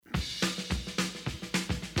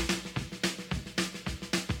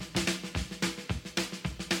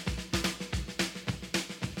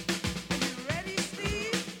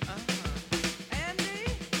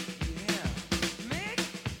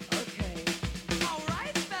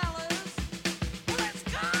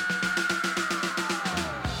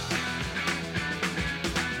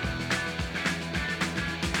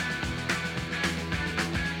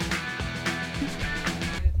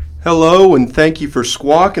Hello, and thank you for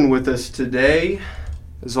squawking with us today.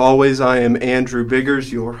 As always, I am Andrew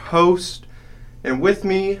Biggers, your host, and with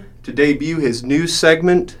me to debut his new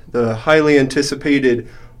segment, the highly anticipated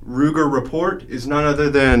Ruger Report, is none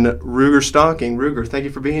other than Ruger Stocking. Ruger, thank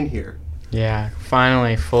you for being here. Yeah,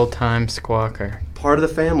 finally, full-time squawker. Part of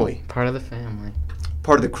the family. Part of the family.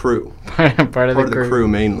 Part of the crew. Part of the crew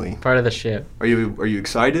mainly. Part of the ship. Are you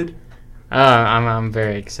excited? I'm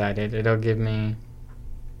very excited. It'll give me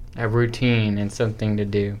a routine and something to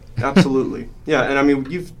do. Absolutely. Yeah, and I mean,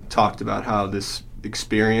 you've talked about how this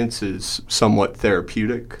experience is somewhat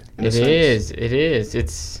therapeutic in a sense. It is.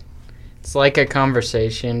 It's like a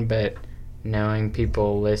conversation, but knowing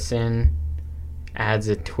people listen adds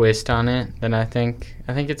a twist on it. Then I think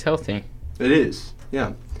it's healthy. It is.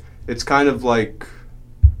 Yeah. It's kind of like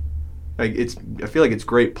it's. I feel like it's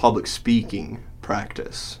great public speaking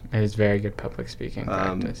practice. It is very good public speaking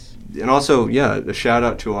practice. And also, yeah, a shout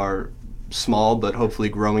out to our small but hopefully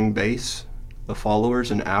growing base of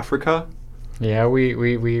followers in Africa. Yeah,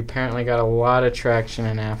 we apparently got a lot of traction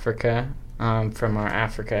in Africa from our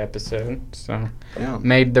Africa episode. So yeah,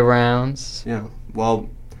 made the rounds. Yeah. Well,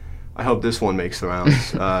 I hope this one makes the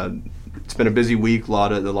rounds. It's been a busy week.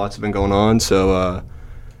 Lots have been going on. So I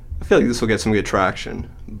feel like this will get some good traction.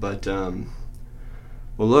 But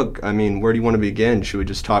well, look. I mean, where do you want to begin? Should we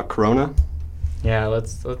just talk Corona? Yeah,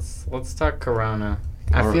 let's talk Corona.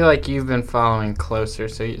 I feel like you've been following closer,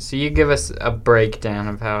 so you give us a breakdown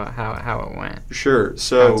of how it went. Sure. How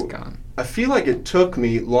So it's gone. I feel like it took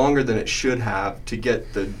me longer than it should have to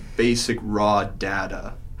get the basic raw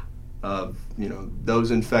data of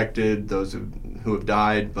those infected, those who have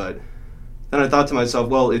died. But then I thought to myself,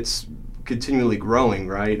 well, it's continually growing,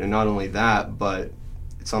 right? And not only that, but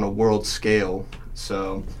it's on a world scale.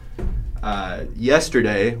 So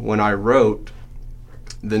yesterday, when I wrote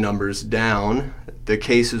the numbers down, the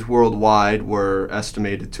cases worldwide were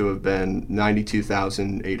estimated to have been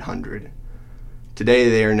 92,800. Today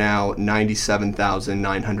they are now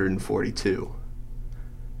 97,942.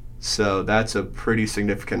 So that's a pretty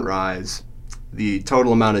significant rise. The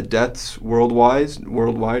total amount of deaths worldwide,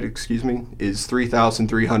 is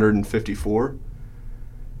 3,354.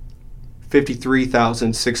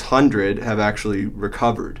 53,600 have actually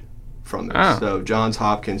recovered from this. Oh. So Johns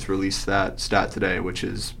Hopkins released that stat today, which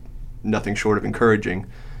is nothing short of encouraging.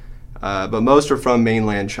 But most are from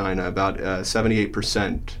mainland China. About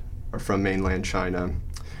 78% are from mainland China.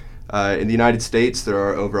 In the United States, there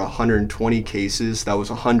are over 120 cases. That was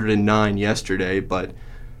 109 yesterday, but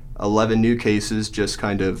 11 new cases just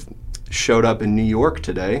kind of showed up in New York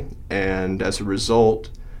today. And as a result,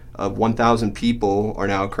 1,000 people are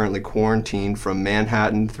now currently quarantined from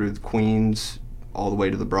Manhattan through Queens all the way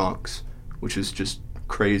to the Bronx, which is just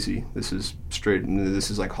crazy. This is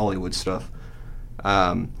like Hollywood stuff.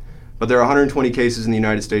 But there are 120 cases in the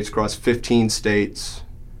United States across 15 states.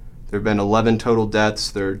 There have been 11 total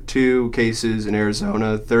deaths. There are 2 cases in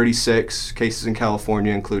Arizona, 36 cases in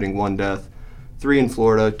California, including 1 death, 3 in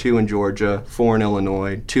Florida, 2 in Georgia, 4 in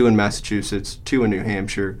Illinois, 2 in Massachusetts, 2 in New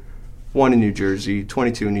Hampshire, 1 in New Jersey,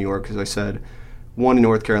 22 in New York, as I said, 1 in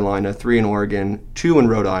North Carolina, 3 in Oregon, 2 in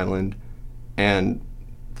Rhode Island, and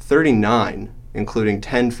 39, including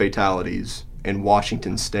 10 fatalities in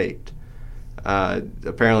Washington State.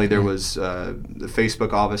 Apparently there was the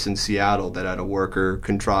Facebook office in Seattle that had a worker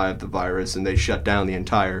contrive the virus, and they shut down the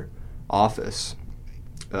entire office.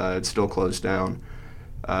 It's still closed down.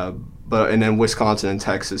 And then Wisconsin and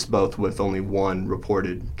Texas, both with only 1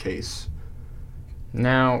 reported case.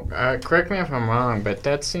 Now, correct me if I'm wrong, but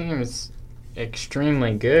that seems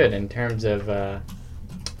extremely good in terms of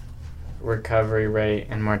recovery rate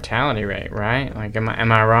and mortality rate, right? Like, am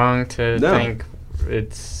I wrong to think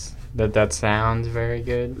it's that sounds very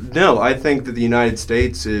good? No, I think that the United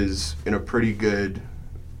States is in a pretty good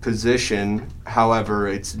position. However,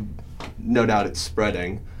 it's no doubt it's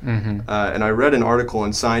spreading. Mm-hmm. And I read an article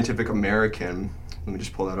in Scientific American. Let me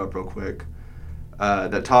just pull that up real quick.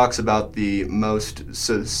 That talks about the most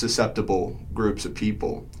susceptible groups of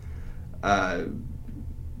people.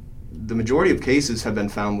 The majority of cases have been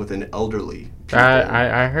found within elderly people.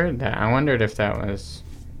 I heard that. I wondered if that was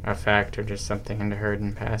a fact or just something I heard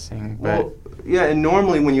in passing. But well, yeah, and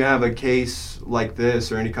normally when you have a case like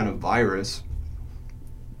this or any kind of virus,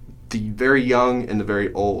 the very young and the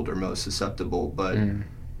very old are most susceptible, but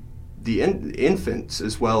the infants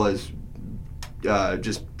as well as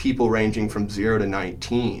just people ranging from 0 to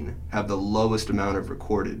 19 have the lowest amount of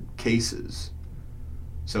recorded cases.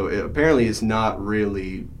 So it apparently is not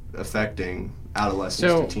really affecting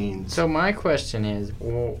adolescents to teens. So my question is,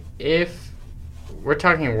 well, if we're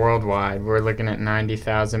talking worldwide, we're looking at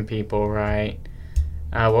 90,000 people, right?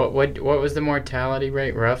 What was the mortality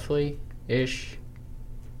rate roughly ish?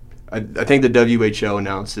 I think the WHO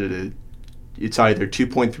announced it's either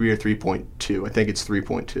 2.3 or 3.2. I think it's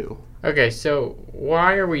 3.2. Okay, so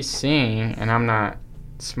why are we seeing, and I'm not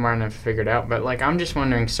smart enough to figure it out, but like I'm just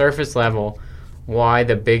wondering, surface level, why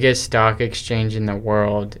the biggest stock exchange in the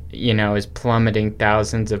world, is plummeting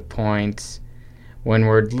thousands of points when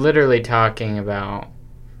we're literally talking about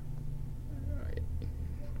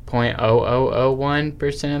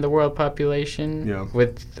 0.0001% of the world population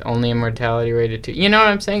with only a mortality rate of 2. You know what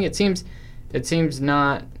I'm saying? It seems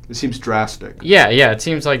not. It seems drastic. Yeah. It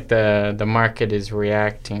seems like the market is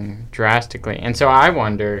reacting drastically, and so I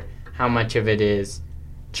wonder how much of it is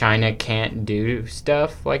China can't do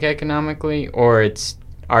stuff like economically, or it's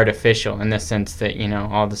artificial in the sense that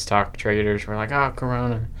all the stock traders were like, "Oh,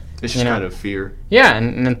 Corona." It's just kind of fear. Yeah,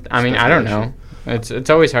 and I mean, I don't know. It's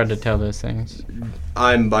always hard to tell those things.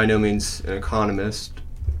 I'm by no means an economist.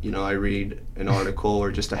 I read an article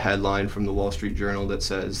or just a headline from the Wall Street Journal that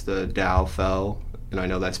says the Dow fell, and I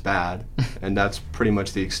know that's bad, and that's pretty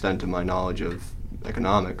much the extent of my knowledge of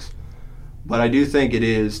economics. But I do think it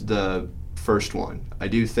is the first one. I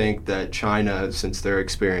do think that China, since they're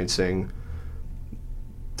experiencing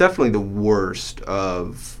definitely the worst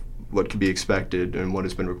of what could be expected and what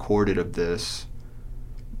has been recorded of this,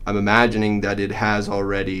 I'm imagining that it has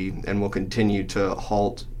already and will continue to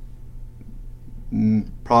halt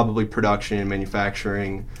probably production and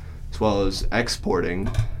manufacturing as well as exporting,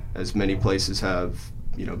 as many places have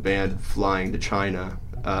banned flying to China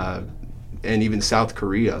and even South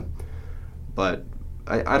Korea. But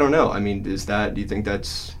I don't know. I mean, do you think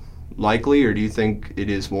that's likely, or do you think it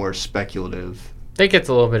is more speculative? I think it's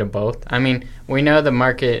a little bit of both. I mean, we know the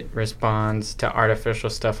market responds to artificial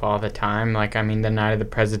stuff all the time. Like, I mean, the night of the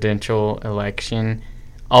presidential election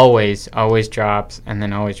always drops and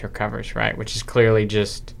then always recovers, right? Which is clearly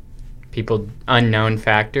just unknown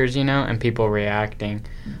factors, and people reacting.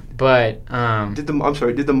 But did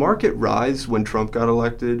the market rise when Trump got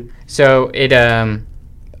elected? So it a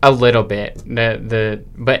little bit.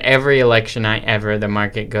 But every election night ever, the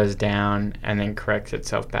market goes down and then corrects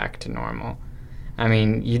itself back to normal. I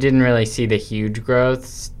mean, you didn't really see the huge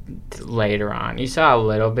growth later on. You saw a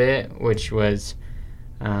little bit, which was,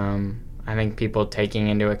 I think, people taking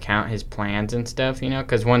into account his plans and stuff,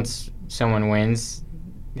 because once someone wins,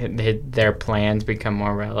 their plans become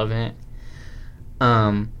more relevant.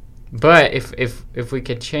 But if we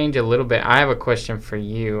could change a little bit, I have a question for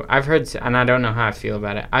you. I've heard, and I don't know how I feel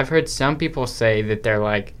about it, I've heard some people say that they're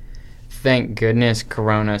like, thank goodness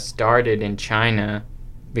Corona started in China,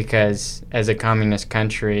 because as a communist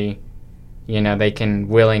country, they can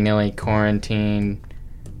willy-nilly quarantine.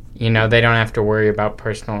 They don't have to worry about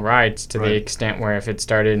personal rights to the extent where if it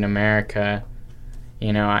started in America, I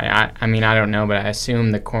mean, I don't know, but I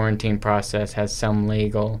assume the quarantine process has some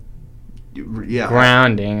legal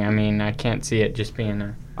grounding. I mean, I can't see it just being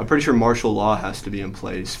I'm pretty sure martial law has to be in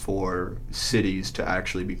place for cities to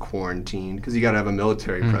actually be quarantined, because you got to have a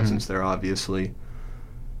military presence there, obviously.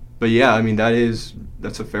 But yeah, I mean,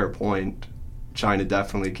 that's a fair point. China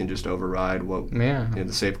definitely can just override the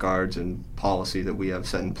safeguards and policy that we have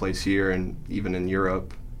set in place here and even in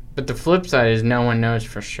Europe. But the flip side is no one knows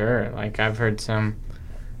for sure. Like, I've heard some,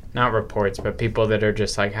 not reports, but people that are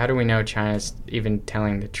just like, how do we know China's even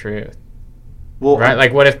telling the truth? Well, right?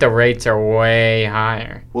 Like, what if the rates are way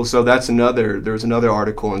higher? Well, so there's another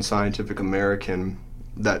article in Scientific American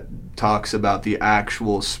that talks about the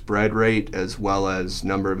actual spread rate as well as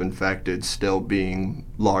number of infected still being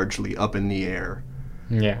largely up in the air.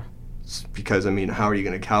 Yeah. Because, I mean, how are you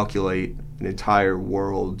going to calculate an entire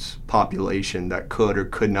world's population that could or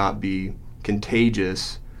could not be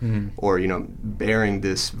contagious or, bearing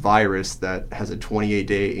this virus that has a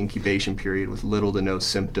 28-day incubation period with little to no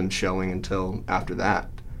symptoms showing until after that?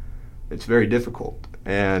 It's very difficult.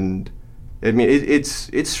 And I mean, it's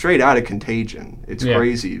straight out of contagion. It's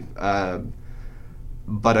crazy.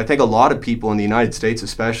 But I think a lot of people in the United States,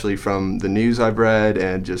 especially from the news I've read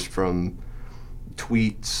and just from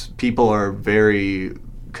tweets, people are very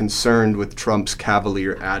concerned with Trump's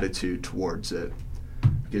cavalier attitude towards it.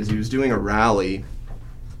 Because he was doing a rally,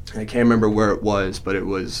 I can't remember where it was, but it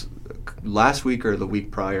was last week or the week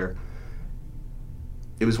prior.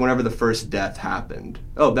 It was whenever the first death happened.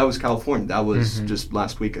 Oh, that was California. That was just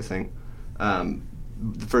last week, I think.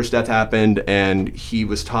 The first death happened, and he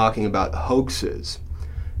was talking about hoaxes.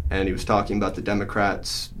 And he was talking about the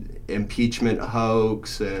Democrats' impeachment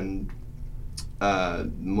hoax and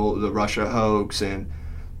the Russia hoax, and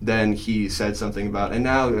then he said something about, and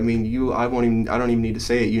now, I mean, I don't even need to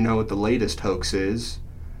say it. You know what the latest hoax is.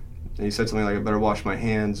 And he said something like, I better wash my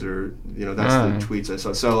hands, or, that's the tweets I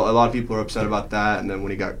saw. So a lot of people are upset about that. And then when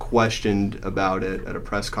he got questioned about it at a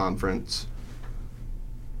press conference,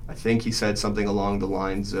 I think he said something along the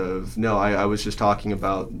lines of, no, I was just talking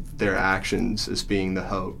about their actions as being the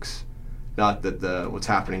hoax. Not that what's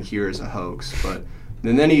happening here is a hoax. But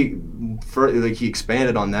and then he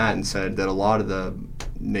expanded on that and said that a lot of the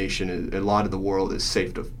nation, a lot of the world is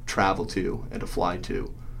safe to travel to and to fly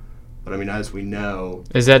to. But, as we know...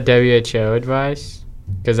 Is that WHO advice?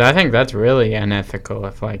 Because I think that's really unethical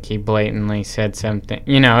if, he blatantly said something.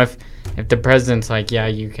 If the president's like, yeah,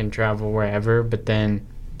 you can travel wherever, but then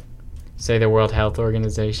say the World Health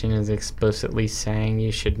Organization is explicitly saying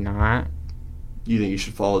you should not. You think you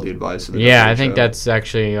should follow the advice of the Yeah, WHO? I think that's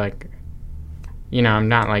actually, I'm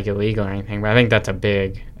not, illegal or anything, but I think that's a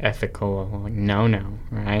big ethical, no-no,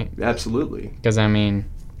 right? Absolutely. Because,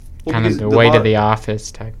 kind of the weight of the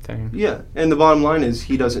office type thing. Yeah, and the bottom line is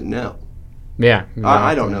he doesn't know. Yeah. Exactly.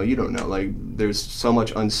 I don't know. You don't know. There's so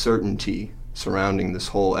much uncertainty surrounding this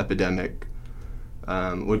whole epidemic,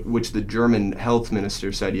 which the German health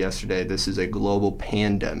minister said yesterday, this is a global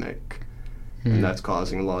pandemic, and that's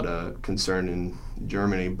causing a lot of concern in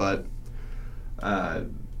Germany. But,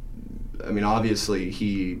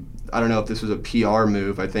 obviously I don't know if this was a PR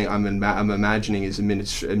move. I think I'm imagining his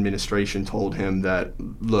administration told him that,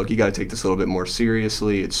 look, you got to take this a little bit more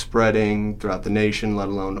seriously. It's spreading throughout the nation, let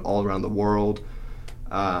alone all around the world.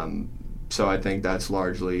 So I think that's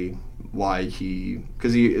largely why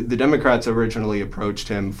because the Democrats originally approached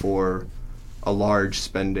him for a large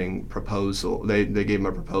spending proposal. They gave him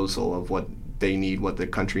a proposal of what the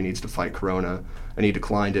country needs to fight Corona, and he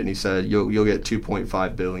declined it, and he said, you'll get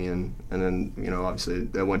 $2.5 billion, and then, obviously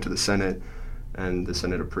that went to the Senate, and the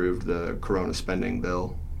Senate approved the Corona spending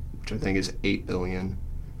bill, which I think is $8 billion.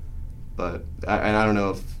 But, I don't know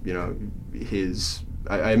if,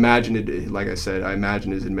 I imagine it, like I said, I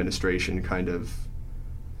imagine his administration kind of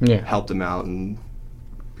helped him out and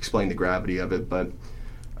explained the gravity of it, but,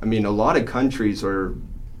 a lot of countries are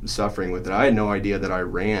suffering with it. I had no idea that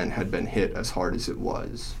Iran had been hit as hard as it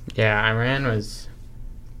was. Yeah, Iran was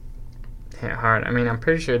hit hard. I'm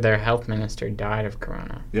pretty sure their health minister died of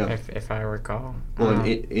corona, if I recall. Well,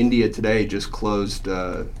 India today just closed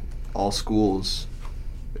all schools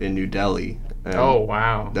in New Delhi. Oh,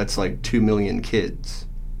 wow. That's 2 million kids.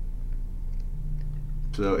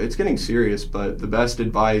 So it's getting serious, but the best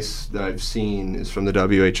advice that I've seen is from the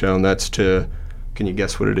WHO, and that's can you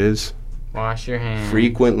guess what it is? Wash your hands.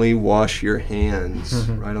 Frequently wash your hands.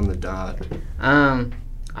 Right on the dot.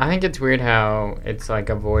 I think it's weird how it's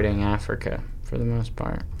avoiding Africa for the most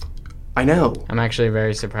part. I know. I'm actually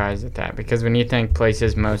very surprised at that, because when you think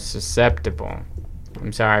places most susceptible,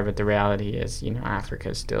 I'm sorry, but the reality is, Africa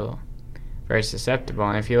is still very susceptible.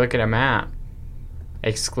 And if you look at a map,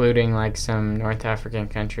 excluding some North African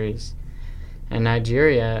countries and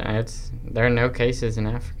Nigeria, there are no cases in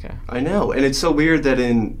Africa. I know, and it's so weird that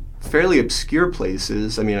in fairly obscure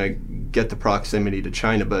places, I get the proximity to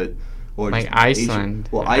China, but Iceland.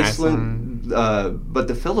 Well, Iceland, but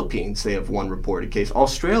the Philippines, they have one reported case.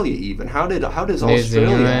 Australia, even. How does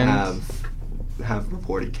Australia have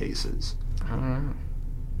reported cases?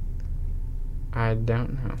 I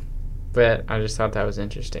don't know. But I just thought that was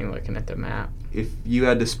interesting looking at the map. If you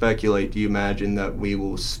had to speculate, do you imagine that we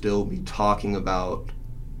will still be talking about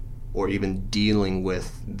or even dealing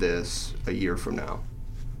with this a year from now?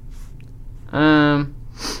 I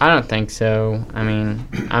don't think so.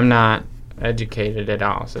 I'm not educated at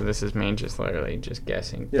all, so this is me just literally just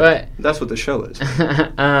guessing. Yeah, but that's what the show is.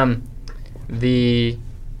 I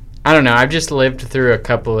don't know. I've just lived through a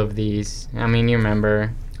couple of these. You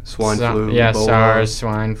remember swine flu, yeah, Ebola, SARS,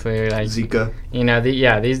 swine flu, Zika.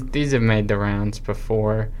 These have made the rounds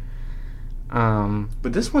before. But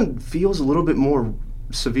this one feels a little bit more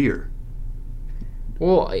severe.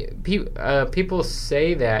 Well, people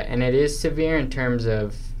say that, and it is severe in terms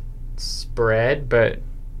of spread, but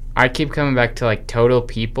I keep coming back to total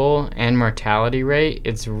people and mortality rate.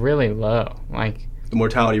 It's really low. The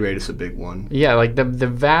mortality rate is a big one. Yeah, the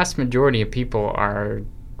vast majority of people are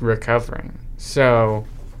recovering. So,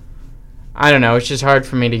 I don't know. It's just hard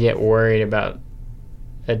for me to get worried about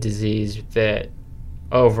a disease that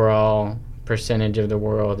overall percentage of the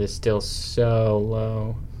world is still so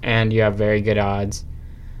low, and you have very good odds,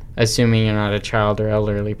 assuming you're not a child or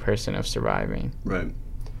elderly person, of surviving. Right.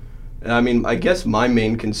 I guess my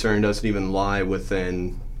main concern doesn't even lie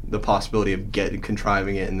within the possibility of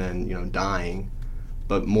contriving it and then, dying,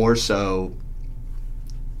 but more so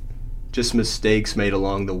just mistakes made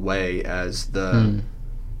along the way as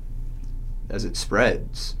it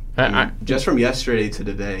spreads. Just from yesterday to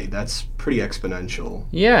today, that's pretty exponential.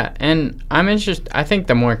 Yeah, and I'm interested. I think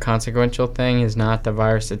the more consequential thing is not the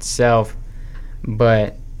virus itself,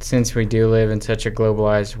 but since we do live in such a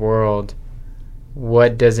globalized world,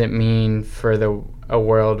 what does it mean for a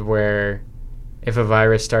world where if a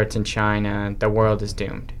virus starts in China, the world is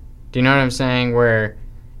doomed? Do you know what I'm saying? Where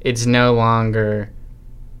it's no longer,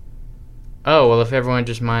 oh, well, if everyone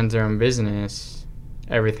just minds their own business,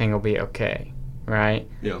 everything will be okay, right?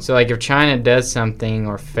 Yeah. So, like, if China does something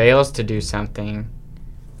or fails to do something,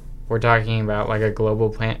 we're talking about, like, a global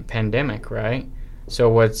pandemic, right? So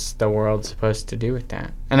what's the world supposed to do with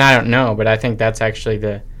that? And I don't know, but I think that's actually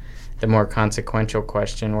the more consequential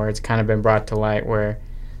question, where it's kind of been brought to light where,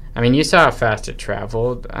 I mean, you saw how fast it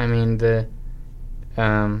traveled. I mean,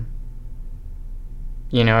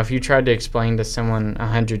 if you tried to explain to someone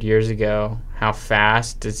 100 years ago how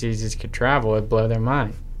fast diseases could travel, it'd blow their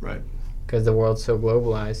mind. Right. Because the world's so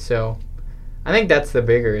globalized. So I think that's the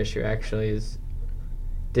bigger issue, actually, is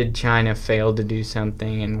did China fail to do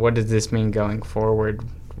something, and what does this mean going forward?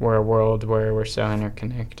 We're a world where we're so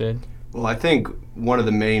interconnected. Well, I think one of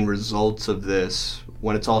the main results of this,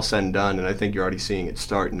 when it's all said and done, and I think you're already seeing it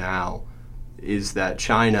start now, is that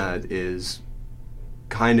China is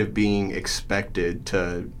kind of being expected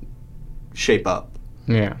to shape up.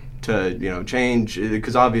 Yeah. To, change,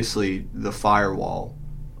 because obviously the firewall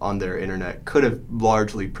on their internet could have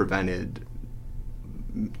largely prevented,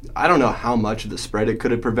 I don't know how much of the spread it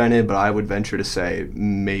could have prevented, but I would venture to say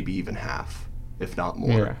maybe even half, if not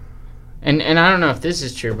more. Yeah. And I don't know if this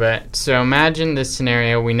is true, but so imagine this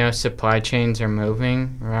scenario. We know supply chains are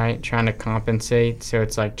moving, right? Trying to compensate. So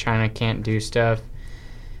it's like China can't do stuff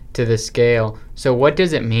to the scale. So what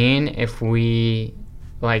does it mean if we,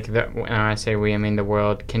 when I say we, I mean the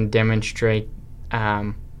world, can demonstrate,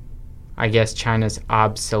 I guess, China's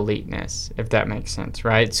obsoleteness, if that makes sense,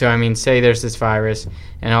 right? So, I mean, say there's this virus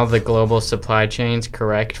and all the global supply chains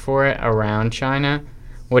correct for it around China.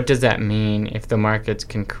 What does that mean if the markets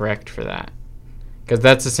can correct for that? Because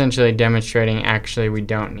that's essentially demonstrating actually we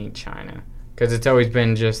don't need China. Because it's always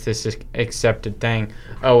been just this accepted thing.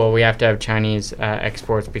 Oh, well, we have to have Chinese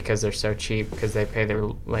exports because they're so cheap, because they pay their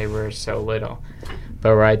laborers so little.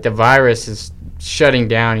 But, right, the virus is shutting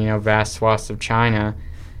down, vast swaths of China.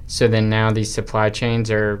 So then now these supply chains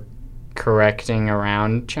are correcting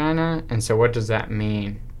around China. And so what does that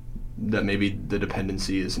mean? That maybe the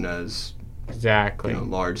dependency isn't as exactly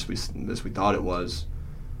large as we thought it was.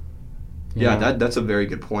 Yeah, that's a very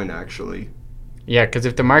good point, actually. Yeah, because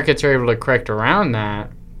if the markets are able to correct around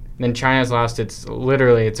that, then China's lost its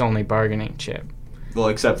only bargaining chip. Well,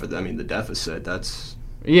 except for the deficit. That's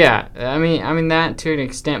yeah. I mean that to an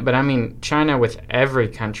extent, but I mean China with every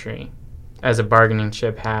country as a bargaining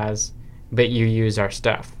chip has, but you use our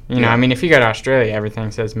stuff. I mean, if you go to Australia,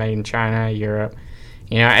 everything says made in China. Europe,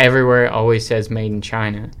 everywhere it always says made in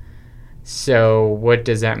China. So what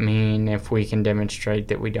does that mean if we can demonstrate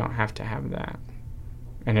that we don't have to have that?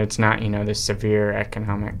 And it's not, this severe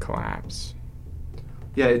economic collapse.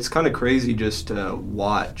 Yeah, it's kind of crazy just to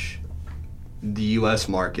watch the U.S.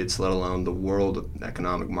 markets, let alone the world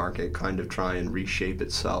economic market, kind of try and reshape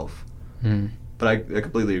itself. But I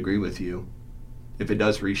completely agree with you. If it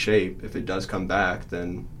does reshape, if it does come back,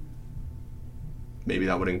 then maybe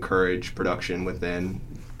that would encourage production within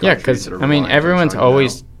countries that are relying on everyone's China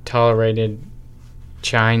always now. Tolerated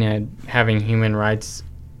China having human rights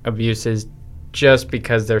abuses just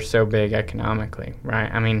because they're so big economically,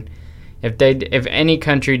 right? I mean, if any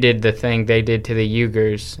country did the thing they did to the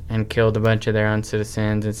Uyghurs and killed a bunch of their own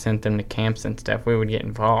citizens and sent them to camps and stuff, we would get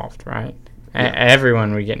involved, right? Yeah.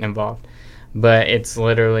 Everyone would get involved. But it's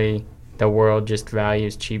literally the world just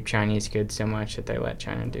values cheap Chinese goods so much that they let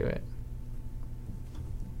China do it.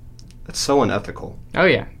 That's so unethical. Oh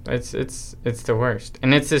yeah, it's the worst,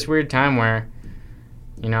 and it's this weird time where,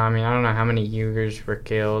 I don't know how many Uyghurs were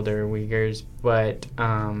killed or Uyghurs, but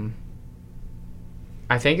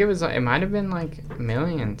I think it might have been like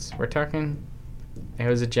millions. We're talking, it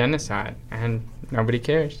was a genocide, and nobody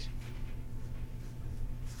cares.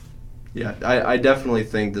 Yeah, I definitely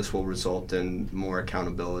think this will result in more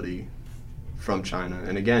accountability from China,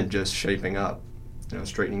 and again, just shaping up,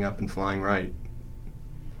 straightening up and flying right.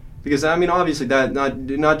 Because obviously that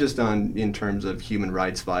not just in terms of human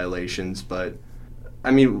rights violations, but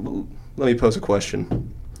let me pose a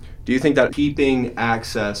question. Do you think that keeping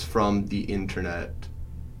access from the internet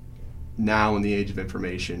now in the age of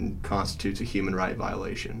information constitutes a human right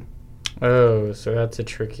violation? Oh, so that's a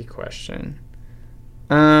tricky question.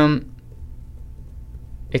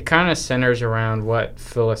 it kind of centers around what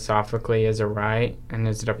philosophically is a right, and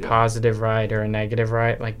is it a positive right or a negative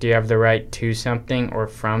right? Like, do you have the right to something or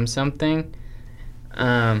from something?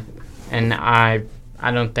 And I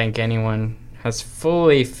don't think anyone has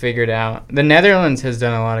fully figured out. The Netherlands has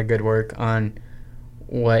done a lot of good work on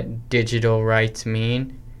what digital rights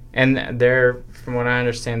mean, and from what I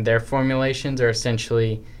understand, their formulations are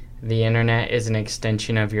essentially the internet is an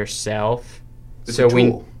extension of yourself. It's a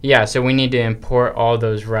tool. So we need to import all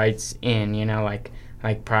those rights in,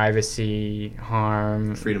 like privacy,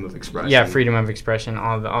 harm, freedom of expression. Yeah, freedom of expression,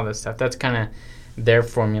 all this stuff. That's kind of their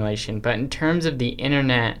formulation. But in terms of the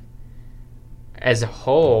internet as a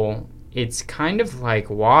whole, it's kind of like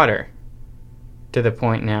water to the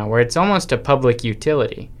point now where it's almost a public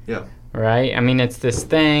utility. Yeah. Right? I mean, it's this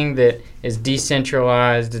thing that is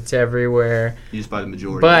decentralized. It's everywhere. Used by the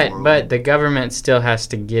majority of the world. But the government still has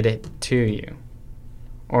to get it to you.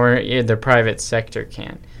 Or the private sector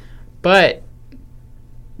can. But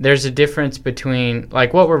there's a difference between,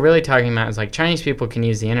 like, what we're really talking about is, like, Chinese people can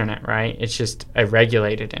use the internet, right? It's just a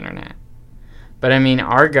regulated internet. But, I mean,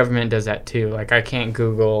 our government does that, too. Like, I can't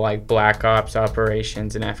Google, like, black ops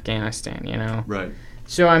operations in Afghanistan, Right.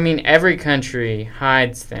 So, I mean, every country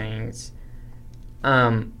hides things.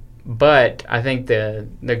 But I think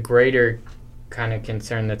the greater kind of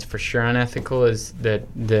concern that's for sure unethical is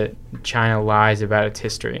that China lies about its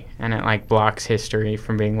history, and it, like, blocks history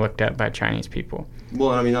from being looked at by Chinese people. Well,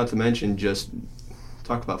 I mean, not to mention just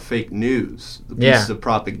talk about fake news. The pieces of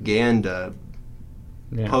propaganda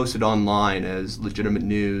posted online as legitimate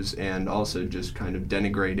news, and also just kind of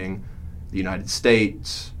denigrating the United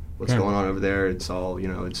States, what's going on over there. It's all,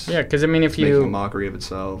 it's because, I mean, if making a mockery of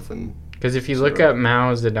itself. And because if you look up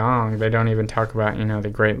Mao Zedong, they don't even talk about, the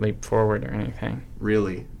Great Leap Forward or anything.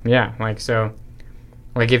 Really? Yeah,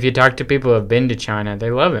 if you talk to people who have been to China,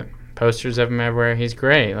 they love him. Posters of him everywhere. He's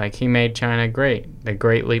great. Like, he made China great. The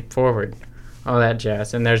Great Leap Forward. All that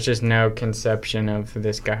jazz. And there's just no conception of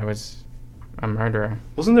this guy was a murderer.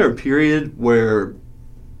 Wasn't there a period where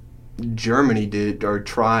Germany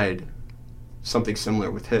tried something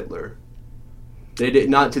similar with Hitler? They did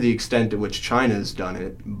not to the extent to which China's done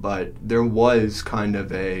it, but there was kind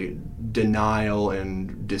of a denial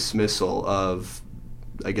and dismissal of,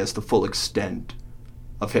 I guess, the full extent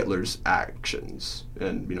of Hitler's actions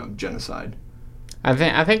and, genocide. I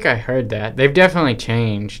think I heard that. They've definitely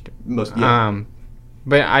changed.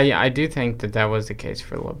 But I do think that was the case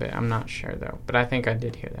for a little bit. I'm not sure, though, but I think I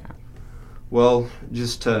did hear that. Well,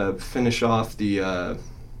 just to finish off the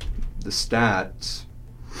stats,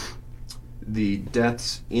 the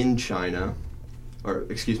deaths in China,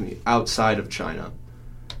 outside of China,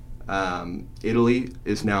 Italy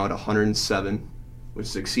is now at 107, which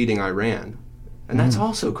is exceeding Iran. And that's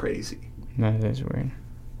also crazy. That is weird.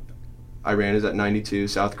 Iran is at 92.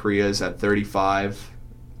 South Korea is at 35.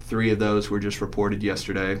 3 of those were just reported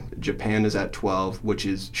yesterday. Japan is at 12, which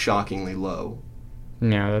is shockingly low.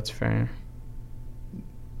 Yeah, that's fair.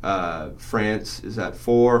 France is at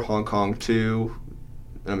 4. Hong Kong 2.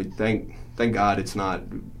 I mean, thank God it's not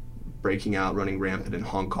breaking out, running rampant in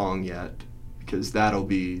Hong Kong yet, because that'll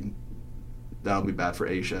be bad for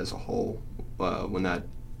Asia as a whole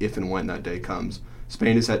if and when that day comes.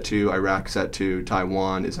 Spain is at 2, Iraq is at 2,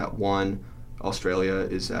 Taiwan is at 1, Australia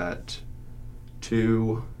is at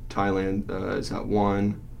 2, Thailand is at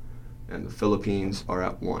 1, and the Philippines are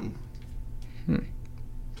at 1.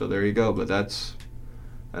 So there you go, but that's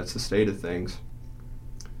the state of things.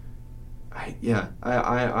 I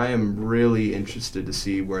am really interested to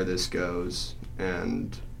see where this goes,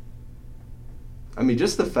 and I mean,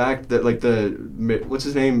 just the fact that, like, what's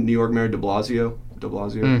his name, New York Mayor de Blasio,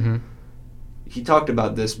 mm-hmm. He talked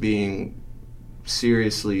about this being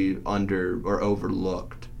seriously under or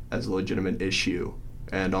overlooked as a legitimate issue,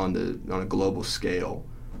 and on a global scale.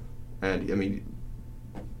 And I mean,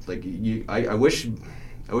 like, I wish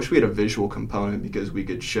we had a visual component, because we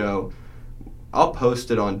could show. I'll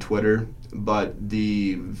post it on Twitter, but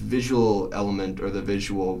the visual element, or the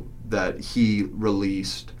visual that he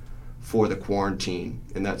released for the quarantine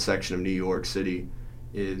in that section of New York City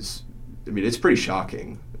is, I mean, it's pretty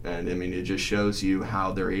shocking. And I mean, it just shows you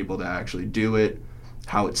how they're able to actually do it,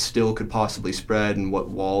 how it still could possibly spread, and what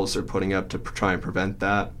walls they're putting up to try and prevent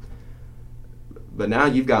that. But now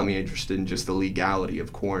you've got me interested in just the legality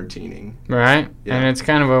of quarantining. Right? Yeah. And it's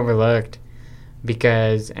kind of overlooked,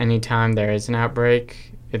 because anytime there is an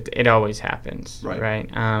outbreak, it always happens. Right?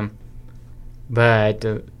 But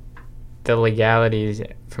the legalities,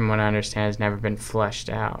 from what I understand, has never been fleshed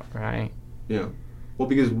out, right? Yeah. Well,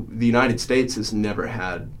 because the United States has never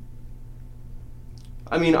had,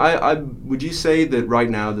 I mean, I would you say that right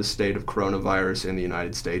now the state of coronavirus in the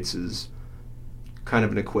United States is kind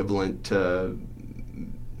of an equivalent to,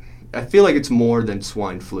 I feel like it's more than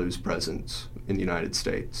swine flu's presence in the United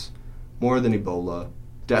States. More than Ebola.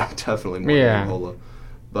 Definitely more than Ebola.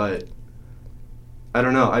 But I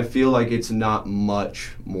don't know. I feel like it's not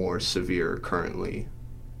much more severe currently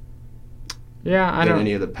than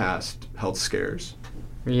any of the past health scares.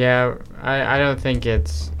 Yeah, I don't think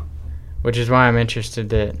it's... Which is why I'm interested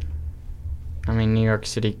that... I mean, New York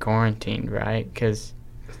City quarantined, right? Because...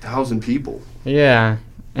 1,000 people. Yeah.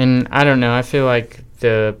 And I don't know. I feel like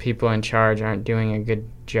the people in charge aren't doing a good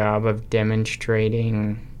job of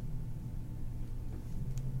demonstrating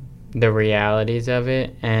the realities of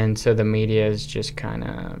it. And so the media is just kind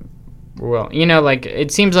of... Well, you know, like,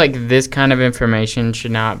 it seems like this kind of information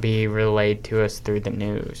should not be relayed to us through the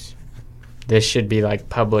news. This should be like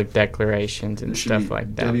public declarations and stuff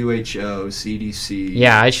like that. WHO, CDC.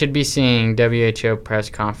 Yeah, I should be seeing WHO press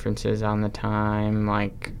conferences on the time,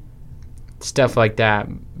 like stuff like that,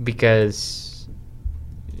 because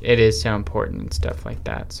it is so important and stuff like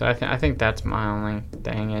that. So I think that's my only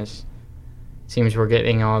thing is, seems we're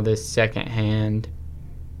getting all this secondhand,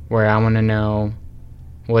 where I want to know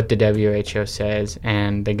what the WHO says,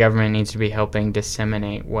 and the government needs to be helping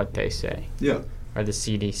disseminate what they say. Yeah. Or the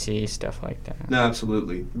CDC, stuff like that. No,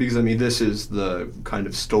 absolutely. Because, I mean, this is the kind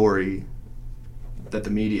of story that the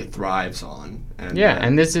media thrives on. And,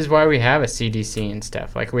 and this is why we have a CDC and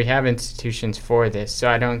stuff. Like, we have institutions for this, so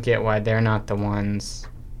I don't get why they're not the ones,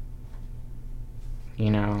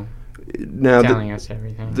 you know, telling us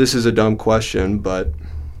everything. This is a dumb question, but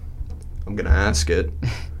I'm going to ask it.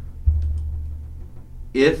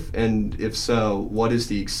 If so, what is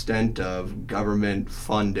the extent of government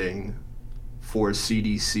funding for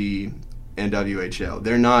CDC and WHO?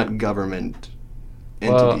 They're not government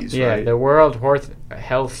entities, right? The World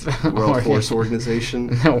Health Organization.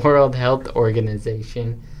 The World Health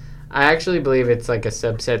Organization. I actually believe it's like a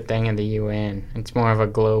subset thing of the UN. It's more of a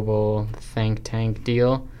global think tank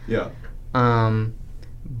deal. Yeah.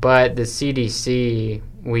 But the CDC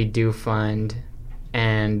we do fund,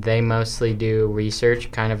 and they mostly do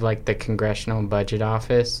research, kind of like the Congressional Budget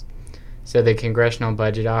Office. So the Congressional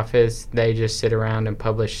Budget Office, they just sit around and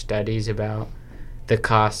publish studies about the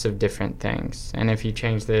costs of different things. And if you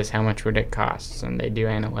change this, how much would it cost? And they do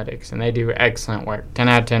analytics, and they do excellent work. 10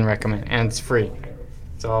 out of 10 recommend. And it's free.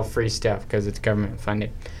 It's all free stuff because it's government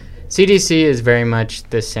funded. CDC is very much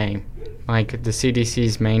the same. Like, the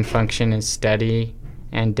CDC's main function is study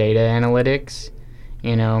and data analytics,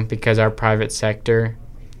 you know, because our private sector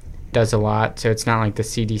does a lot. So it's not like the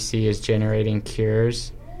CDC is generating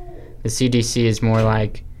cures. The CDC is more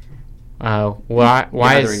like, why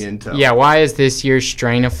is this year's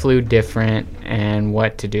strain of flu different and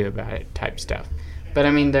what to do about it type stuff. But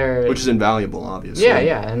I mean, which is invaluable, obviously.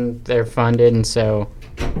 Yeah, and they're funded, and so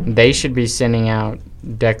they should be sending out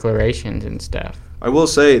declarations and stuff. I will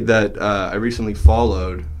say that I recently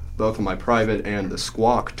followed, both on my private and the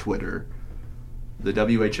Squawk Twitter, the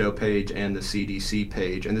WHO page and the CDC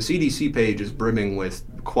page. And the CDC page is brimming with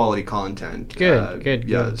quality content. Good.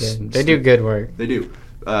 They do good work. They do.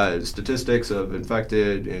 Statistics of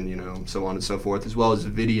infected and, you know, so on and so forth, as well as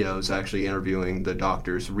videos actually interviewing the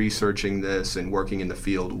doctors researching this and working in the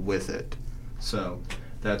field with it. So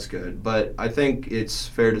that's good. But I think it's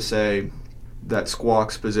fair to say that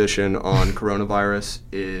Squawk's position on coronavirus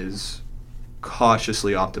is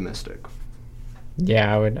cautiously optimistic.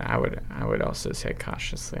 Yeah, I would also say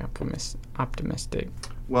cautiously optimistic.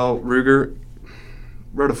 Well, Ruger,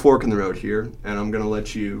 we're at a fork in the road here, and I'm going to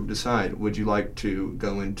let you decide. Would you like to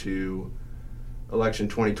go into election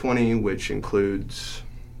 2020, which includes,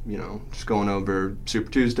 you know, just going over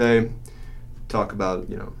Super Tuesday, talk about,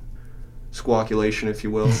 you know, squawkulation, if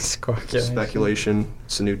you will. Speculation.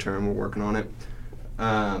 It's a new term. We're working on it.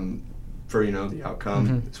 For, you know, the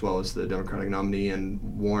outcome, as well as the Democratic nominee, and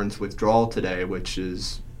Warren's withdrawal today,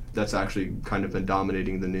 that's actually kind of been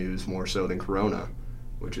dominating the news more so than Corona,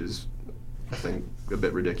 which is, I think, a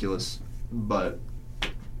bit ridiculous. But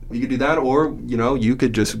you could do that, or, you know, you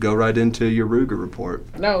could just go right into your Ruger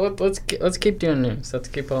report. No, let's keep doing news. Let's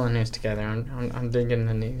keep all the news together. I'm digging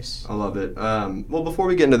the news. I love it. Well, before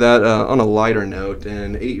we get into that, on a lighter note,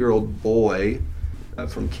 an 8-year-old boy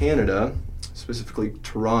from Canada, specifically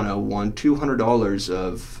Toronto, won $200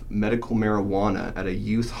 of medical marijuana at a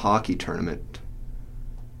youth hockey tournament.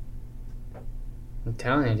 I'm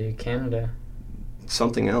telling you, dude, Canada.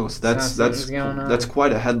 Something else. That's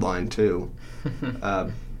quite a headline too.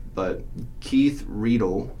 But Keith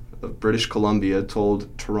Riedel of British Columbia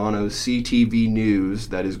told Toronto's CTV News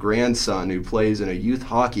that his grandson, who plays in a youth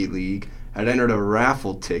hockey league, had entered a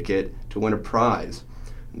raffle ticket to win a prize.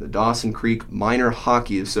 And the Dawson Creek Minor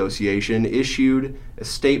Hockey Association issued a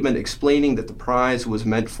statement explaining that the prize was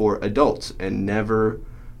meant for adults and never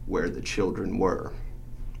where the children were.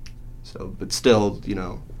 So, but still,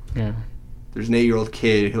 Yeah. there's an 8-year-old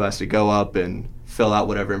kid who has to go up and fill out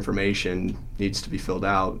whatever information needs to be filled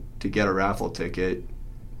out to get a raffle ticket.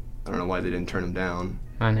 I don't know why they didn't turn him down.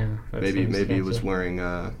 I know. Maybe he was wearing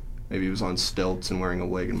maybe he was on stilts and wearing a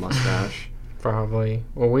wig and mustache. Probably.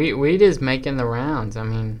 Well, weed is making the rounds. I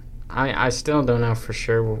mean, I still don't know for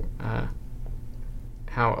sure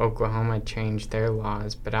how Oklahoma changed their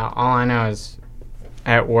laws, but all I know is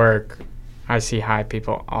at work I see high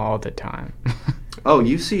people all the time. Oh,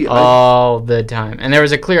 you see all the time. And there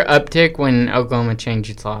was a clear uptick when Oklahoma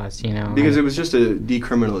changed its laws, Because it was just a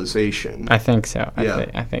decriminalization. I think so. Yeah.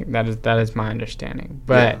 I think that is my understanding.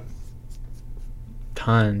 But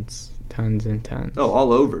tons and tons. Oh,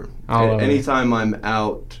 all over. All over. Anytime I'm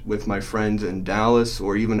out with my friends in Dallas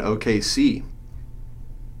or even OKC,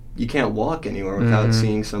 you can't walk anywhere without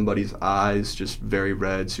seeing somebody's eyes just very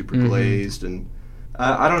red, super glazed, and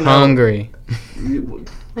I don't know. Hungry.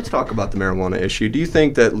 Let's talk about the marijuana issue. Do you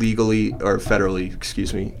think that legally or federally,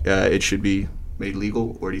 it should be made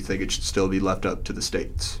legal, or do you think it should still be left up to the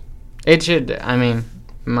states? It should. I mean,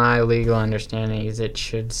 my legal understanding is it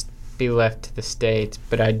should be left to the states,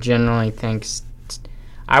 but I generally think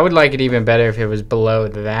I would like it even better if it was below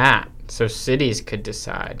that, so cities could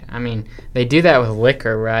decide. I mean, they do that with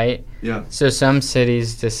liquor, right? Yeah. So some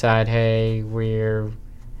cities decide, hey,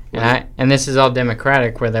 and this is all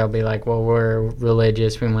democratic, where they'll be like, well, we're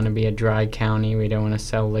religious, we want to be a dry county, we don't want to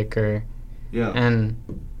sell liquor. Yeah. And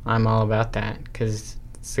I'm all about that, because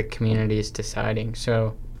it's the community's deciding.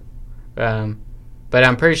 So, but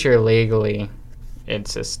I'm pretty sure legally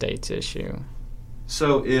it's a state's issue.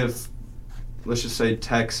 So if, let's just say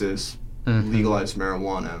Texas legalized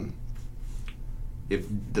marijuana, if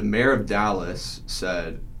the mayor of Dallas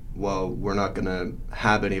said, well, we're not going to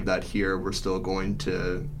have any of that here, we're still going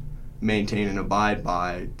to maintain and abide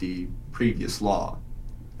by the previous law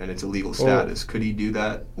and its illegal status, could he do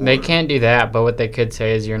that? They can't do that, but what they could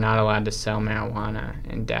say is you're not allowed to sell marijuana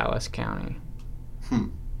in Dallas County.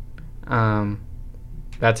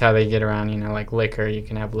 That's how they get around, like liquor. You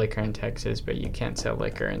can have liquor in Texas, but you can't sell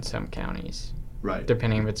liquor in some counties. Right.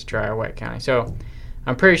 Depending if it's dry or wet county. So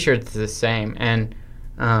I'm pretty sure it's the same. And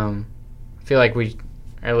I feel like or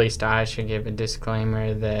at least I should give a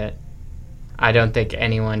disclaimer that I don't think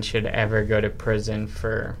anyone should ever go to prison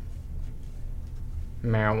for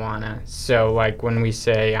marijuana. So, like, when we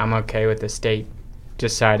say I'm okay with the state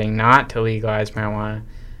deciding not to legalize marijuana,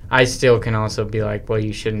 I still can also be like, well,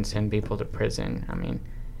 you shouldn't send people to prison. I mean,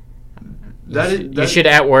 you should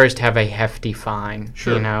at worst have a hefty fine.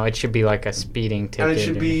 Sure. It should be like a speeding ticket. And it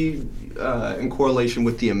should be in correlation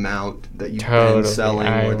with the amount that you've been selling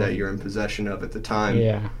or that you're in possession of at the time.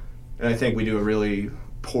 Yeah. And I think we do a really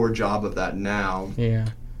poor job of that now. Yeah.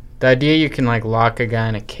 The idea you can, like, lock a guy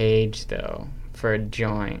in a cage, though, for a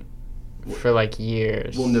joint for, like,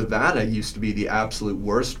 years. Well, Nevada used to be the absolute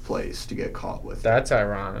worst place to get caught with. That's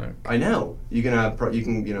ironic. I know. You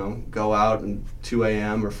can go out at 2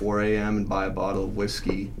 a.m. or 4 a.m. and buy a bottle of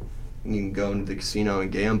whiskey, and you can go into the casino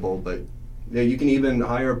and gamble, but you can even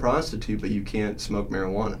hire a prostitute, but you can't smoke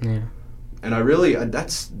marijuana. Yeah. And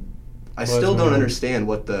I still don't understand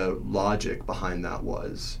what the logic behind that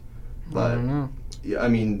was. But, I don't know. Yeah, I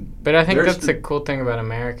mean... But I think that's the cool thing about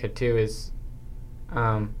America, too, is...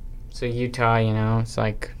 so Utah, it's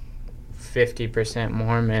like 50%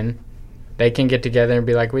 Mormon. They can get together and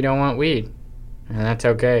be like, we don't want weed. And that's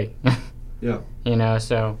okay. Yeah.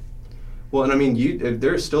 So... Well, and I mean,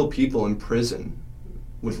 there's still people in prison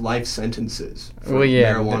with life sentences for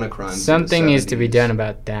marijuana crimes. Something needs to be done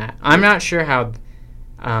about that. I'm not sure how...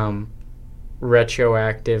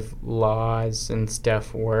 retroactive laws and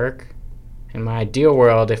stuff work. In my ideal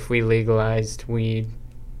world, if we legalized weed,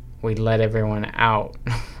 we'd let everyone out.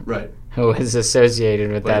 Right. Who was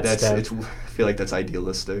associated with that stuff. I feel like that's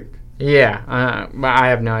idealistic. Yeah, but I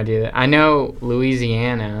have no idea. I know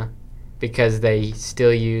Louisiana, because they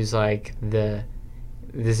still use, like,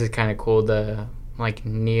 this is kind of cool, the, like,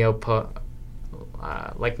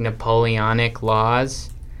 Napoleonic laws.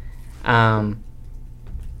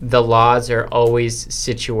 The laws are always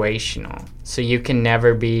situational. So you can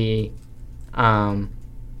never be...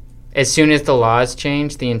 as soon as the laws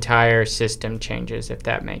change, the entire system changes, if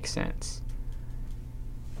that makes sense.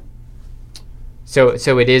 So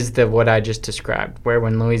it is what I just described, where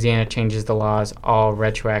when Louisiana changes the laws, all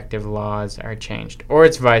retroactive laws are changed. Or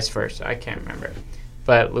it's vice versa. I can't remember.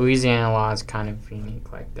 But Louisiana law is kind of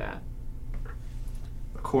unique like that.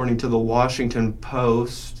 according to the Washington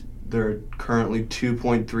Post, there are currently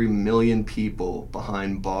 2.3 million people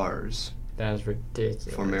behind bars. That is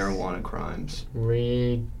ridiculous. For marijuana crimes.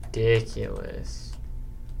 Ridiculous.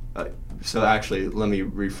 So actually, let me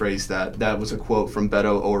rephrase that. That was a quote from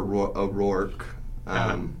Beto O'Rourke.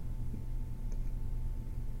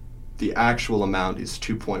 The actual amount is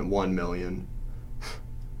 2.1 million.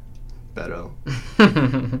 Beto.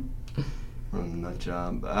 Running that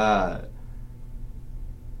job.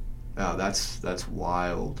 That's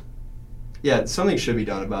wild. Yeah, something should be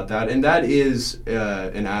done about that, and that is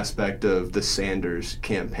an aspect of the Sanders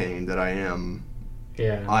campaign that I am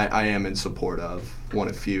in support of. One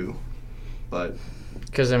of few, but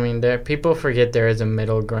because I mean, people forget there is a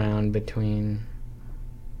middle ground between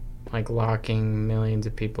like locking millions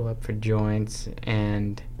of people up for joints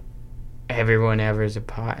and everyone ever is a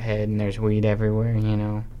pothead and there's weed everywhere, you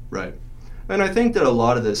know. Right, and I think that a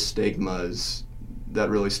lot of the stigmas that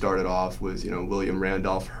really started off with, William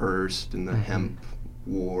Randolph Hearst and the hemp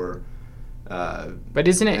war. But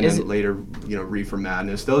isn't it? And then later, reefer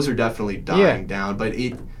madness. Those are definitely dying down. But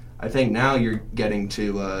I think now you're getting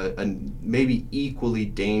to a maybe equally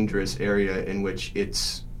dangerous area in which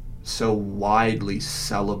it's so widely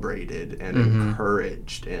celebrated and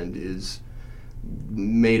encouraged and is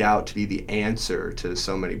made out to be the answer to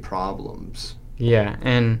so many problems. Yeah,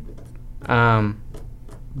 and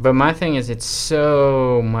but my thing is, it's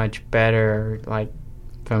so much better, like,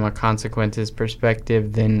 from a consequences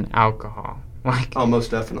perspective than alcohol. Like, oh,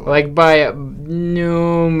 most definitely. Like, by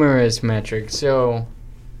numerous metrics. So,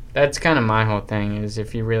 that's kind of my whole thing, is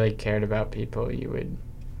if you really cared about people, you would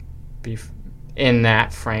be in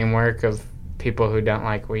that framework of people who don't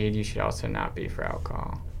like weed, you should also not be for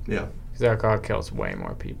alcohol. Yeah. Because alcohol kills way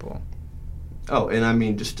more people. Oh, and I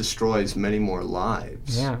mean, just destroys many more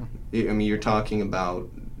lives. Yeah. I mean, you're talking about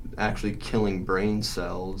actually killing brain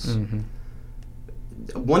cells. Mm-hmm.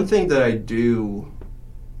 One thing that I do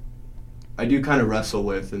kind of wrestle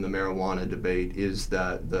with in the marijuana debate is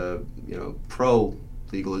that the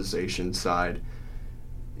pro-legalization side,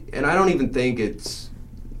 and I don't even think it's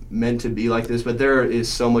meant to be like this, but there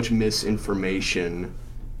is so much misinformation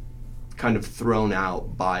kind of thrown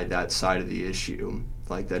out by that side of the issue,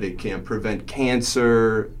 like that it can prevent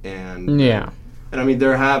cancer and I mean,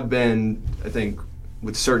 there have been, I think,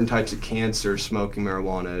 with certain types of cancer, smoking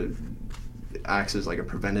marijuana acts as like a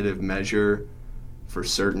preventative measure for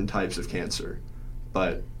certain types of cancer.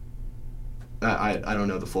 But I don't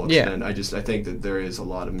know the full extent. I think that there is a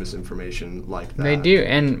lot of misinformation like that. They do,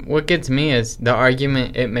 and what gets me is the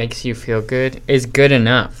argument it makes you feel good is good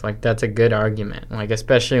enough. Like, that's a good argument. Like,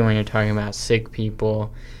 especially when you're talking about sick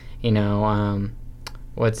people,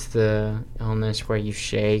 what's the illness where you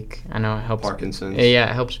shake? I know it helps. Parkinson's.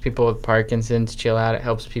 Yeah, it helps people with Parkinson's chill out. It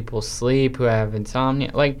helps people sleep who have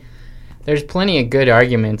insomnia. Like, there's plenty of good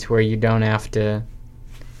arguments where you don't have to,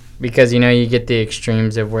 because, you get the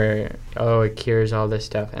extremes of where, it cures all this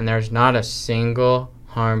stuff, and there's not a single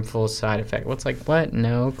harmful side effect. What's like, what?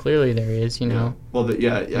 No, clearly there is, Yeah. Well,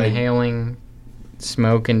 inhaling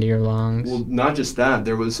smoke into your lungs. Well, not just that.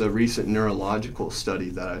 There was a recent neurological study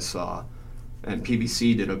that I saw, and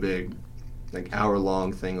PBC did a big,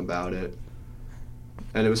 hour-long thing about it.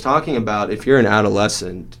 And it was talking about if you're an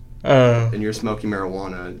adolescent and you're smoking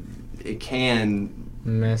marijuana, it can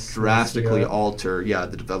drastically alter,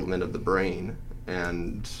 the development of the brain.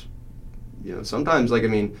 And, sometimes,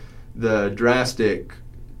 the drastic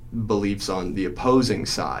beliefs on the opposing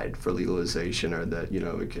side for legalization are that,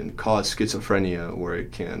 it can cause schizophrenia, or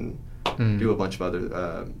it can do a bunch of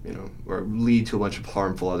other, or lead to a bunch of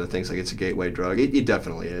harmful other things, like it's a gateway drug. It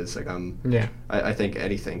definitely is. I think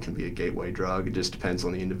anything can be a gateway drug. It just depends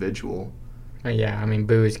on the individual. Yeah, I mean,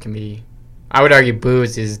 booze can be... I would argue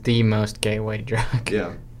booze is the most gateway drug.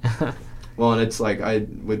 Yeah. Well, and it's like,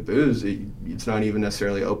 with booze, it's not even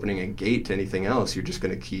necessarily opening a gate to anything else. You're just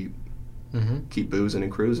going to keep boozing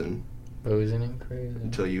and cruising. Boozing and cruising.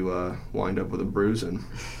 Until you wind up with a bruising.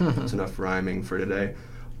 That's enough rhyming for today.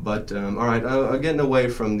 But, all right, getting away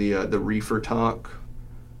from the reefer talk,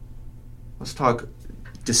 let's talk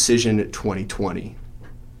Decision 2020.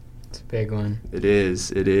 It's a big one. It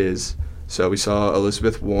is. So we saw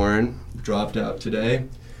Elizabeth Warren dropped out today.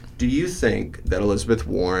 Do you think that Elizabeth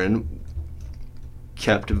Warren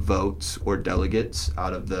kept votes or delegates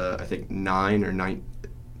out of the, I think, 9? Did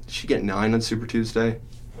she get 9 on Super Tuesday?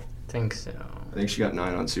 I think so. I think she got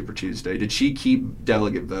 9 on Super Tuesday. Did she keep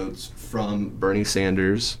delegate votes from Bernie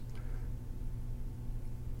Sanders?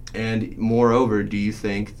 And moreover, do you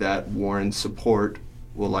think that Warren's support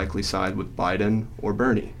will likely side with Biden or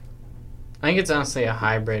Bernie? I think it's honestly a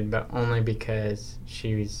hybrid, but only because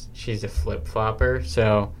she's a flip-flopper.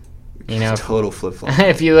 So, you know, Total flip-flop.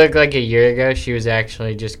 if you look like a year ago, she was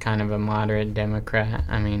actually just kind of a moderate Democrat.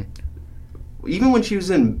 I mean, Even when she was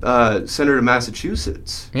in Senator of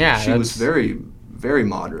Massachusetts, Yeah, she was that's- very, very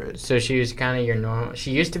moderate. so she was kind of your normal.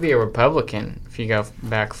 She used to be a Republican, if you go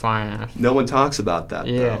back far enough. No one talks about that,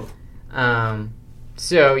 Yeah. though.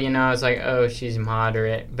 So, you know, I was like, oh, she's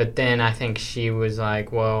moderate. But then I think she was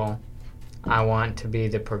like, well, I want to be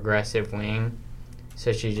the progressive wing.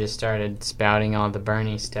 So she just started spouting all the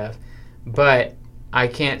Bernie stuff. But I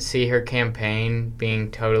can't see her campaign being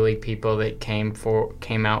totally people that came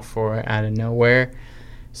out for it out of nowhere.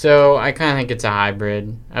 So I kind of think it's a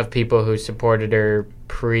hybrid of people who supported her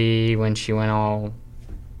when she went all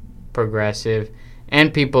progressive,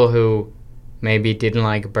 and people who maybe didn't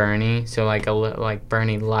like Bernie, so like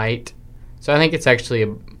Bernie light. So I think it's actually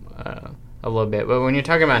a little bit. But when you're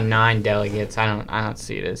talking about 9 delegates, I don't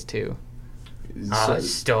see it as 2.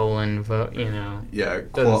 Stolen vote, you know. Yeah,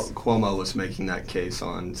 Doesn't- Cuomo was making that case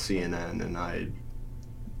on CNN, and I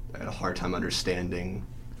had a hard time understanding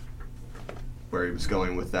where he was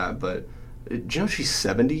going with that. But do you know she's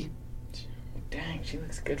 70? Dang, she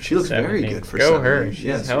looks good. She looks very good for Go 70. her. She's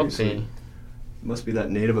Yeah, healthy. seriously. Must be that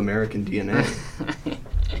Native American DNA.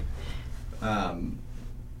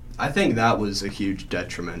 I think that was a huge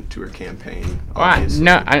detriment to her campaign. Obviously.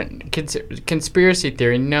 Conspiracy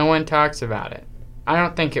theory. No one talks about it. I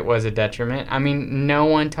don't think it was a detriment. I mean, no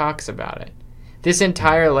one talks about it. This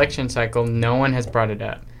entire election cycle, no one has brought it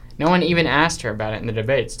up. No one even asked her about it in the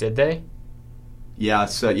debates, did they? Yeah.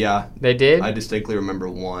 They did. I distinctly remember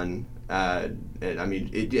one.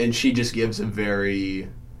 And she just gives a very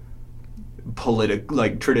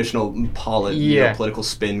traditional political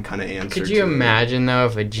spin kind of answer. Could you to it. imagine, though,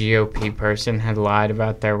 if a GOP person had lied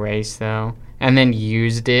about their race, though, and then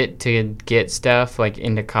used it to get stuff like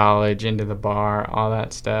into college, into the bar, all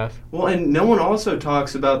that stuff? Well, and no one also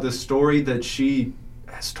talks about the story that she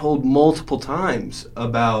has told multiple times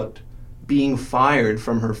about being fired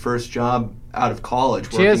from her first job out of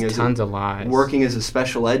college. She has tons of lies. Working as a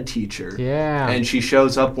special ed teacher. Yeah. And she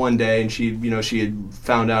shows up one day, and she had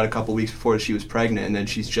found out a couple weeks before that she was pregnant, and then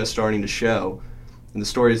she's just starting to show. And the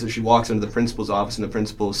story is that she walks into the principal's office, and the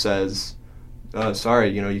principal says, sorry,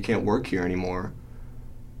 you can't work here anymore.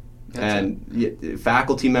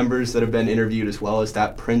 Faculty members that have been interviewed, as well as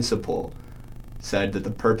that principal, said that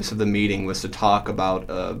the purpose of the meeting was to talk about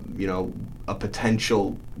a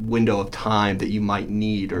potential window of time that you might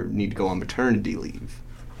need to go on maternity leave.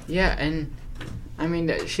 Yeah, and I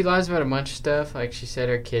mean, she lies about a bunch of stuff. Like she said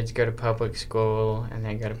her kids go to public school and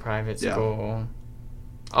they go to private school.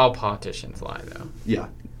 All politicians lie, though. Yeah.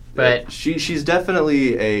 But she's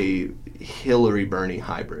definitely a Hillary Bernie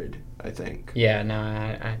hybrid, I think. Yeah, no,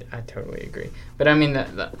 I totally agree. But I mean,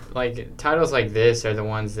 the titles like this are the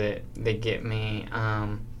ones that get me.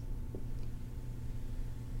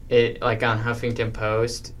 It like on Huffington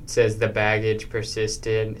Post, it says the baggage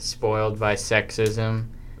persisted, spoiled by sexism,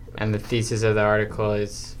 and the thesis of the article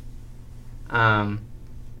is,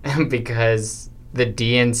 because the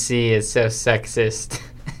DNC is so sexist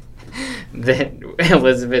that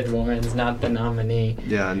Elizabeth Warren's not the nominee.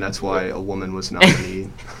 Yeah, and that's why a woman was nominee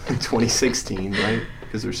in 2016, right?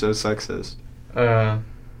 Because they're so sexist.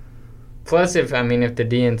 Plus, if the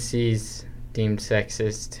DNC's deemed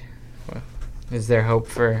sexist, well, is there hope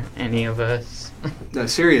for any of us? No,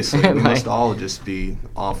 seriously, we must all just be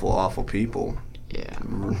awful, awful people. Yeah.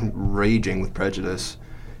 Raging with prejudice.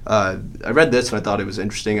 I read this and I thought it was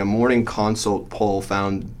interesting. A Morning Consult poll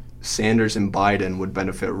found Sanders and Biden would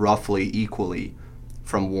benefit roughly equally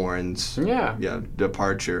from Warren's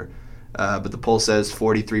departure. But the poll says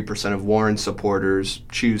 43% of Warren supporters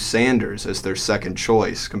choose Sanders as their second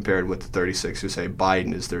choice, compared with the 36 who say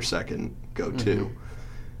Biden is their second go-to. Mm-hmm.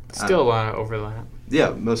 Still a lot of overlap. Yeah,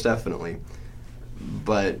 most definitely.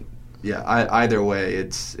 But yeah, either way,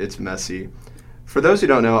 it's messy. For those who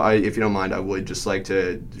don't know, if you don't mind, I would just like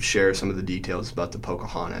to share some of the details about the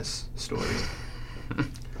Pocahontas story.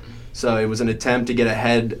 So it was an attempt to get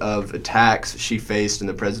ahead of attacks she faced in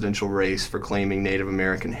the presidential race for claiming Native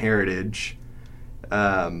American heritage.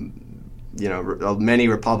 Many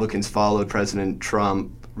Republicans followed President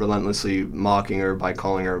Trump, relentlessly mocking her by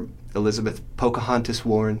calling her Elizabeth Pocahontas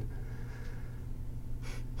Warren.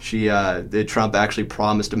 Trump actually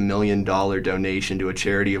promised $1 million donation to a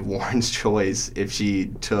charity of Warren's choice if she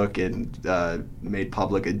took and made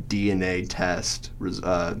public a DNA test,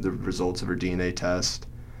 the results of her DNA test.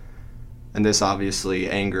 And this obviously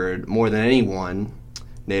angered, more than anyone,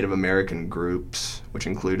 Native American groups, which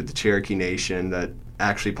included the Cherokee Nation that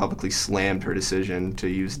actually publicly slammed her decision to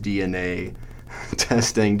use DNA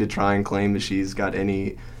testing to try and claim that she's got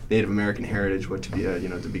any Native American heritage, what to be,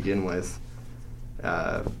 to begin with.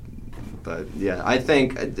 But yeah, I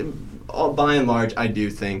think, by and large, I do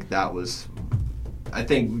think that was. I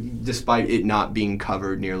think, despite it not being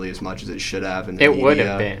covered nearly as much as it should have in the media, it would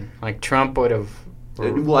have been like Trump would have.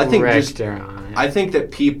 Well, I think on it. I think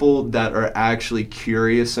that people that are actually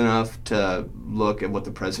curious enough to look at what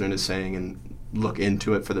the president is saying and look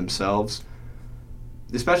into it for themselves,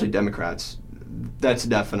 especially Democrats, that's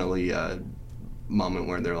definitely a moment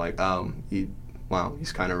where they're like, oh,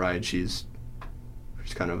 he's kind of right. She's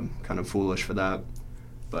kind of foolish for that.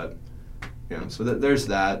 But so there's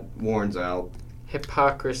that. Warren's out.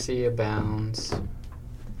 Hypocrisy abounds.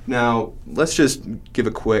 Now, let's just give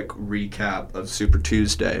a quick recap of Super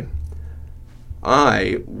Tuesday.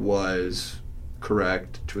 I was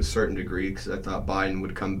correct to a certain degree because I thought Biden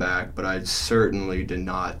would come back, but I certainly did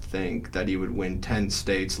not think that he would win 10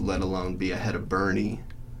 states, let alone be ahead of Bernie.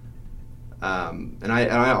 And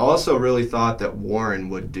I also really thought that Warren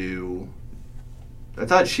would do... I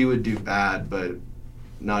thought she would do bad, but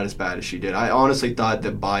not as bad as she did. I honestly thought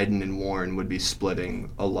that Biden and Warren would be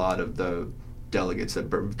splitting a lot of the delegate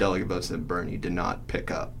votes that Bernie did not pick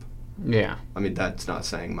up. Yeah. I mean, that's not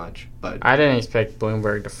saying much, but... I didn't expect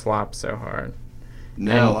Bloomberg to flop so hard.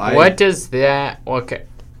 No, what does that... Okay,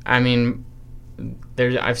 I mean,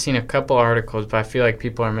 I've seen a couple articles, but I feel like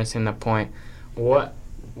people are missing the point.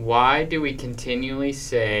 Why do we continually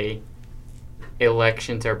say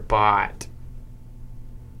elections are bought?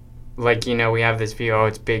 Like, we have this view,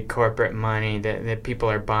 it's big corporate money, that people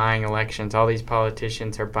are buying elections. All these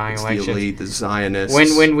politicians are buying elections. The elite, the Zionists,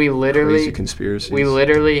 when we literally... crazy conspiracies. We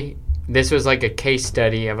literally... This was like a case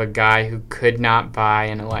study of a guy who could not buy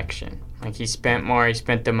an election. Like, he spent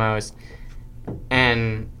the most.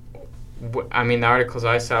 And, the articles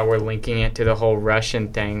I saw were linking it to the whole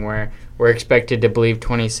Russian thing, where we're expected to believe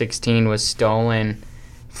 2016 was stolen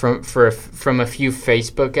from a few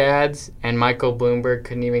Facebook ads, and Michael Bloomberg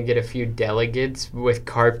couldn't even get a few delegates with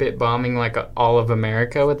carpet bombing like all of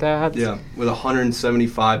America with ads. Yeah, with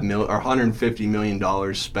 $175 million or $150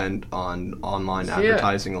 million spent on online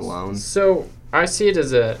advertising alone. So I see it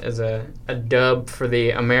as a dub for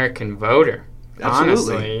the American voter.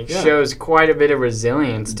 Absolutely. Honestly, shows quite a bit of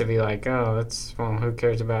resilience to be like, who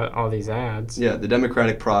cares about all these ads? Yeah, the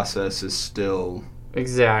democratic process is still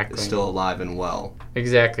alive and well.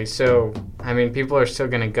 Exactly. So, people are still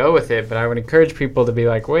going to go with it, but I would encourage people to be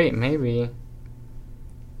like, wait, maybe,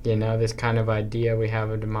 this kind of idea we have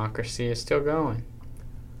of democracy is still going.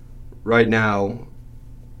 Right now,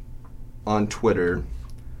 on Twitter,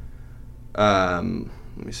 let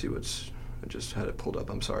me see I just had it pulled up,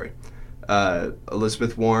 I'm sorry.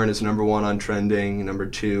 Elizabeth Warren is number 1 on trending. Number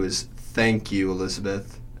 2 is thank you,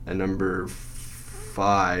 Elizabeth. And number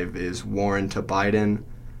 5 is Warren to Biden.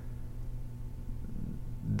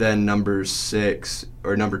 Then number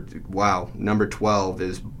 12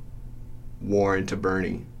 is Warren to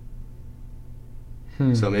Bernie.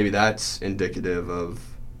 So maybe that's indicative of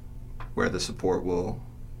where her support will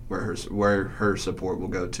go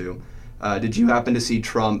to. Did you happen to see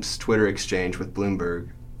Trump's Twitter exchange with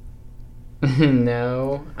Bloomberg?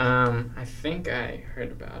 No. I think I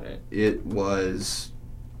heard about it. It was...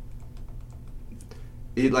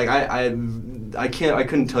 I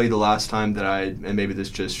couldn't tell you the last time that and maybe this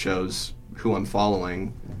just shows who I'm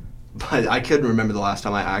following, but I couldn't remember the last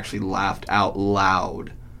time I actually laughed out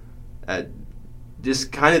loud at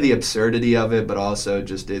just kind of the absurdity of it, but also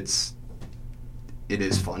just it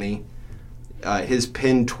is funny. His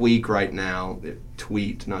pinned tweet right now,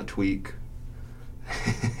 not tweak.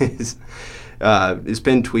 His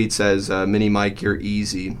pinned tweet says, Mini Mike, you're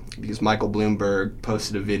easy, because Michael Bloomberg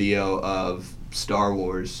posted a video of Star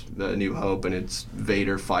Wars, The New Hope, and it's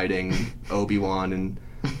Vader fighting Obi-Wan, and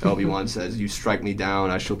Obi-Wan says, you strike me down,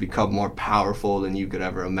 I shall become more powerful than you could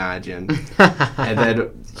ever imagine. And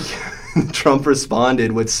then Trump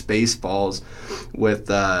responded with Spaceballs with,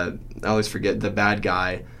 I always forget, the bad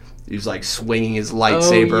guy. He was like swinging his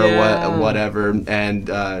lightsaber or whatever, and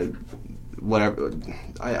whatever.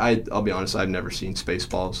 I'll be honest, I've never seen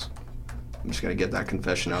Spaceballs. I'm just going to get that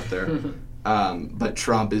confession out there. But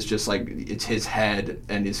Trump is just like, it's his head,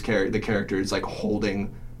 and the character is like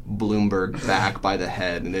holding Bloomberg back by the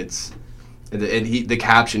head, and the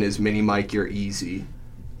caption is, Mini Mike, you're easy.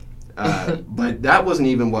 But that wasn't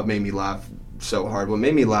even what made me laugh so hard. What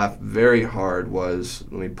made me laugh very hard was,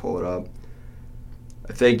 let me pull it up,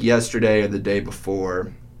 I think yesterday or the day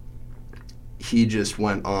before, he just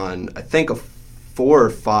went on, I think a 4 or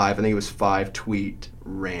 5, I think it was 5 tweet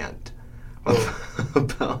rant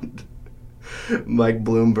about Mike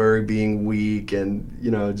Bloomberg being weak and,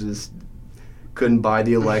 just couldn't buy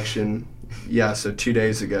the election. Yeah, so 2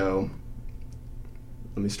 days ago,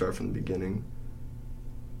 let me start from the beginning.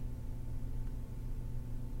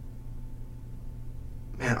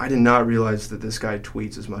 Man, I did not realize that this guy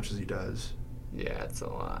tweets as much as he does. Yeah, it's a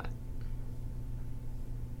lot.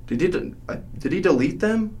 Did he delete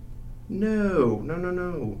them?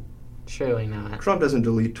 No. Surely not. Trump doesn't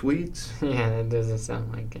delete tweets. Yeah, that doesn't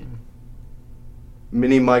sound like him.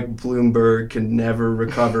 Mini Mike Bloomberg can never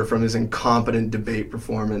recover from his incompetent debate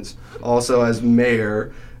performance. Also, as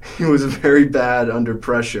mayor, he was very bad under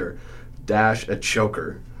pressure. - a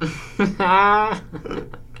choker.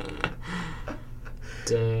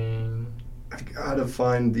 Dang. I gotta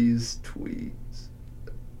find these tweets.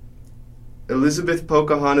 Elizabeth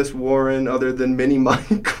Pocahontas Warren, other than Mini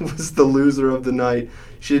Mike, was the loser of the night.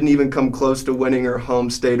 She didn't even come close to winning her home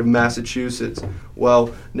state of Massachusetts.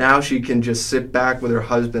 Well, now she can just sit back with her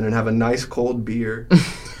husband and have a nice cold beer.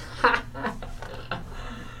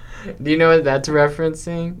 Do you know what that's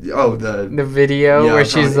referencing? Oh, the video where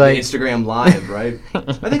she's like Instagram Live, right?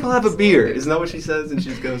 I think I'll have a beer. Isn't that what she says? And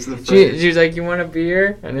she goes to the she's like, "You want a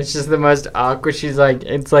beer?" And it's just the most awkward. She's like,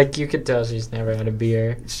 it's like you could tell she's never had a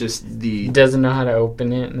beer. It's just the doesn't know how to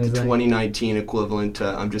open it. And the 2019 equivalent to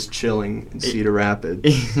I'm just chilling in Cedar Rapids.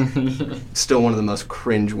 Still one of the most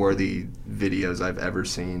cringe-worthy videos I've ever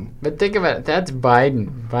seen. But think about it. That's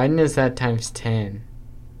Biden. Biden is that times 10.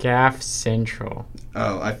 Gaff Central.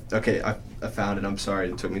 Oh, I found it. I'm sorry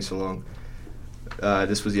it took me so long.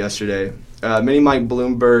 This was yesterday. Mini Mike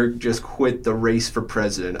Bloomberg just quit the race for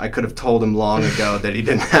president. I could have told him long ago that he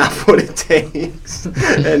didn't have what it takes,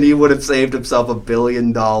 and he would have saved himself $1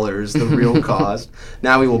 billion, the real cost.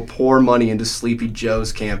 Now he will pour money into Sleepy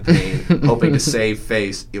Joe's campaign, hoping to save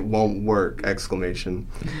face. It won't work! !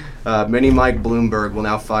 Mini Mike Bloomberg will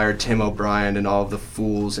now fire Tim O'Brien and all of the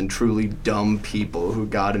fools and truly dumb people who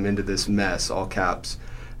got him into this mess, all caps.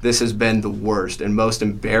 This has been the worst and most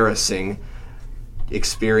embarrassing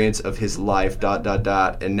experience of his life, ...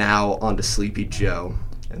 And now on to Sleepy Joe.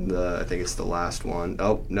 And I think it's the last one.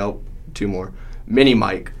 Oh, nope, 2 more. Mini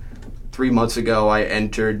Mike. 3 months ago, I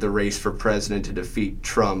entered the race for president to defeat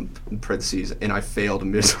Trump, in parentheses, and I failed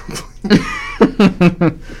miserably.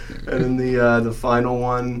 And then the final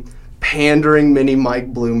one, pandering Mini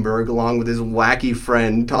Mike Bloomberg, along with his wacky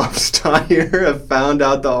friend Tom Steyer, have found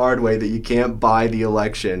out the hard way that you can't buy the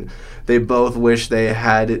election. They both wish they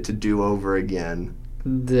had it to do over again.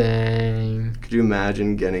 Dang. Could you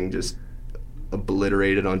imagine getting just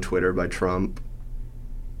obliterated on Twitter by Trump?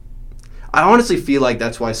 I honestly feel like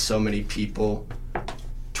that's why so many people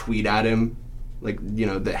tweet at him, like,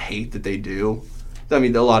 the hate that they do. I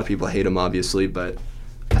mean, a lot of people hate him, obviously, but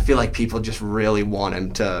I feel like people just really want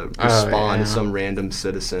him to respond to some random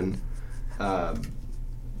citizen. But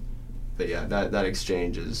yeah, that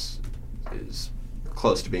exchange is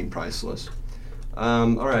close to being priceless.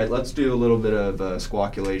 All right, let's do a little bit of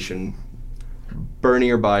squawkulation. Bernie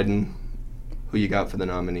or Biden? Who you got for the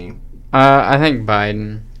nominee? I think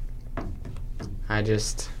Biden. I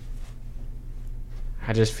just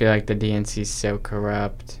feel like the DNC is so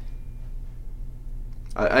corrupt.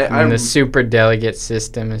 And the super delegate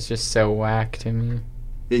system is just so whack to me.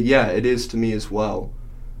 It is to me as well.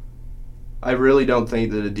 I really don't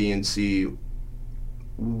think that the DNC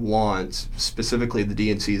wants, specifically the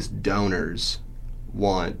DNC's donors,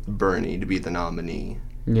 want Bernie to be the nominee.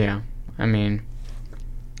 Yeah, I mean,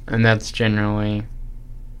 and that's generally...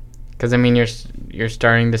 Because, I mean, you're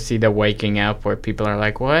starting to see the waking up where people are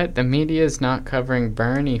like, what? The media is not covering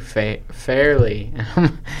Bernie fairly.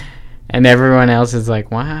 And everyone else is like,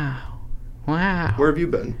 wow. Where have you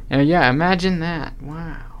been? And yeah, imagine that.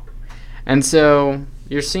 Wow. And so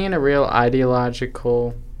you're seeing a real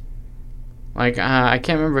ideological... Like, I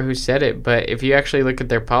can't remember who said it, but if you actually look at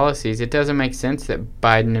their policies, it doesn't make sense that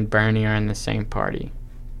Biden and Bernie are in the same party.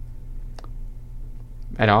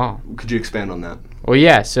 At all. Could you expand on that? Well,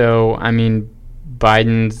 yeah, so, I mean,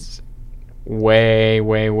 Biden's way,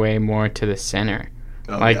 way, way more to the center.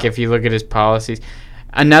 If you look at his policies.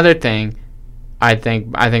 Another thing, I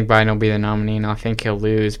think Biden will be the nominee, and I think he'll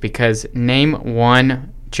lose, because name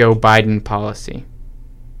one Joe Biden policy.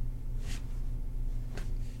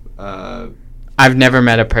 I've never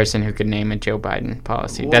met a person who could name a Joe Biden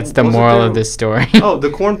policy. That's the moral of this story. Oh, the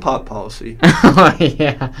corn pop policy. Oh,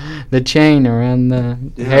 yeah. The chain around the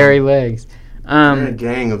hairy legs. They're a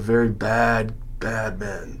gang of very bad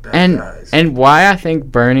men, guys. And why I think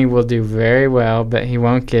Bernie will do very well, but he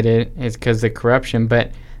won't get it, is because of the corruption.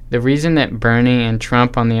 But the reason that Bernie and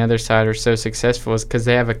Trump on the other side are so successful is because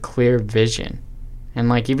they have a clear vision. And,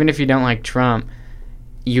 like, even if you don't like Trump,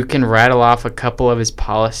 you can rattle off a couple of his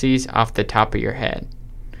policies off the top of your head.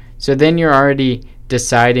 So then you're already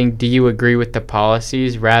deciding, do you agree with the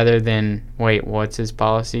policies rather than, wait, what's his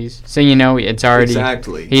policies? So it's already...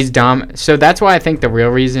 Exactly. So that's why I think the real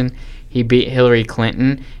reason he beat Hillary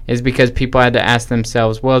Clinton is because people had to ask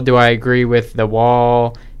themselves, well, do I agree with the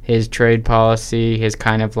wall, his trade policy, his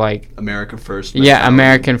kind of like... America first mentality. Yeah,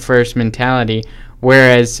 American first mentality.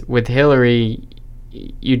 Whereas with Hillary,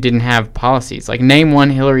 you didn't have policies. Like, name one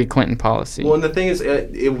Hillary Clinton policy. Well, and the thing is,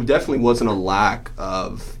 it definitely wasn't a lack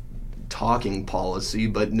of talking policy,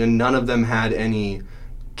 but none of them had any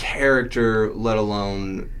character, let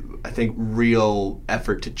alone, I think, real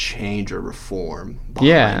effort to change or reform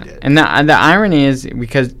behind it. And the irony is,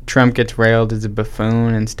 because Trump gets railed as a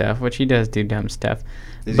buffoon and stuff, which he does do dumb stuff.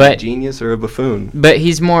 Is he a genius or a buffoon? But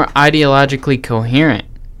he's more ideologically coherent,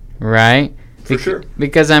 right? For sure.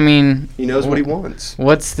 Because, I mean... He knows what he wants.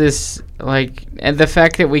 What's this, like... And the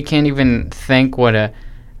fact that we can't even think what a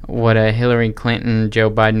Hillary Clinton,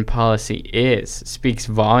 Joe Biden policy is speaks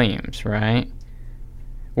volumes, right?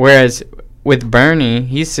 Whereas with Bernie,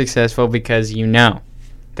 he's successful because The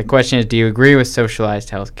question is, do you agree with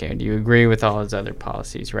socialized health care? Do you agree with all his other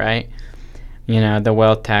policies, right? The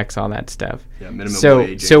wealth tax, all that stuff. Yeah, minimum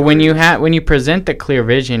wage. So when you present the clear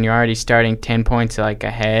vision, you're already starting 10 points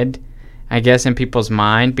ahead, I guess, in people's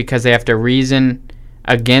mind, because they have to reason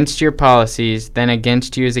against your policies, then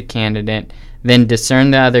against you as a candidate, then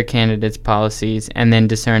discern the other candidates' policies, and then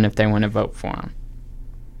discern if they want to vote for them.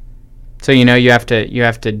 So you have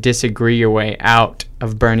to disagree your way out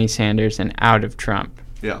of Bernie Sanders and out of Trump.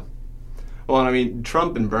 Yeah. Well, I mean,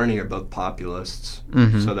 Trump and Bernie are both populists,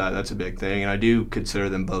 so that's a big thing, and I do consider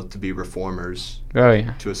them both to be reformers. Oh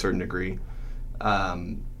yeah. To a certain degree.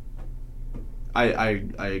 I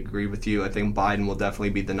agree with you. I think Biden will definitely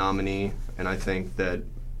be the nominee, and I think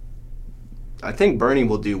Bernie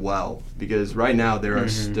will do well, because right now there are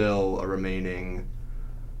still a remaining...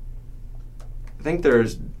 I think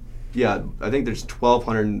there's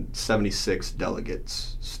 1,276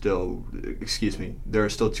 delegates still... Excuse me. There are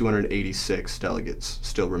still 286 delegates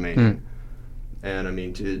still remaining. And, I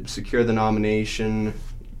mean, to secure the nomination,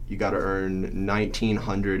 you got to earn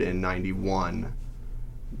 1,991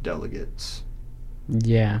 delegates.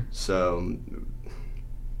 Yeah. So...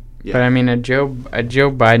 Yeah. But I mean, a Joe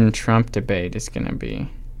Biden-Trump debate is going to be...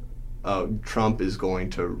 Trump is going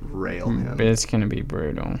to rail him. But it's going to be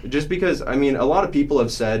brutal. Just because, I mean, a lot of people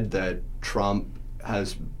have said that Trump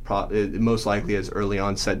has most likely has early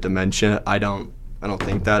onset dementia. I don't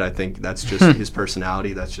think that. I think that's just his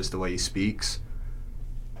personality. That's just the way he speaks.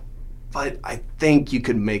 But I think you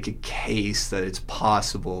could make a case that it's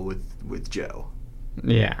possible with Joe.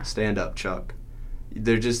 Yeah. Stand up, Chuck.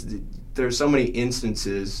 There's so many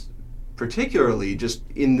instances, particularly just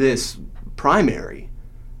in this primary,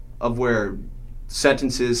 of where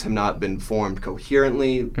sentences have not been formed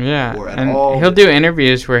coherently or at all. He'll do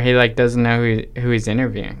interviews where he doesn't know who he's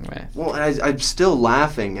interviewing with. Well, I'm still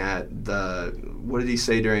laughing at what did he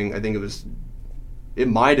say during, I think it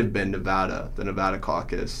might have been the Nevada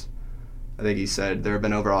caucus. I think he said there have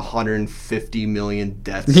been over 150 million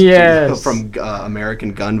deaths from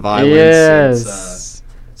American gun violence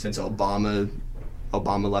since Obama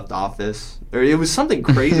left office. It was something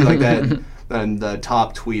crazy like that. And the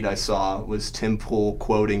top tweet I saw was Tim Pool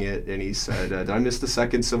quoting it, and he said, "Did I miss the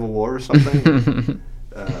second Civil War or something?"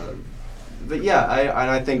 But yeah,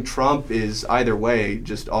 I think Trump is either way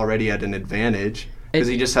just already at an advantage, because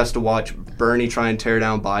he just has to watch Bernie try and tear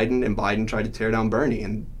down Biden, and Biden try to tear down Bernie,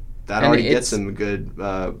 and that already gets him a good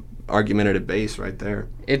argumentative base right there.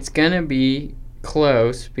 It's gonna be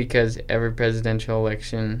close, because every presidential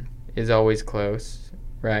election is always close,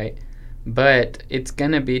 right? But it's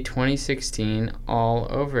going to be 2016 all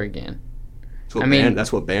over again.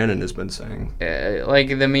 That's what Bannon has been saying.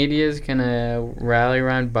 The media is going to rally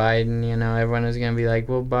around Biden. Everyone is going to be like,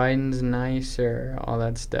 well, Biden's nicer, all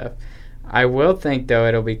that stuff. I will think, though,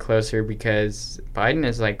 it'll be closer because Biden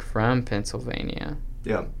is, from Pennsylvania.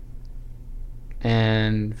 Yeah.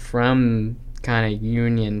 And from kind of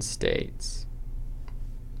union states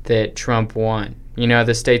that Trump won.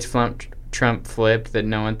 The states Trump flipped that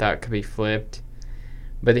no one thought could be flipped.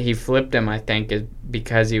 But he flipped him, I think,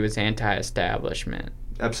 because he was anti-establishment.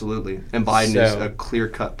 Absolutely. And Biden is a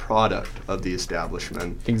clear-cut product of the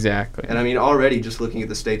establishment. Exactly. And, I mean, already just looking at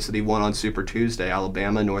the states that he won on Super Tuesday,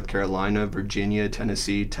 Alabama, North Carolina, Virginia,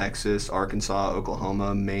 Tennessee, Texas, Arkansas,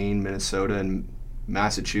 Oklahoma, Maine, Minnesota, and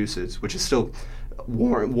Massachusetts, which is still...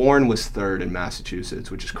 Warren was third in Massachusetts,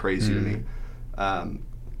 which is crazy to me.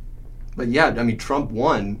 But, yeah, I mean, Trump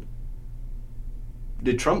won...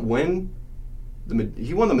 Did Trump win?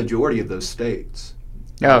 He won the majority of those states.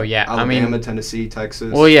 Oh, yeah. Alabama, Tennessee,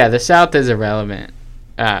 Texas. Well, yeah, the South is irrelevant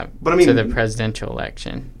but I mean, to the presidential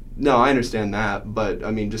election. No, I understand that, but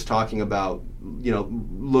I mean, just talking about,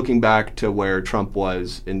 looking back to where Trump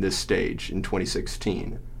was in this stage in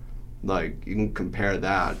 2016, like, you can compare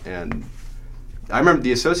that. And I remember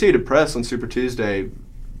the Associated Press on Super Tuesday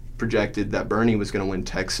projected that Bernie was going to win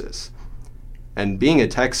Texas. And being a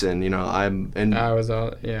Texan, I was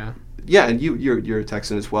all, yeah. Yeah, and you're a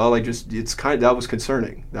Texan as well. Like, just that was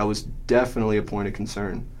concerning. That was definitely a point of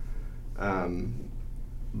concern.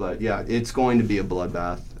 But yeah, it's going to be a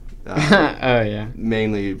bloodbath. Oh yeah.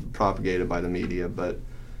 Mainly propagated by the media, but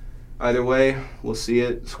either way, we'll see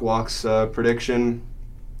it. Squawk's prediction: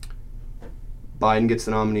 Biden gets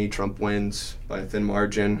the nominee, Trump wins by a thin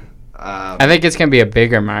margin. I think it's going to be a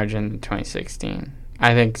bigger margin than 2016.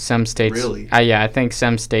 I think some states. Really? Yeah, I think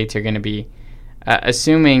some states are going to be,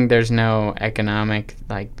 assuming there's no economic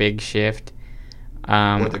big shift.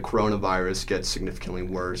 Or the coronavirus gets significantly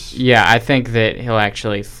worse. Yeah, I think that he'll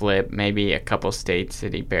actually flip maybe a couple states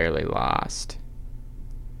that he barely lost.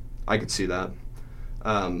 I could see that.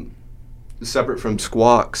 Separate from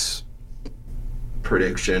Squawk's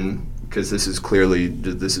prediction, because this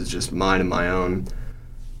is just mine and my own,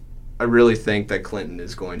 I really think that Clinton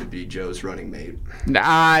is going to be Joe's running mate.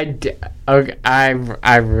 I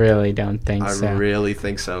really don't think so. I really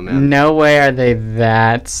think so, man. No way are they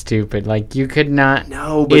that stupid. Like, you could not.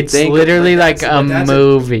 No, but it's literally like a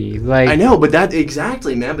movie. I know, but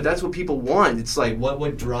exactly, man. But that's what people want. It's like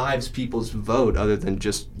what drives people's vote other than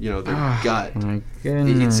just their gut. My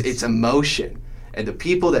goodness. It's emotion. And the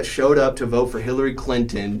people that showed up to vote for Hillary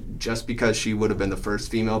Clinton just because she would have been the first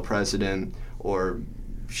female president, or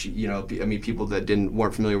people that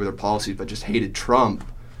weren't familiar with her policies but just hated Trump.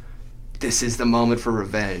 This is the moment for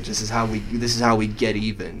revenge. This is how we get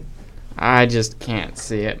even. I just can't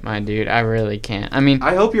see it, my dude. I really can't. I mean,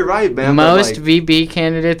 I hope you're right, man. Most VP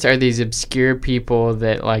candidates are these obscure people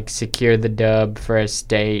that secure the dub for a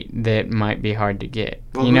state that might be hard to get.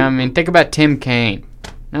 Well, you know what I mean? Think about Tim Kaine.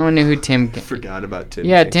 No one knew who Tim Kaine. Forgot about Tim.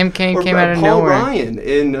 Yeah, Kaine. Tim Kaine came out of Paul nowhere. Ryan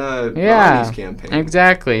in Romney's campaign.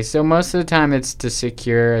 Exactly. So most of the time, it's to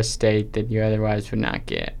secure a state that you otherwise would not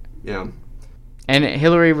get. Yeah. And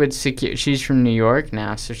Hillary would secure. She's from New York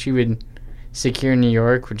now, so she would secure New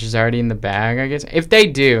York, which is already in the bag, I guess. If they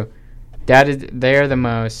do, they are the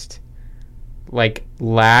most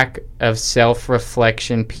lack of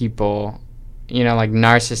self-reflection people,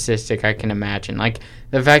 narcissistic I can imagine.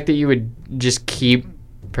 The fact that you would just keep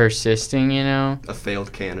persisting, a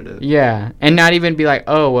failed candidate. Yeah, and not even be like,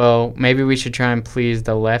 oh well, maybe we should try and please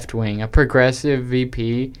the left wing. A progressive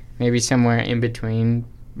VP, maybe somewhere in between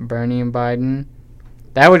Bernie and Biden.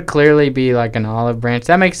 That would clearly be an olive branch.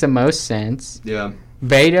 That makes the most sense. Yeah.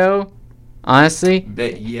 Beto, honestly,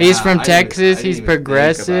 he's from Texas. He's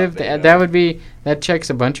progressive. That checks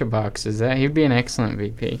a bunch of boxes. He'd be an excellent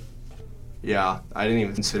VP. Yeah, I didn't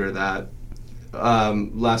even consider that.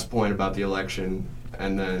 Last point about the election,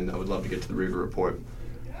 and then I would love to get to the Ruger Report.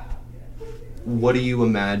 What do you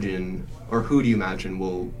imagine, or who do you imagine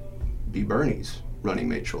will be Bernie's running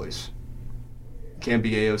mate choice? Can't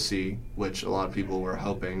be AOC, which a lot of people were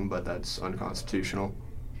hoping, but that's unconstitutional.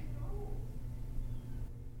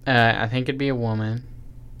 I think it'd be a woman.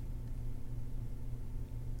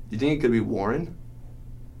 You think it could be Warren?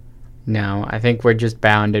 No, I think we're just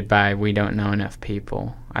bounded by we don't know enough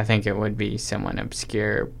people. I think it would be someone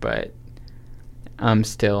obscure, but I'm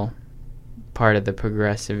still part of the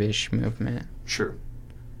progressive-ish movement. Sure.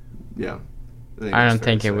 Yeah. I don't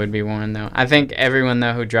think it would be Warren, though. I think everyone,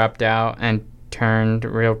 though, who dropped out and turned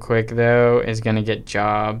real quick, though, is going to get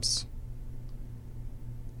jobs.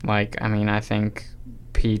 I think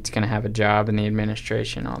Pete's going to have a job in the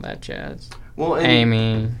administration, all that jazz. Well,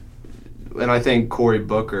 Amy. And I think Cory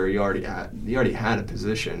Booker, he already had a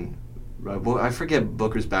position. Right? Well, I forget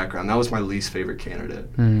Booker's background. That was my least favorite candidate.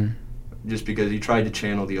 Just because he tried to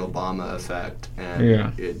channel the Obama effect,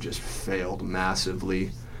 and it just failed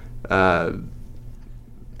massively.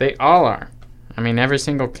 They all are. I mean, every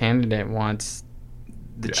single candidate wants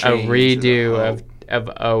a redo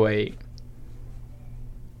of 08.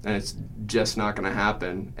 And it's just not going to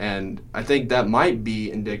happen. And I think that might be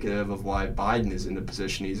indicative of why Biden is in the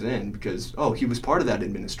position he's in, because, he was part of that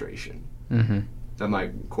administration. Mm-hmm. That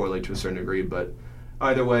might correlate to a certain degree, but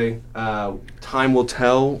either way, time will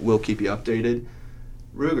tell. We'll keep you updated.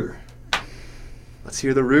 Ruger. Let's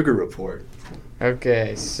hear the Ruger Report.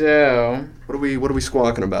 Okay, so What are we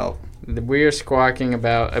squawking about? We are squawking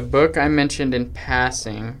about a book I mentioned in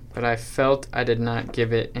passing, but I felt I did not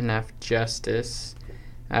give it enough justice,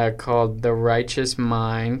 called The Righteous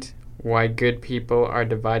Mind, Why Good People Are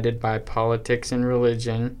Divided by Politics and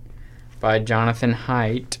Religion by Jonathan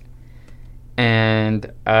Haidt.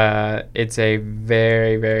 And it's a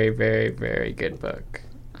very, very, very, very good book.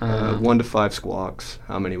 1 to 5 squawks.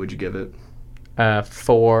 How many would you give it?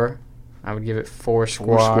 4. I would give it 4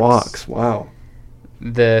 squawks. 4 squawks, wow.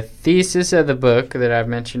 The thesis of the book that I've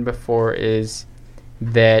mentioned before is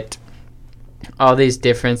that all these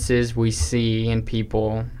differences we see in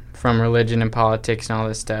people from religion and politics and all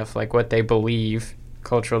this stuff, like what they believe,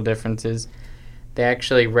 cultural differences, they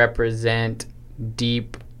actually represent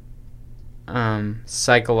deep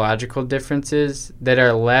psychological differences that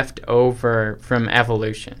are left over from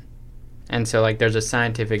evolution. And so, like, there's a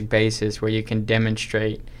scientific basis where you can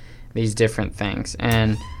demonstrate these different things.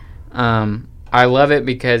 And I love it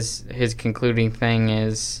because his concluding thing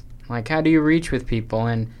is, like, how do you reach with people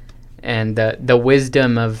and the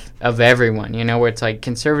wisdom of everyone, you know, where it's like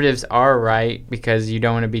conservatives are right because you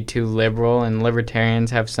don't want to be too liberal, and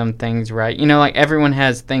libertarians have some things right. You know, like, everyone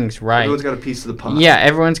has things right. Everyone's got a piece of the pie. Yeah,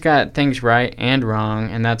 everyone's got things right and wrong,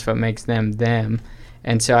 and that's what makes them them.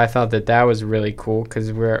 And so I thought that was really cool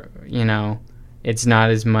because we're, you know, it's not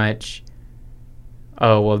as much,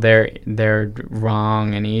 oh, well, they're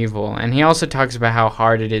wrong and evil. And he also talks about how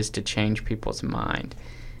hard it is to change people's mind.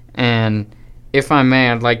 And if I may,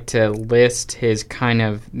 I'd like to list his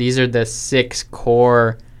these are the 6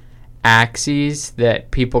 core axes that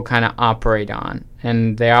people kind of operate on.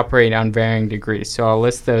 And they operate on varying degrees. So I'll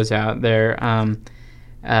list those out. They're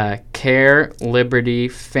care, liberty,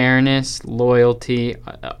 fairness, loyalty,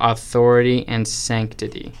 authority, and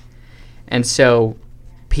sanctity. And so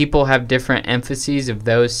people have different emphases of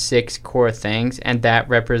those 6 core things, and that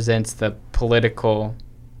represents the political,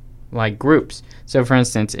 like, groups. So, for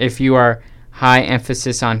instance, if you are high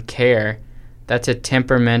emphasis on care, that's a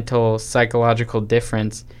temperamental psychological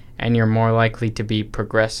difference, and you're more likely to be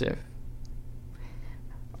progressive.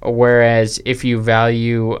 Whereas if you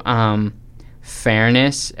value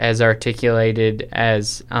fairness as articulated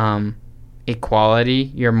as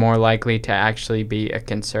equality, you're more likely to actually be a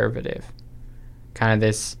conservative. Kind of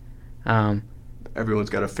this... everyone's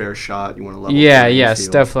got a fair shot. You want to level yeah,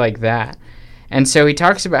 stuff like that. And so he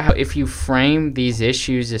talks about how if you frame these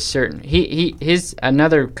issues as certain... his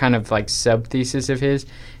another kind of like sub-thesis of his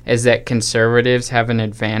is that conservatives have an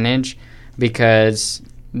advantage because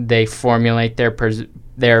they formulate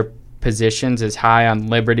their positions as high on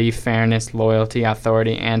liberty, fairness, loyalty,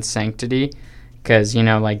 authority, and sanctity. Because, you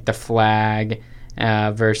know, like the flag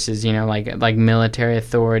versus, you know, like military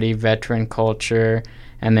authority, veteran culture,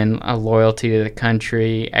 and then a loyalty to the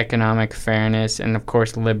country, economic fairness, and, of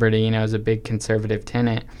course, liberty, you know, is a big conservative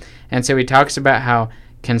tenet. And so he talks about how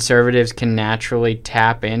conservatives can naturally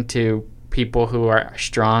tap into people who are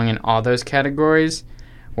strong in all those categories,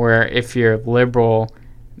 where if you're liberal,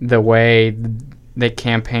 the way the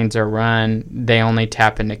campaigns are run, they only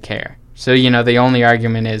tap into care. So, you know, the only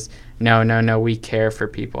argument is, no, we care for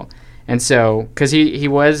people. And so, because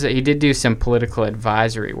he did do some political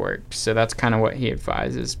advisory work, so that's kind of what he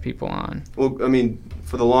advises people on. Well, I mean,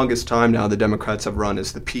 for the longest time now, the Democrats have run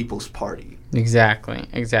as the People's Party. Exactly.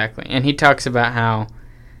 And he talks about how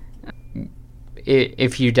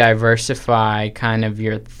if you diversify kind of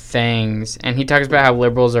your things, and he talks about how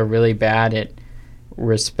liberals are really bad at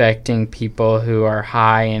respecting people who are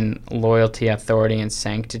high in loyalty, authority, and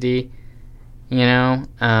sanctity, you know,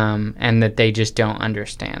 and that they just don't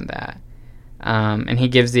understand that. And he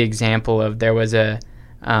gives the example of there was a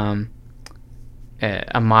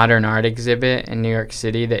modern art exhibit in New York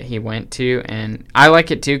City that he went to, and I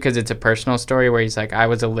like it too because it's a personal story where he's like, I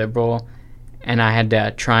was a liberal and I had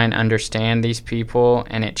to try and understand these people,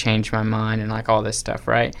 and it changed my mind and like all this stuff,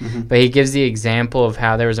 right? Mm-hmm. But he gives the example of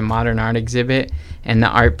how there was a modern art exhibit, and the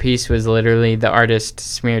art piece was literally the artist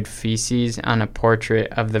smeared feces on a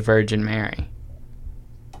portrait of the Virgin Mary.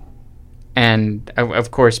 And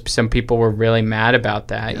of course, some people were really mad about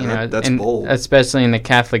that, yeah, you know, that's bold, especially in the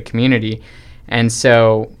Catholic community. And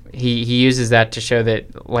so he uses that to show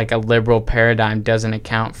that like a liberal paradigm doesn't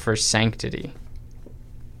account for sanctity.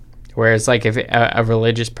 Whereas like if a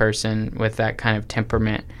religious person with that kind of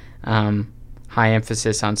temperament, high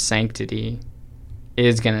emphasis on sanctity,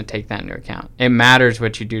 is going to take that into account. It matters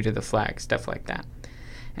what you do to the flag, stuff like that.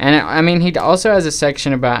 And I mean, he also has a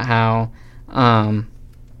section about how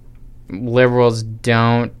liberals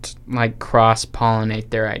don't like cross-pollinate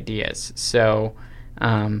their ideas. So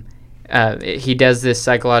he does this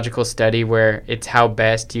psychological study where it's how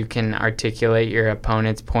best you can articulate your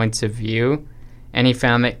opponent's points of view, and he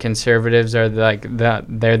found that conservatives are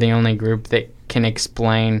they're the only group that can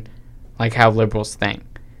explain like how liberals think.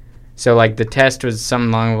 So like the test was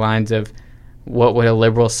something along the lines of what would a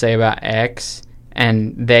liberal say about X,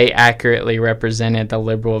 and they accurately represented the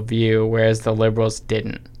liberal view, whereas the liberals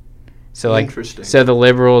didn't. So Interesting. So the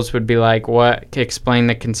liberals would be like, what? Explain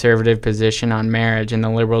the conservative position on marriage, and the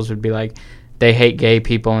liberals would be like, they hate gay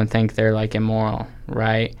people and think they're like immoral,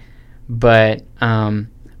 right? But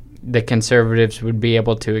the conservatives would be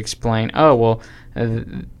able to explain, oh, well,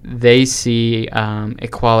 they see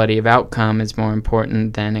equality of outcome is more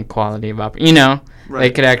important than equality of Right.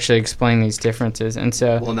 They could actually explain these differences, and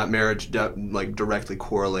so. Well, and that marriage directly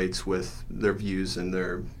correlates with their views and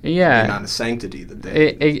the amount of sanctity that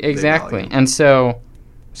they exactly. They value. And so,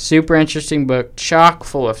 super interesting book, chock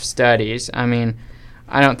full of studies. I mean,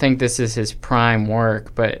 I don't think this is his prime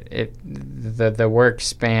work, but the work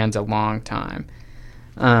spans a long time.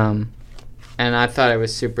 And I thought it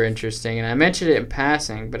was super interesting. And I mentioned it in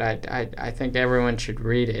passing, but I think everyone should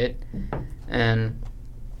read it. And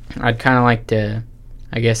I'd kind of like to,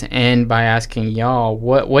 I guess, end by asking y'all,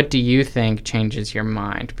 what do you think changes your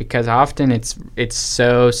mind? Because often it's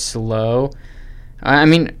so slow. I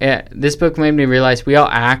mean, this book made me realize we all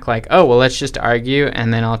act like, oh, well, let's just argue,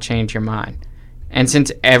 and then I'll change your mind. And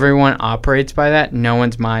since everyone operates by that, no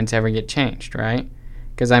one's minds ever get changed, right?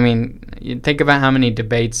 Because, I mean, you think about how many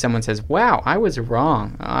debates someone says, wow, I was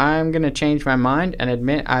wrong. I'm going to change my mind and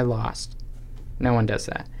admit I lost. No one does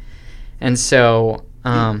that. And so...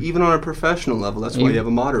 even on a professional level, that's why you have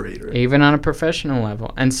a moderator. Even on a professional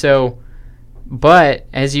level. And so... But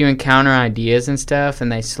as you encounter ideas and stuff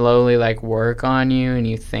and they slowly, like, work on you and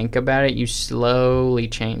you think about it, you slowly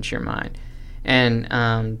change your mind. And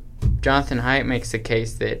Jonathan Haidt makes the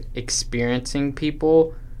case that experiencing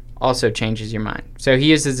people also changes your mind. So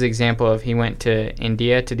he uses the example of he went to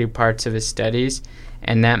India to do parts of his studies,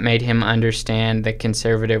 and that made him understand the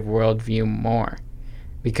conservative worldview more,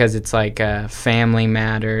 because it's like family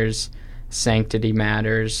matters, sanctity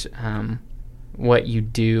matters, what you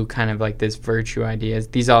do, kind of like this virtue ideas.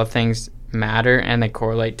 These all things matter, and they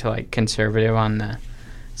correlate to like conservative on the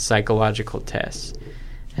psychological tests.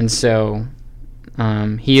 And so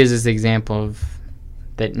he uses the example of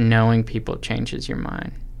that knowing people changes your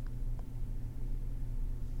mind.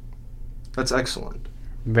 That's excellent.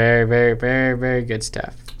 Very, very, very, very good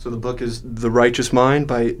stuff. So the book is The Righteous Mind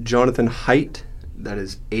by Jonathan Haidt. That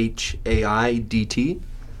is Haidt.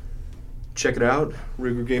 Check it out.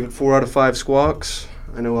 Ruger gave it 4 out of 5 squawks.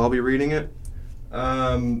 I know I'll be reading it.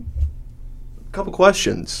 Couple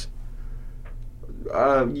questions.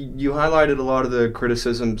 You highlighted a lot of the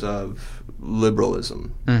criticisms of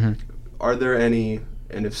liberalism. Mm-hmm. Are there any,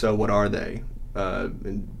 and if so, what are they,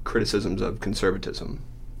 criticisms of conservatism?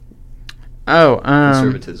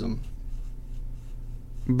 Conservatism.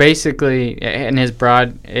 Basically, in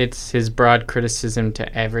it's his broad criticism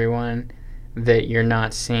to everyone that you're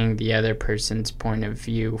not seeing the other person's point of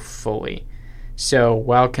view fully. So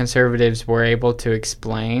while conservatives were able to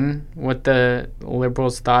explain what the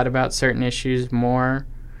liberals thought about certain issues more,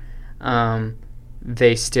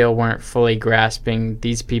 they still weren't fully grasping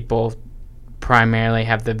these people primarily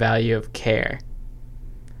have the value of care.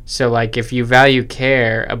 So, like, if you value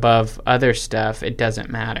care above other stuff, it doesn't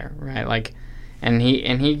matter, right? Like, and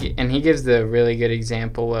he gives the really good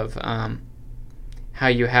example of how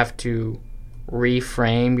you have to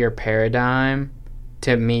reframe your paradigm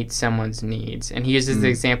to meet someone's needs. And he uses the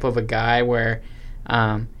example of a guy where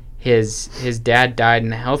his dad died in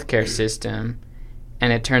the healthcare system,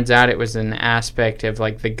 and it turns out it was an aspect of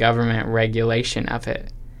like the government regulation of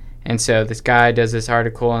it. And so this guy does this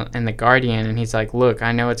article in The Guardian, and he's like, look,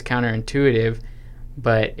 I know it's counterintuitive,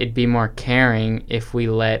 but it'd be more caring if we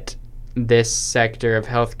let this sector of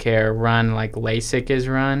healthcare run like LASIK is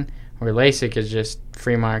run, where LASIK is just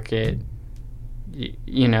free market.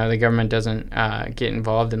 You know, the government doesn't get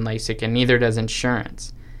involved in LASIK, and neither does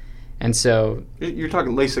insurance. And so... You're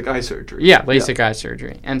talking LASIK eye surgery. Yeah, LASIK eye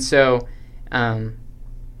surgery. And so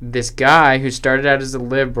this guy who started out as a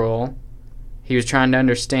liberal... He was trying to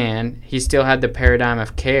understand. He still had the paradigm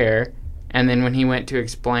of care. And then when he went to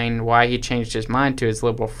explain why he changed his mind to his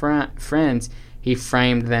liberal friends, he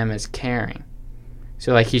framed them as caring.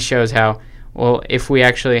 So, like, he shows how, well, if we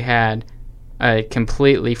actually had a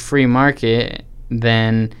completely free market,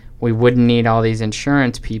 then we wouldn't need all these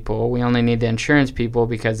insurance people. We only need the insurance people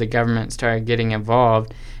because the government started getting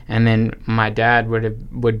involved. And then my dad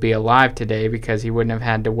would be alive today because he wouldn't have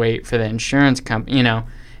had to wait for the insurance company, you know.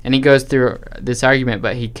 And he goes through this argument,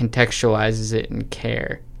 but he contextualizes it in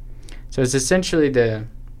care. So it's essentially the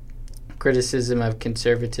criticism of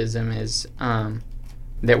conservatism is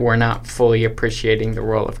that we're not fully appreciating the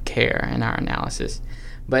role of care in our analysis.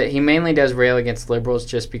 But he mainly does rail against liberals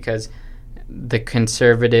just because the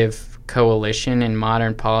conservative coalition in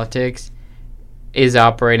modern politics is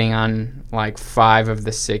operating on like 5 of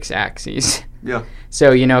the 6 axes. Yeah.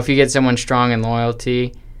 So, if you get someone strong in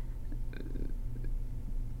loyalty,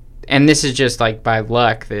 and this is just like by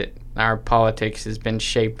luck that our politics has been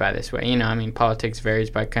shaped by this way. Politics varies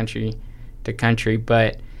by country to country,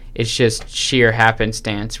 but it's just sheer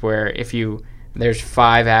happenstance where there's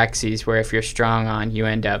 5 axes where if you're strong on, you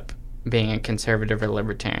end up being a conservative or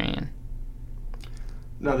libertarian.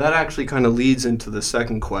 Now, that actually kind of leads into the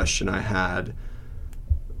second question I had.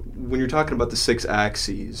 When you're talking about the 6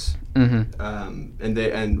 axes, and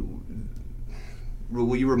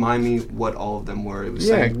will you remind me what all of them were? It was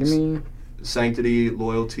sanctity,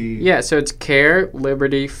 loyalty. Yeah, so it's care,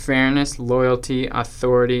 liberty, fairness, loyalty,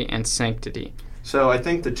 authority, and sanctity. So I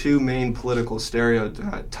think the 2 main political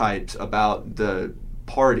stereotypes about the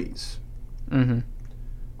parties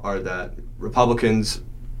are that Republicans,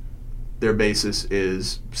 their basis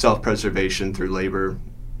is self-preservation through labor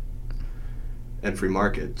and free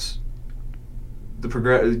markets.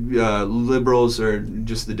 The liberals, or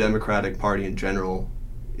just the Democratic Party in general,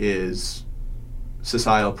 is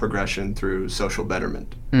societal progression through social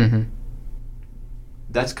betterment.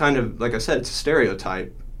 That's kind of, like I said, it's a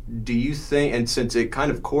stereotype. Do you think, and since it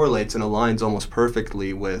kind of correlates and aligns almost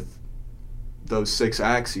perfectly with those 6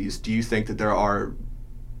 axes, do you think that there are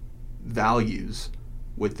values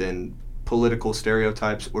within political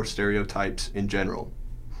stereotypes or stereotypes in general?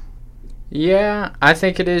 Yeah, I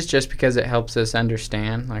think it is, just because it helps us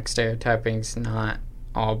understand. Like, stereotyping's not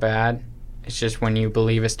all bad. It's just when you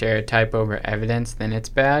believe a stereotype over evidence, then it's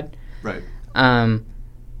bad. Right.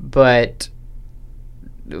 But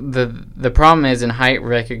the problem is, and Haidt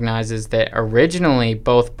recognizes that originally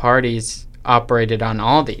both parties operated on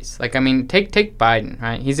all these. Like, take Biden,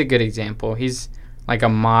 right? He's a good example. He's like a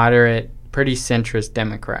moderate, pretty centrist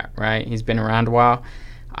Democrat, right? He's been around a while.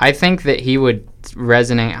 I think that he would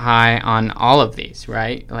resonate high on all of these,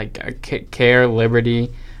 right? Like care, liberty,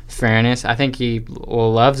 fairness. I think he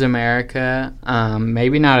loves America.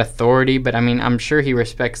 Maybe not authority, but I'm sure he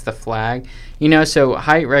respects the flag. So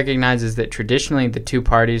Haidt recognizes that traditionally the 2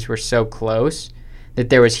 parties were so close that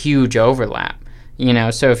there was huge overlap.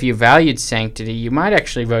 So if you valued sanctity, you might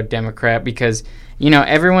actually vote Democrat because,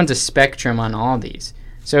 everyone's a spectrum on all these.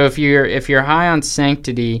 So if you're high on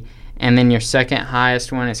sanctity and then your second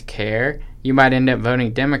highest one is care, you might end up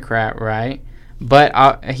voting Democrat, right?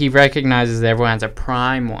 But he recognizes that everyone has a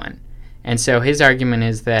prime one. And so his argument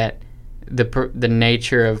is that the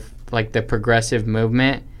nature of like the progressive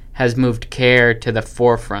movement has moved care to the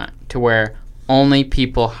forefront, to where only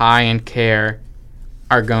people high in care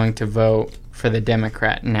are going to vote for the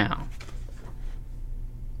Democrat now.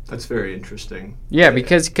 That's very interesting. Yeah,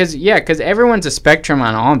 because everyone's a spectrum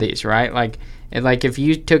on all these, right? Like if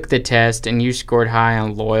you took the test and you scored high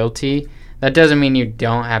on loyalty, that doesn't mean you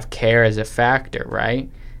don't have care as a factor, right?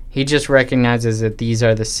 He just recognizes that these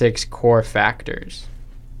are the 6 core factors.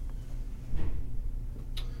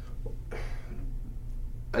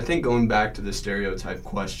 I think going back to the stereotype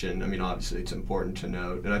question, obviously it's important to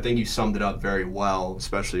note, and I think you summed it up very well,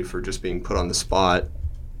 especially for just being put on the spot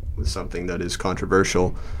with something that is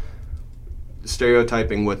controversial.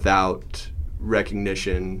 Stereotyping without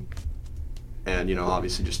recognition and,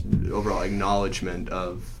 obviously just overall acknowledgement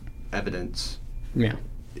of evidence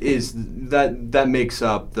is that makes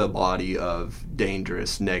up the body of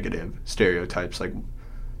dangerous negative stereotypes, like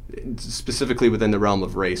specifically within the realm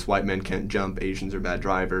of race. White men can't jump, Asians are bad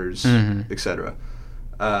drivers, etc.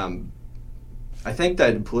 I think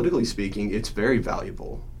that politically speaking, it's very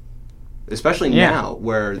valuable, especially now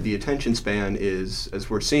where the attention span is, as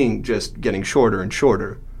we're seeing, just getting shorter and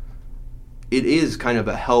shorter. It is kind of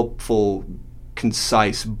a helpful,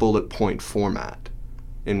 concise bullet point format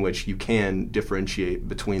in which you can differentiate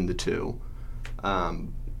between the 2.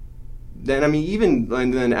 Then, even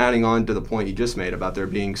and then adding on to the point you just made about there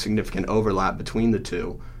being significant overlap between the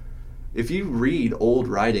 2, if you read old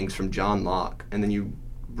writings from John Locke and then you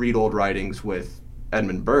read old writings with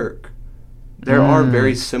Edmund Burke, there are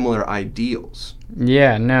very similar ideals.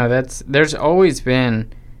 Yeah, no, there's always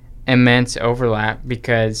been immense overlap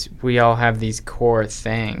because we all have these core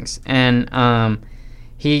things. And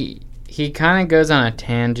he kind of goes on a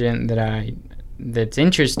tangent that's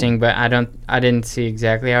interesting, but I didn't see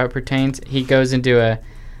exactly how it pertains. He goes into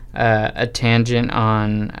a tangent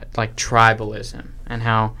on like tribalism and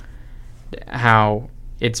how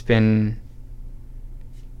it's been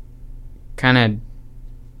kind of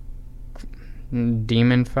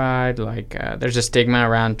demonified. Like there's a stigma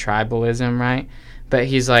around tribalism, right? But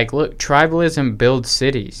he's like, look, tribalism builds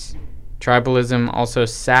cities. Tribalism also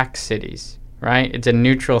sacks cities, right? It's a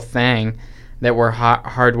neutral thing that we're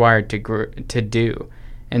hardwired to do.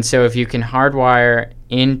 And so if you can hardwire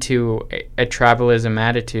into a tribalism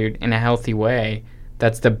attitude in a healthy way,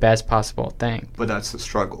 that's the best possible thing. But that's the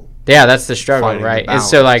struggle. Yeah, that's the struggle, Finding right? the And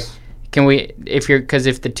so, like, balance.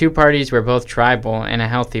 if the two parties were both tribal in a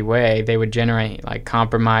healthy way, they would generate, like,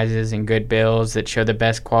 compromises and good bills that show the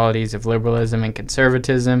best qualities of liberalism and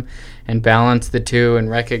conservatism and balance the two and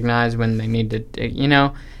recognize when they need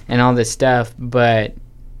to, and all this stuff. But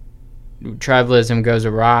tribalism goes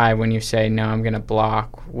awry when you say, no, I'm going to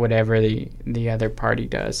block whatever the other party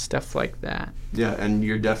does, stuff like that. Yeah, and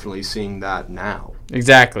you're definitely seeing that now.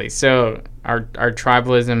 Exactly. So our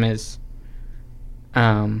tribalism is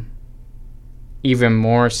even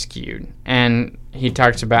more skewed. And he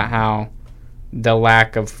talks about how the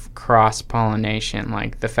lack of cross-pollination,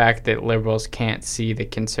 like the fact that liberals can't see the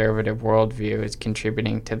conservative worldview, is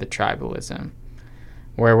contributing to the tribalism,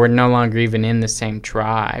 where we're no longer even in the same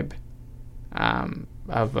tribe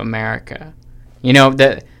of America.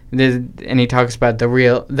 And he talks about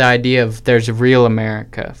the idea of there's a real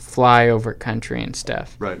America, flyover country and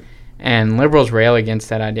stuff. Right. And liberals rail against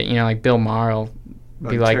that idea. Like Bill Maher will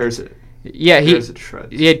be like, tears it. Yeah, tears it to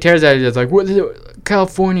shreds. Yeah, tears it. It's like,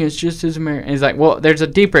 California is just as American. He's like, well, there's a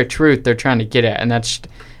deeper truth they're trying to get at, and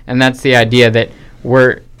that's the idea that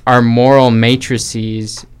our moral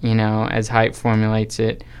matrices, as Haidt formulates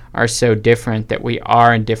it, are so different that we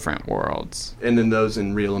are in different worlds. And then those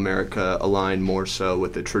in real America align more so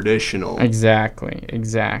with the traditional. Exactly.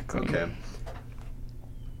 Okay.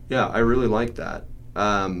 Yeah, I really like that.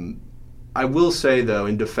 I will say, though,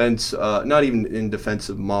 in defense, not even in defense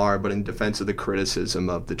of Maher, but in defense of the criticism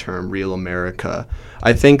of the term real America,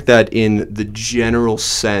 I think that in the general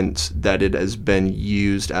sense that it has been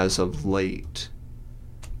used as of late,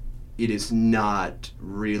 it is not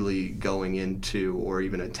really going into or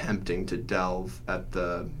even attempting to delve at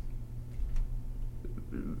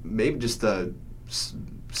maybe just the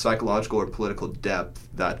psychological or political depth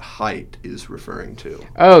that Haidt is referring to.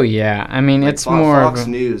 Oh, yeah. I mean, it's more Fox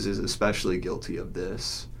News is especially guilty of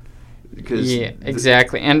this. Yeah,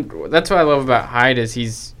 exactly. And that's what I love about Haidt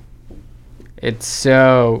is it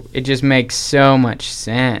just makes so much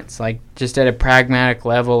sense. Like, just at a pragmatic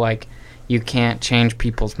level, like, you can't change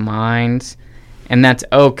people's minds, and that's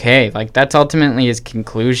okay. Like, that's ultimately his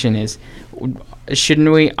conclusion is, shouldn't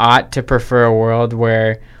we ought to prefer a world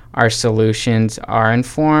where our solutions are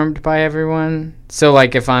informed by everyone? So,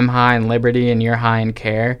 like, if I'm high in liberty and you're high in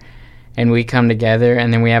care, and we come together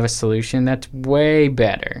and then we have a solution, that's way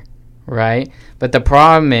better, right? But the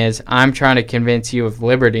problem is I'm trying to convince you of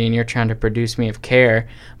liberty and you're trying to produce me of care,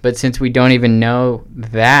 but since we don't even know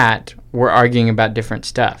that, we're arguing about different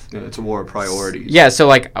stuff. Yeah, it's a war of priorities. Yeah, so,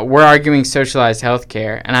 like, we're arguing socialized health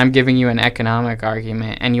care, and I'm giving you an economic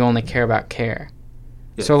argument, and you only care about care.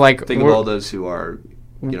 Yeah, so, like, think of all those who are,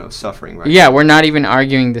 suffering right now. now. We're not even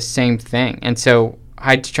arguing the same thing. And so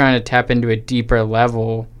Haidt's trying to tap into a deeper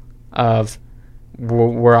level of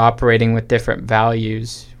we're operating with different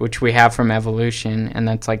values, which we have from evolution, and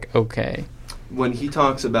that's, like, okay. When he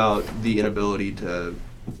talks about the inability to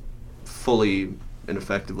fully and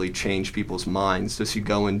effectively change people's minds, does he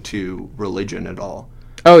go into religion at all?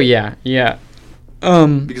 Oh, yeah.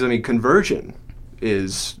 Because, I mean, conversion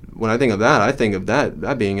is, when I think of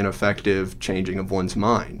that being an effective changing of one's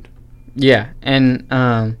mind. Yeah,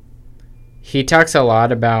 and he talks a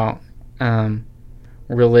lot about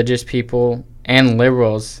religious people and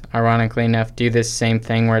liberals, ironically enough, do this same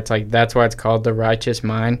thing where it's like, that's why it's called the righteous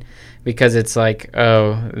mind, because it's like,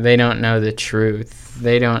 oh, they don't know the truth.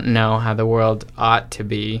 They don't know how the world ought to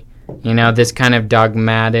be. This kind of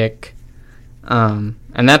dogmatic, and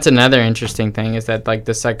that's another interesting thing, is that, like,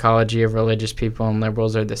 the psychology of religious people and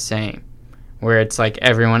liberals are the same, where it's like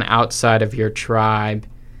everyone outside of your tribe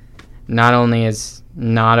not only is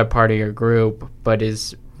not a part of your group, but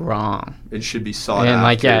is wrong. It should be sought and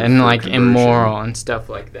after. And like immoral and stuff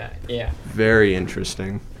like that. Yeah. Very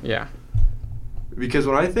interesting. Yeah. Because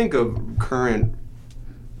when I think of current,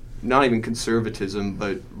 not even conservatism,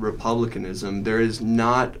 but republicanism, there is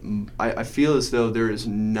not, I feel as though there is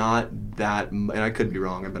not that, and I could be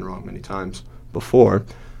wrong, I've been wrong many times before,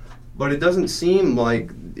 but it doesn't seem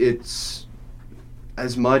like it's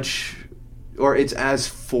as much, or it's as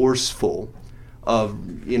forceful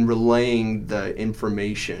in relaying the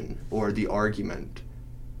information or the argument.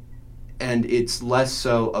 And it's less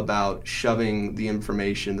so about shoving the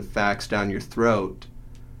information, the facts down your throat,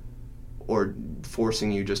 or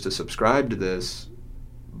forcing you just to subscribe to this,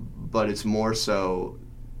 but it's more so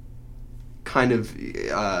kind of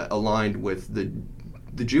aligned with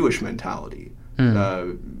the Jewish mentality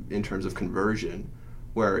in terms of conversion,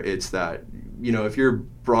 where it's that, if you're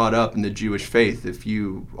brought up in the Jewish faith, if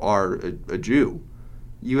you are a Jew,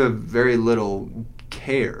 you have very little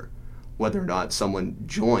care whether or not someone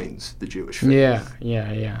joins the Jewish faith.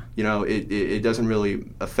 Yeah. You know, it doesn't really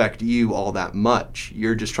affect you all that much.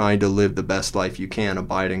 You're just trying to live the best life you can,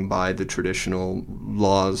 abiding by the traditional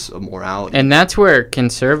laws of morality. And that's where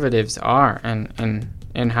conservatives are in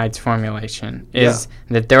Haidt's formulation, is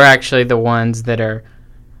that they're actually the ones that are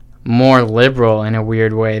more liberal in a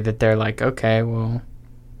weird way, that they're like, okay, well,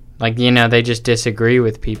 like, you know, they just disagree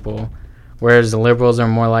with people, whereas the liberals are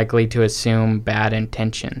more likely to assume bad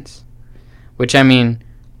intentions. Which, I mean,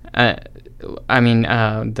 who's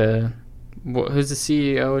the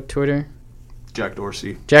CEO of Twitter? Jack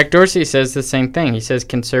Dorsey. Jack Dorsey says the same thing. He says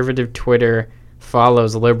conservative Twitter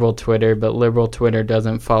follows liberal Twitter, but liberal Twitter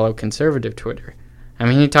doesn't follow conservative Twitter. I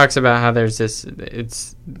mean, he talks about how there's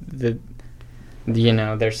there's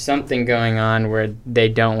something going on where they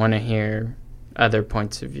don't want to hear other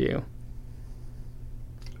points of view.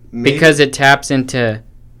 Maybe. Because it taps into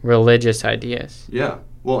religious ideas. Yeah.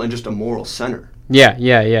 Well, and just a moral center. Yeah.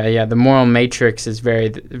 The moral matrix is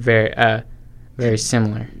very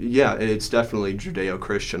similar. Yeah, it's definitely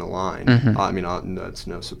Judeo-Christian aligned. Mm-hmm. I mean, that's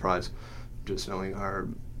no surprise. Just knowing our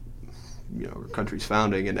country's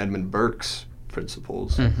founding and Edmund Burke's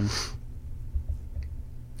principles. Mm-hmm.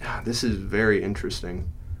 This is very interesting.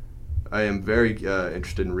 I am very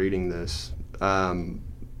interested in reading this.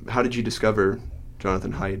 How did you discover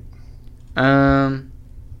Jonathan Haidt?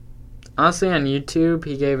 Honestly, on YouTube,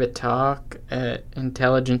 he gave a talk at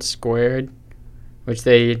Intelligence Squared, which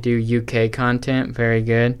they do UK content, very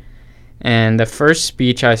good. And the first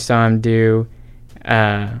speech I saw him do,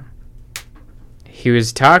 he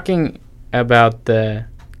was talking about the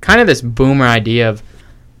kind of this boomer idea of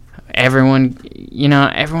everyone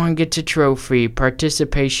gets a trophy,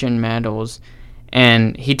 participation medals.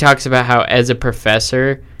 And he talks about how as a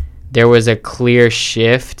professor, there was a clear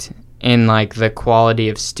shift in like the quality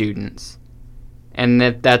of students, and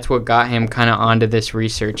that's what got him kind of onto this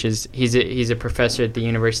research. Is he's a professor at the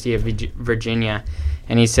University of Virginia,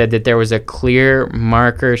 and he said that there was a clear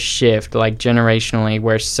marker shift, like generationally,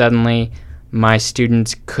 where suddenly my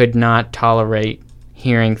students could not tolerate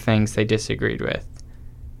hearing things they disagreed with,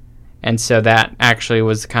 and so that actually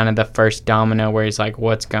was kind of the first domino where he's like,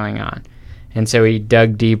 what's going on? And so he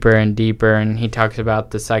dug deeper and deeper, and he talks about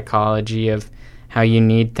the psychology of how you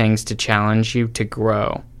need things to challenge you to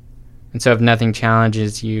grow. And so if nothing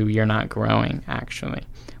challenges you, you're not growing, actually.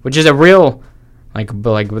 Which is a real, like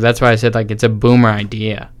that's why I said, like, it's a boomer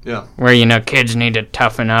idea. Yeah. Where, kids need to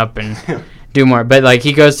toughen up and do more. But, like,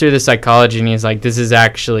 he goes through the psychology, and he's like, this is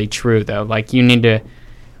actually true, though. Like, you need to,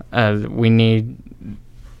 when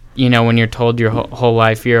you're told your whole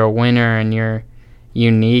life you're a winner and you're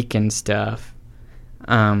unique and stuff,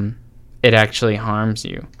 it actually harms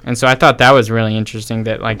you. And so I thought that was really interesting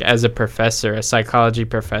that, like, as a professor, a psychology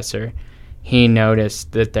professor, he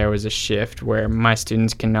noticed that there was a shift where my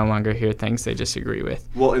students can no longer hear things they disagree with.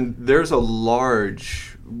 Well, and there's a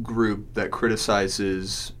large group that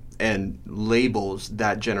criticizes and labels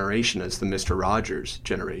that generation as the Mr. Rogers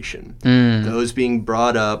generation. Those being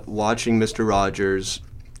brought up, watching Mr. Rogers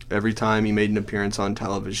every time he made an appearance on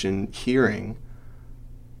television, hearing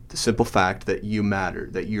the simple fact that you matter,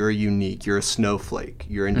 that you're unique, you're a snowflake,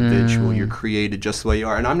 you're individual, you're created just the way you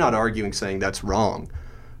are. And I'm not arguing saying that's wrong,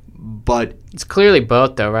 but it's clearly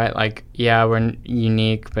both, though, right? Like, yeah, we're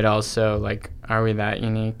unique, but also, like, are we that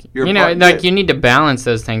unique? You need to balance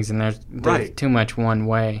those things, and there's right. too much one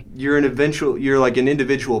way. You're like an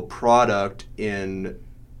individual product in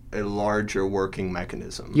a larger working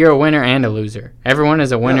mechanism. You're a winner and a loser. Everyone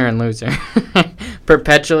is a winner and loser.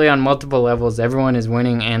 Perpetually on multiple levels, everyone is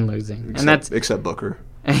winning and losing. Except Booker.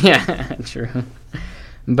 Yeah, true.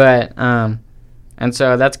 But, and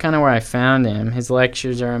so that's kind of where I found him. His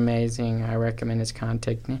lectures are amazing. I recommend his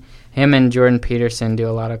content. Him and Jordan Peterson do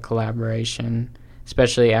a lot of collaboration,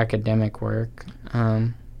 especially academic work.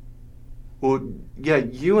 Well, yeah,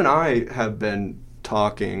 you and I have been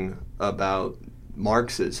talking about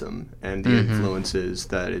Marxism and the influences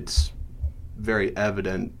that it's very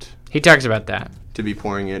evident. He talks about that. To be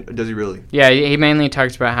pouring in. Does he really? Yeah, he mainly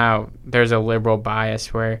talks about how there's a liberal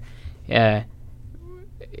bias where in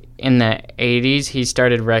the 80s he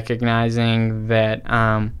started recognizing that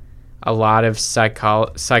a lot of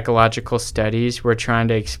psychological studies were trying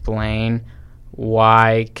to explain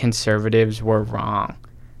why conservatives were wrong.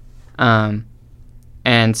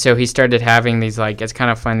 And so he started having these, like, it's kind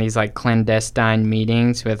of fun, these, like, clandestine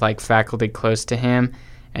meetings with, like, faculty close to him.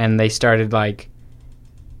 And they started, like,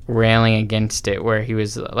 railing against it, where he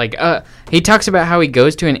was like, he talks about how he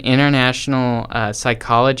goes to an international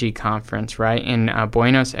psychology conference, right, in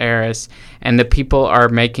Buenos Aires, and the people are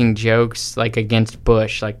making jokes like against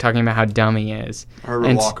Bush, like talking about how dumb he is.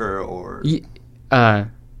 Herbert Walker or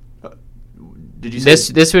did you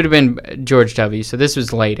say this would have been George W. So this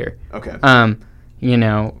was later. Okay. You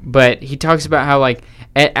know, but he talks about how like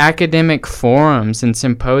at academic forums and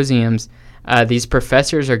symposiums, these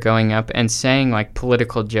professors are going up and saying like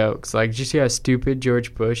political jokes, like, "Did you see how stupid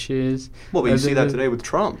George Bush is?" Well, but you see that today with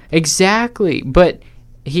Trump. Exactly, but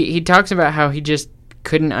he talks about how he just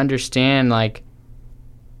couldn't understand like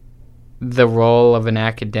the role of an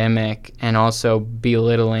academic and also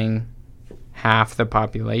belittling half the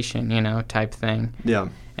population, you know, type thing. Yeah.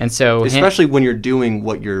 And so especially when you're doing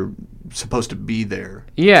what you're supposed to be there.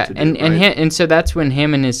 Yeah, to do, and so that's when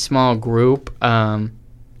him and his small group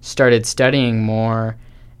started studying more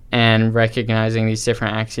and recognizing these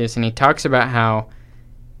different axes. And he talks about how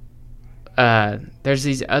there's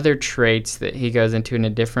these other traits that he goes into in a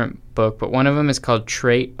different book, but one of them is called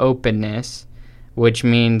trait openness, which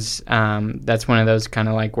means that's one of those kind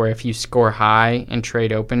of like where if you score high in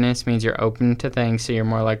trait openness means you're open to things, so you're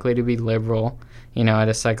more likely to be liberal, you know, at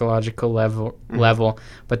a psychological level.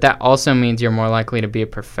 But that also means you're more likely to be a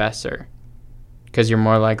professor because you're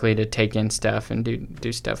more likely to take in stuff and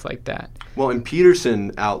do stuff like that. Well, and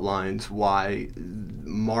Peterson outlines why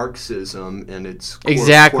Marxism and its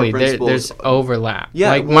core principles, there's overlap. Yeah,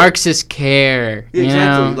 like Marxists care, exactly, you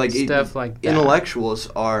know, like stuff like that. Intellectuals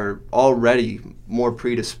are already more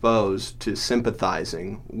predisposed to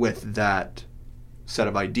sympathizing with that set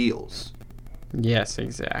of ideals. Yes,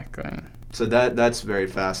 exactly. So that's very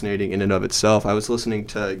fascinating in and of itself. I was listening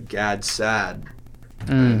to Gad Saad.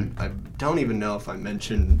 And I don't even know if I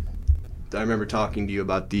mentioned. I remember talking to you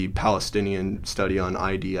about the Palestinian study on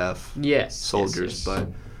IDF soldiers, yes.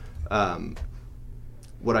 But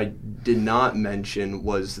what I did not mention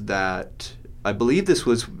was that I believe this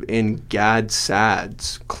was in Gad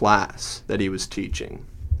Saad's class that he was teaching.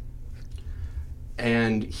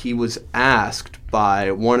 And he was asked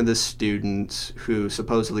by one of the students who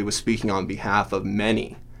supposedly was speaking on behalf of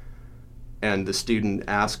many. And the student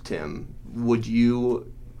asked him, "Would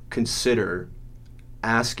you consider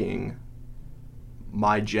asking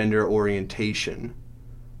my gender orientation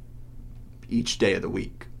each day of the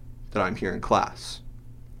week that I'm here in class?"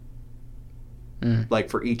 Like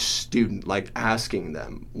for each student, like asking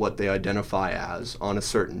them what they identify as on a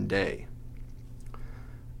certain day.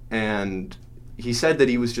 And he said that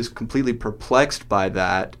he was just completely perplexed by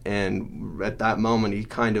that, and at that moment he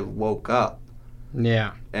kind of woke up.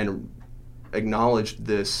 Yeah. And acknowledged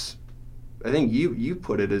this. I think you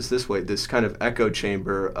put it as this way, this kind of echo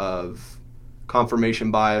chamber of confirmation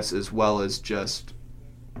bias as well as just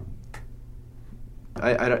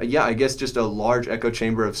I guess just a large echo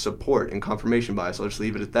chamber of support and confirmation bias. I'll just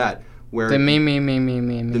leave it at that. Where the me.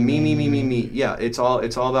 Yeah, it's all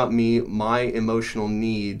about me. My emotional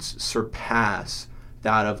needs surpass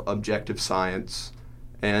that of objective science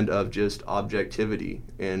and of just objectivity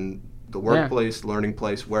in the workplace, learning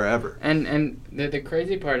place, wherever. And the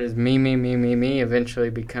crazy part is me eventually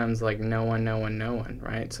becomes like no one,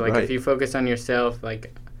 right? So like if you focus on yourself,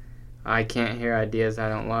 like I can't hear ideas I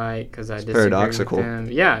don't like because I disagree paradoxical. with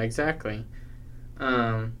them. Yeah, exactly.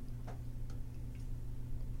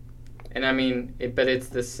 And I mean, but it's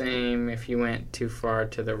the same if you went too far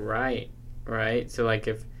to the right? So like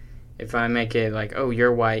if I make it like, oh,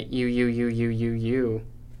 you're white, you,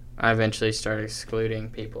 I eventually start excluding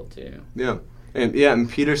people too. Yeah. And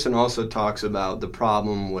Peterson also talks about the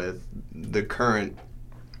problem with the current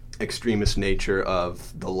extremist nature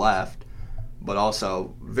of the left, but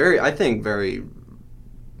also very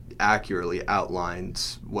accurately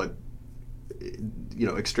outlines what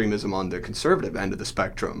extremism on the conservative end of the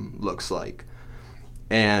spectrum looks like.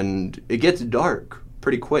 And it gets dark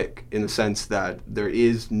pretty quick in the sense that there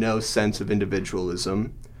is no sense of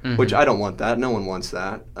individualism, which I don't want that. No one wants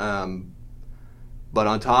that. But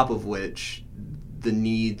on top of which, the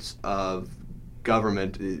needs of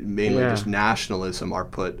government, mainly just nationalism, are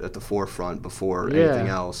put at the forefront before anything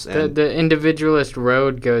else. And the individualist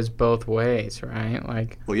road goes both ways, right?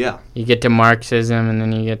 Like, well, yeah. You get to Marxism and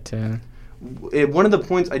then you get to... One of the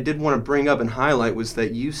points I did want to bring up and highlight was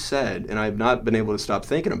that you said, and I've not been able to stop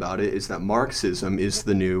thinking about it, is that Marxism is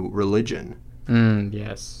the new religion.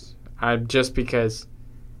 Yes. Just because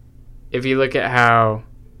if you look at how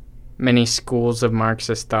many schools of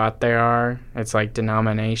Marxist thought there are, it's like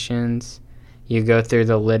denominations. You go through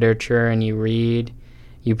the literature and you read,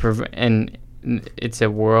 and it's a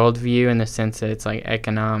worldview in the sense that it's like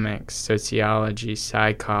economics, sociology,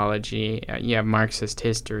 psychology. You have Marxist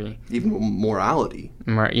history, even morality.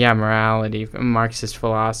 Morality, Marxist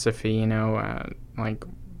philosophy. Like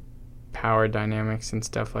power dynamics and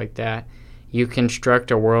stuff like that. You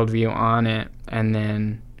construct a worldview on it, and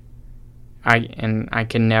then I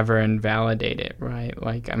can never invalidate it, right?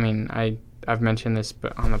 Like, I mean, I've mentioned this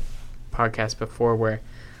on the podcast before, where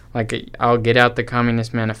like I'll get out the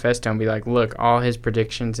Communist Manifesto and be like, look, all his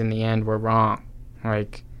predictions in the end were wrong.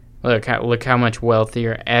 Like, look how much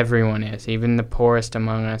wealthier everyone is. Even the poorest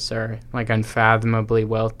among us are like unfathomably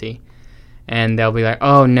wealthy. And they'll be like,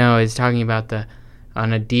 oh no, he's talking about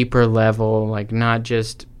on a deeper level, like not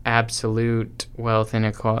just absolute wealth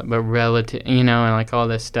inequality, but relative, and like all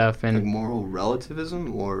this stuff. And like moral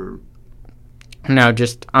relativism, or no,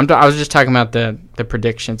 I was just talking about the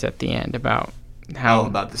predictions at the end about how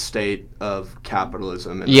about the state of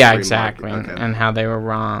capitalism. And exactly, okay. and how they were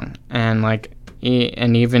wrong, and like,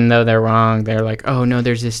 and even though they're wrong, they're like, oh no,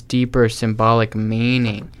 there's this deeper symbolic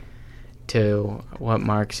meaning to what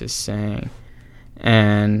Marx is saying,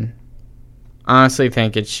 and honestly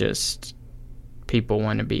think it's just people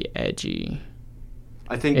want to be edgy.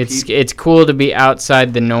 I think it's cool to be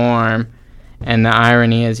outside the norm, and the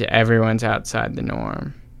irony is everyone's outside the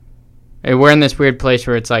norm. We're in this weird place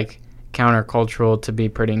where it's like countercultural to be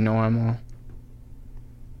pretty normal.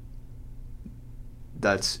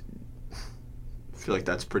 I feel like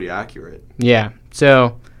that's pretty accurate. Yeah.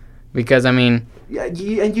 So, because I mean, yeah,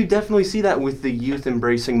 and you definitely see that with the youth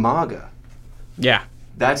embracing MAGA. Yeah.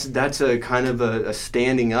 That's a kind of a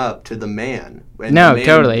standing up to the man. And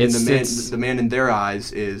totally. The man in their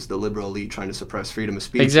eyes is the liberal elite trying to suppress freedom of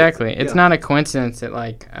speech. Exactly. It's not a coincidence that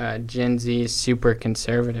like Gen Z is super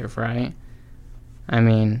conservative, right? I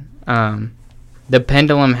mean, the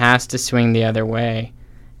pendulum has to swing the other way,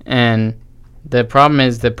 and the problem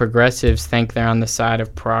is the progressives think they're on the side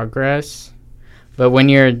of progress. But when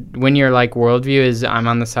your like worldview is I'm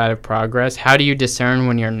on the side of progress, how do you discern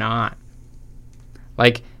when you're not?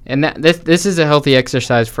 Like, and this is a healthy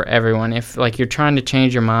exercise for everyone. If like you're trying to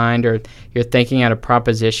change your mind or you're thinking out a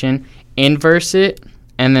proposition, inverse it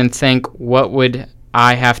and then think, what would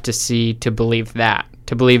I have to see to believe that?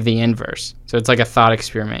 To believe the inverse. So it's like a thought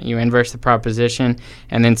experiment. You inverse the proposition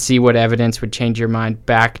and then see what evidence would change your mind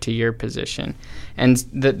back to your position. And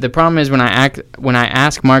the problem is when I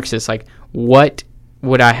ask Marxists, like, what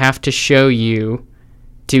would I have to show you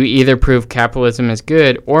to either prove capitalism is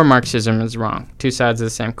good or Marxism is wrong? Two sides of the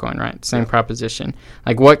same coin, right? Same proposition.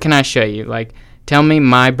 Like, what can I show you? Like, tell me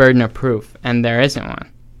my burden of proof, and there isn't one.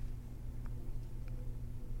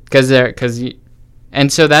 And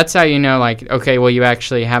so that's how you know, like, okay, well, you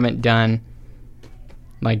actually haven't done,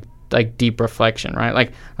 like deep reflection, right?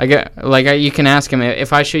 Like you can ask him,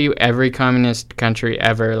 if I show you every communist country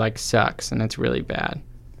ever, like, sucks and it's really bad,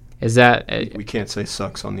 is that we can't say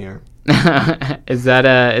sucks on the air. is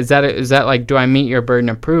that like, do I meet your burden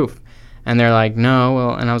of proof? And they're like, no.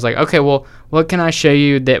 Well, and I was like, okay, well, what can I show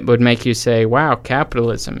you that would make you say, wow,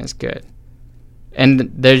 capitalism is good?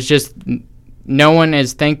 And there's just no one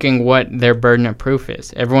is thinking what their burden of proof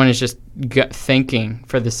is. Everyone is just thinking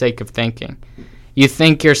for the sake of thinking. You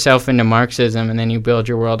think yourself into Marxism, and then you build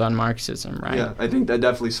your world on Marxism, right? Yeah, I think that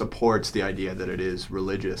definitely supports the idea that it is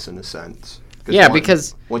religious in a sense.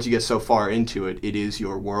 Because once you get so far into it, it is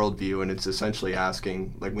your worldview, and it's essentially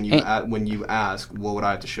asking, like, when you ask, what would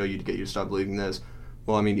I have to show you to get you to stop believing this?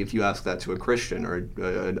 Well, I mean, if you ask that to a Christian or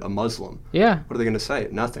a Muslim, what are they going to say?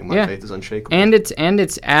 Nothing. My faith is unshakable. And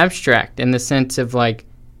it's abstract in the sense of, like,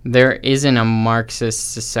 there isn't a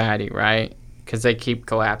Marxist society, right? Because they keep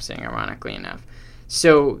collapsing, ironically enough.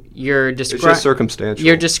 So it's just circumstantial.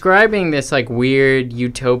 You're describing this like weird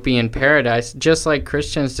utopian paradise, just like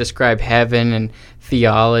Christians describe heaven and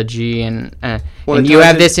theology, and you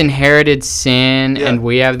have this inherited sin, and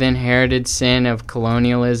we have the inherited sin of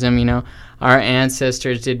colonialism. Our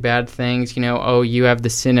ancestors did bad things. You have the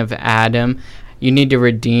sin of Adam. You need to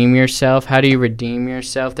redeem yourself. How do you redeem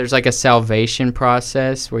yourself? There's like a salvation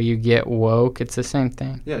process where you get woke. It's the same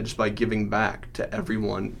thing. Yeah, just by giving back to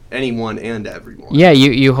everyone, anyone and everyone. Yeah,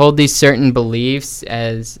 you hold these certain beliefs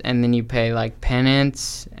and then you pay like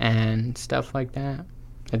penance and stuff like that.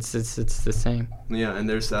 It's the same. Yeah, and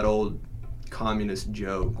there's that old communist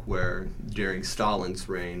joke where during Stalin's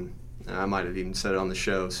reign, and I might have even said it on the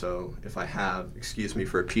show, so if I have, excuse me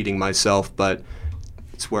for repeating myself, but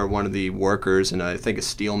it's where one of the workers in, I think, a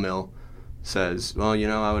steel mill says, well, you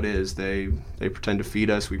know how it is. They pretend to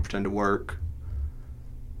feed us. We pretend to work.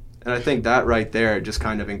 And I think that right there just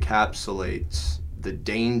kind of encapsulates the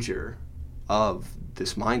danger of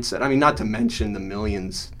this mindset. I mean, not to mention the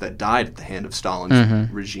millions that died at the hand of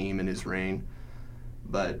Stalin's regime in his reign.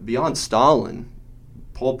 But beyond Stalin,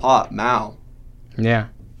 Pol Pot, Mao. Yeah.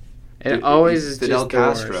 It always is Fidel just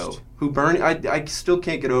Castro. the worst. Who Bernie, I still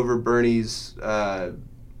can't get over Bernie's, I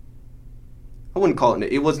wouldn't call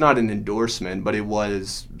it, it was not an endorsement, but it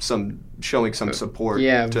was showing some support.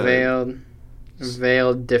 Yeah, to,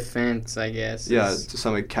 veiled defense, I guess. Yeah, to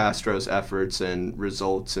some of Castro's efforts and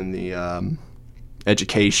results in the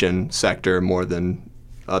education sector more than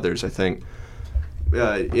others, I think.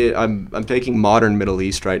 I'm taking modern Middle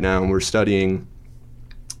East right now, and we're studying,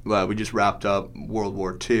 we just wrapped up World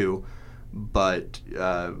War II, but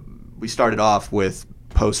we started off with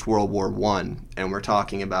post-World War I, and we're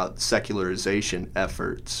talking about secularization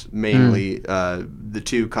efforts. Mainly, the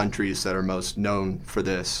two countries that are most known for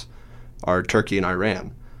this are Turkey and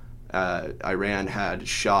Iran. Iran had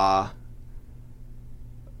Shah,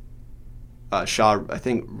 I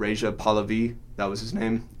think Reza Pahlavi, that was his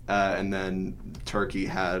name, and then Turkey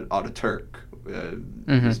had Ataturk.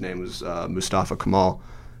 His name was Mustafa Kemal.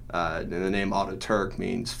 And the name Ataturk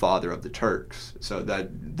means father of the Turks, so that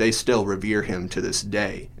they still revere him to this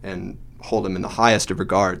day and hold him in the highest of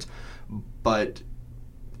regards. But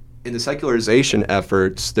in the secularization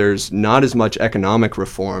efforts, there's not as much economic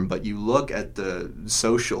reform, but you look at the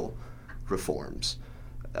social reforms,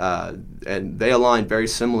 and they align very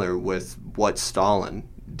similar with what Stalin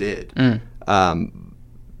did.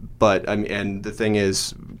 But I mean, and the thing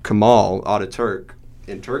is, Kemal Ataturk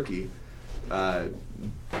in Turkey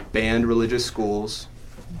banned religious schools,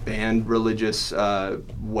 banned religious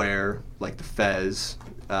wear like the fez,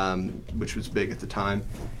 which was big at the time.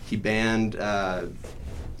 He banned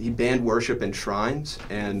worship in shrines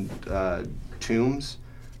and tombs,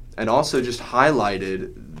 and also just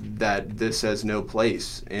highlighted that this has no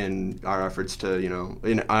place in our efforts to,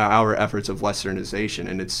 in our efforts of westernization,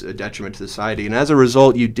 and it's a detriment to society. And as a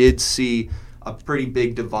result, you did see a pretty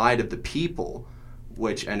big divide of the people,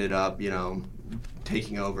 which ended up,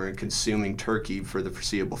 taking over and consuming Turkey for the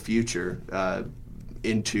foreseeable future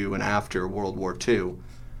into and after World War II.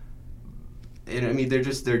 And I mean,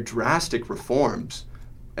 they're drastic reforms.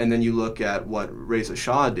 And then you look at what Reza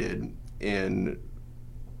Shah did in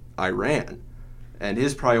Iran, and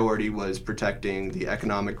his priority was protecting the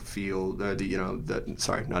economic field,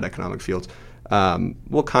 not economic fields,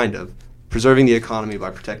 preserving the economy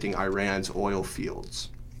by protecting Iran's oil fields.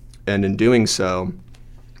 And in doing so,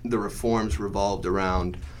 the reforms revolved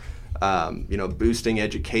around, boosting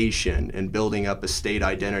education and building up a state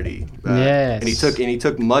identity. Yes. And he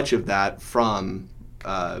took much of that from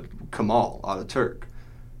Kemal Ataturk,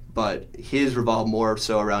 but his revolved more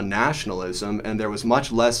so around nationalism, and there was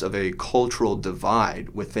much less of a cultural divide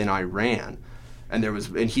within Iran. And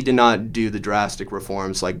he did not do the drastic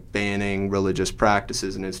reforms like banning religious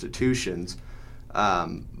practices and institutions.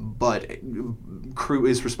 But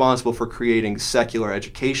is responsible for creating secular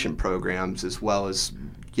education programs, as well as,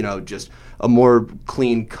 just a more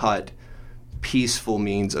clean-cut, peaceful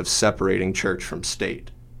means of separating church from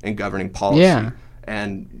state and governing policy. Yeah.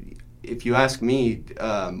 And if you ask me,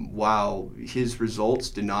 while his results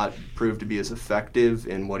did not prove to be as effective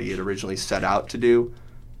in what he had originally set out to do,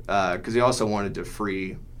 because he also wanted to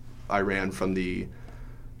free Iran from the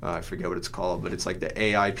I forget what it's called, but it's like the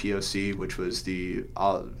AIPOC, which was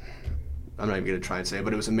I'm not even going to try and say it,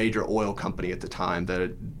 but it was a major oil company at the time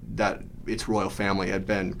that its royal family had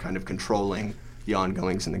been kind of controlling the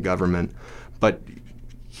ongoings in the government. But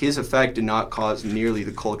his effect did not cause nearly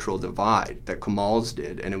the cultural divide that Kemal's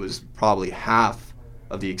did, and it was probably half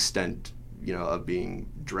of the extent, of being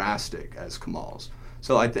drastic as Kemal's.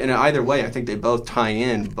 So in either way, I think they both tie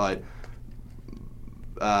in, but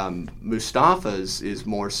Mustafa's is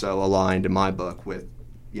more so aligned in my book with,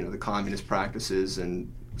 the communist practices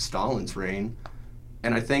and Stalin's reign.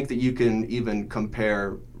 And I think that you can even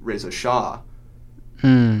compare Reza Shah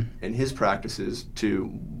and his practices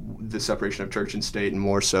to the separation of church and state, and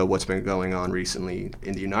more so what's been going on recently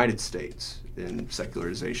in the United States in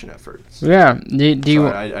secularization efforts. Yeah. I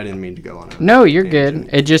didn't mean to go on. No, you're good.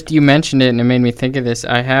 It just, you mentioned it and it made me think of this.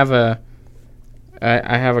 I have a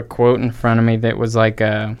quote in front of me that was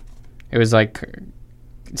it was like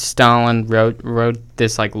Stalin wrote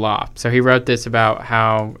this like law. So he wrote this about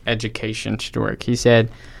how education should work. He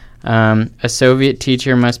said, a Soviet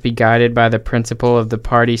teacher must be guided by the principle of the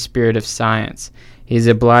party spirit of science. He is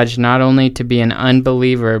obliged not only to be an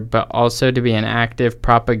unbeliever, but also to be an active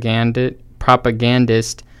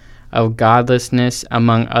propagandist of godlessness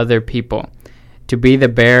among other people. to be the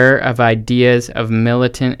bearer of ideas of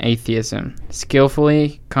militant atheism.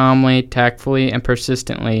 Skillfully, calmly, tactfully, and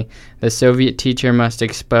persistently, the Soviet teacher must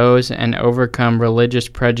expose and overcome religious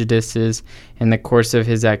prejudices in the course of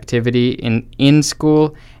his activity in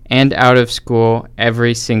school and out of school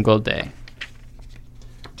every single day.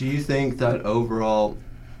 Do you think that overall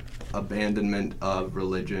abandonment of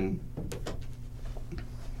religion,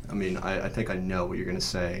 I mean, I think I know what you're going to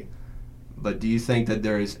say, but do you think that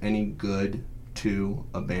there is any good to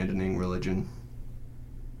abandoning religion?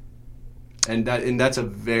 And that's a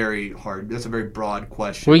very broad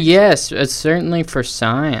question. Well, yes, it's certainly for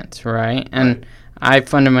science, right? And Right. I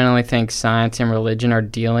fundamentally think science and religion are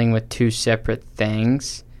dealing with two separate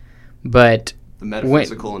things. But The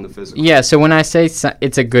metaphysical and the physical. yeah, so when I say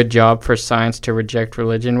it's a good job for science to reject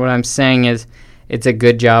religion, what I'm saying is it's a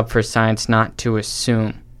good job for science not to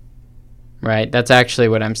assume, right? That's actually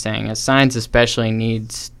what I'm saying. As science especially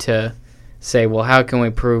needs to say, well, how can we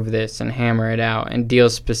prove this and hammer it out and deal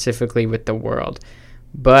specifically with the world?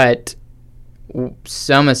 But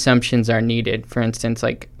some assumptions are needed. For instance,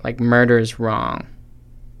 like murder is wrong.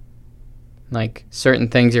 Like certain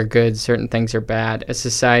things are good, certain things are bad. A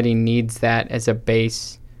society needs that as a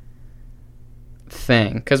base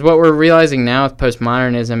thing. Because what we're realizing now with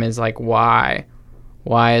postmodernism is like, why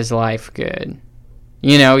is life good?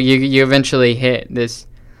 You know, you eventually hit this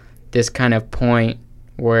kind of point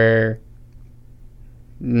where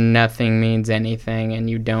nothing means anything and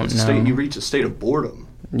you don't know. You reach a state of boredom.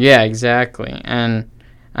 Yeah, exactly. And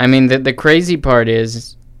I mean, the crazy part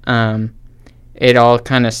is it all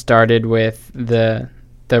kind of started with the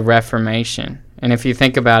Reformation. And if you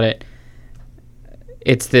think about it,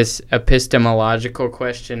 it's this epistemological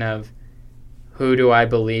question of who do I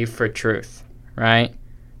believe for truth, right?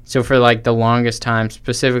 So for like the longest time,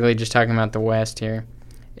 specifically just talking about the West here,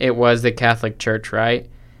 it was the Catholic Church, right?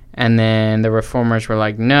 And then the Reformers were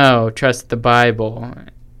like, no, trust the Bible.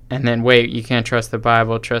 And then, wait, you can't trust the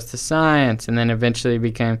Bible, trust the science. And then eventually it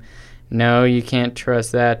became, no, you can't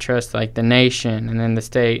trust that, trust like the nation, and then the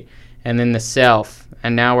state, and then the self.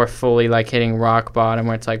 And now we're fully like hitting rock bottom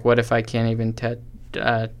where it's like, what if I can't even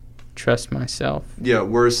trust myself? Yeah,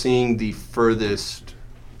 we're seeing the furthest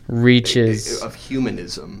reaches of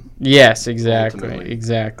humanism. Yes, exactly, ultimately.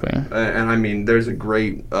 exactly. And I mean, there's a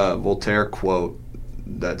great Voltaire quote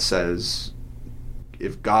that says,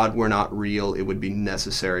 if God were not real, it would be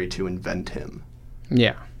necessary to invent him.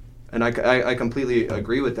 Yeah. And I completely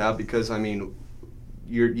agree with that, because I mean,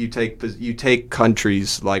 you take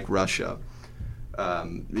countries like Russia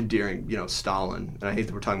during Stalin, and I hate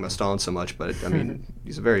that we're talking about Stalin so much, but I mean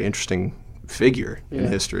he's a very interesting figure in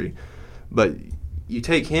history. But you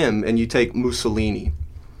take him and you take Mussolini,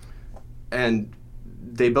 and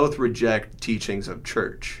they both reject teachings of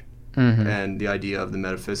church and the idea of the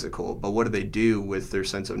metaphysical. But what do they do with their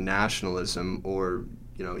sense of nationalism, or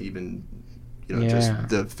even just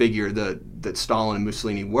the figure that Stalin and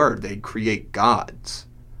Mussolini were? They create gods.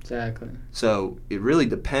 Exactly. So it really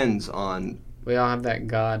depends on. We all have that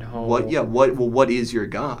God hole. What is your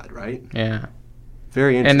God, right? Yeah.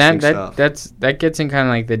 Very interesting stuff. That gets in kind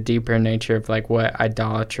of like the deeper nature of like what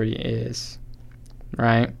idolatry is,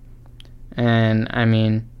 right? And I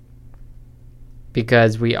mean,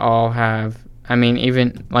 because we all have, I mean,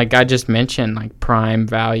 even like I just mentioned, like prime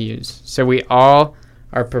values. So we all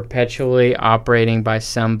are perpetually operating by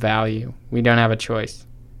some value. We don't have a choice,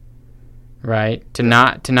 right? To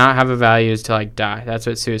not have a value is to like die. That's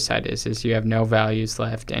what suicide is you have no values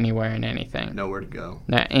left anywhere in anything. Nowhere to go.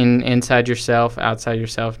 Inside yourself, outside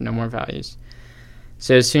yourself, no more values.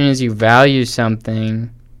 So as soon as you value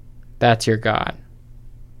something, that's your God.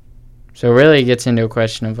 So it really gets into a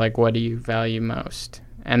question of like, what do you value most?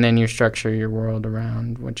 And then you structure your world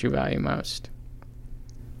around what you value most.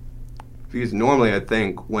 Because normally I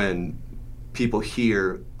think when people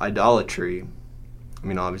hear idolatry, I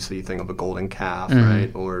mean, obviously you think of a golden calf,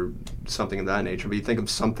 right? Or something of that nature. But you think of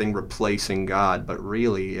something replacing God, but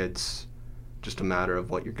really it's just a matter of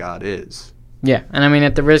what your God is. Yeah, and I mean,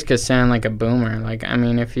 at the risk of sounding like a boomer, like, I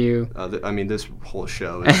mean, if you... this whole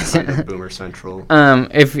show is kind of boomer central.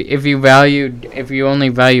 If you only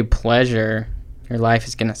value pleasure, your life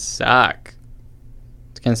is going to suck.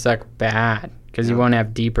 It's going to suck bad, because you won't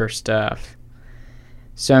have deeper stuff.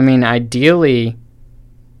 So, I mean, ideally,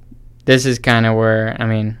 this is kind of where, I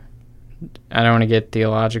mean, I don't want to get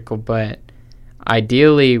theological, but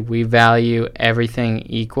ideally, we value everything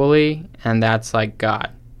equally, and that's like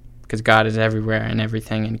God. Because God is everywhere and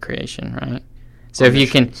everything in creation, right? So if I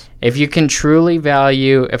can truly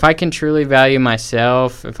value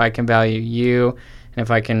myself, if I can value you, and if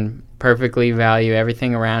I can perfectly value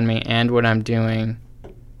everything around me and what I'm doing,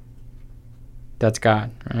 that's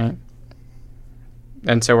God, right?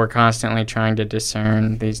 And so we're constantly trying to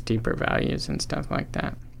discern these deeper values and stuff like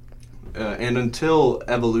that. And until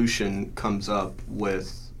evolution comes up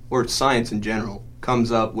with, or science in general,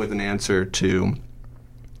 comes up with an answer to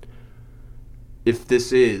if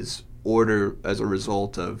this is order as a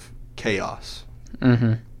result of chaos,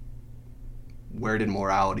 where did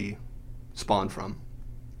morality spawn from?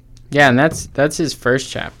 Yeah, and that's his first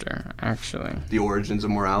chapter, actually. The origins of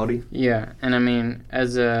morality? Yeah, and I mean,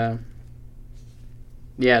 it's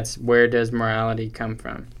where does morality come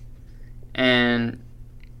from? And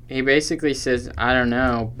he basically says, I don't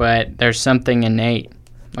know, but there's something innate.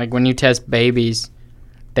 Like when you test babies,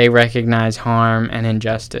 they recognize harm and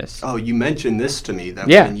injustice. Oh, you mentioned this to me. That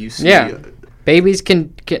when you see... Babies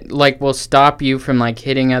can will stop you from, like,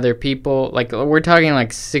 hitting other people. Like, we're talking,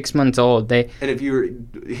 like, 6 months old. And if you're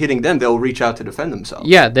hitting them, they'll reach out to defend themselves.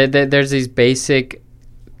 Yeah, there's these basic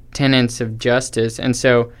tenets of justice. And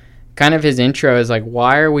so kind of his intro is, like,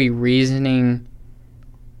 why are we reasoning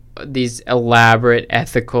these elaborate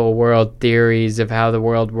ethical world theories of how the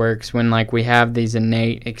world works when, like, we have these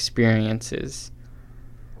innate experiences?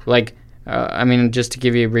 Like... I mean, just to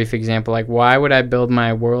give you a brief example, like, why would I build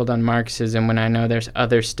my world on Marxism when I know there's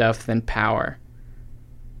other stuff than power?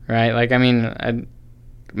 Right? Like, I mean,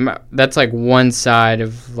 that's like one side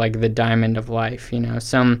of, like, the diamond of life, you know?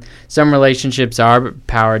 Some relationships are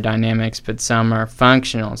power dynamics, but some are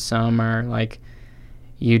functional. Some are, like,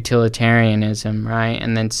 utilitarianism, right?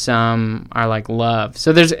 And then some are, like, love.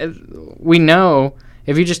 So we know,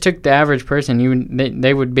 if you just took the average person,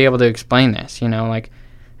 they would be able to explain this, you know? Like,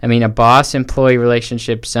 I mean, a boss-employee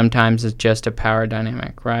relationship sometimes is just a power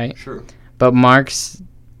dynamic, right? Sure. But Marx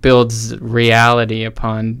builds reality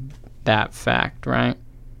upon that fact, right?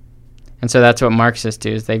 And so that's what Marxists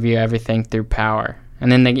do, is they view everything through power.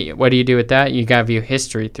 And then what do you do with that? You got to view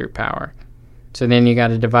history through power. So then you got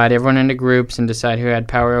to divide everyone into groups and decide who had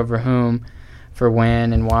power over whom, for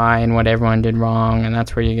when and why, and what everyone did wrong, and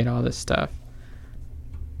that's where you get all this stuff.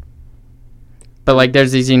 But, like,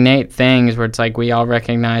 there's these innate things where it's like we all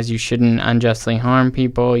recognize you shouldn't unjustly harm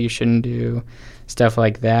people, you shouldn't do stuff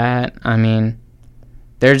like that. I mean,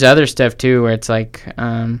 there's other stuff, too, where it's like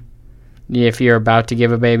if you're about to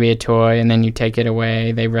give a baby a toy and then you take it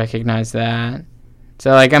away, they recognize that. So,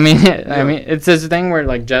 like, I mean, it's this thing where,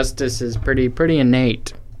 like, justice is pretty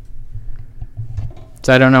innate.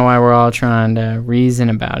 So I don't know why we're all trying to reason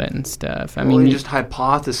about it and stuff. I mean, you just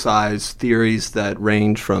hypothesize theories that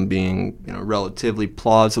range from being, you know, relatively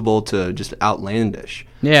plausible to just outlandish.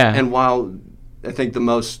 Yeah. And while I think the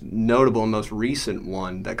most notable and most recent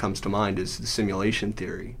one that comes to mind is the simulation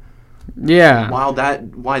theory. Yeah.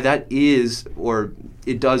 Why that is, or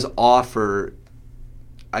it does offer,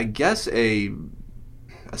 I guess, a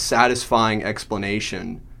satisfying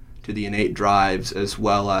explanation to the innate drives as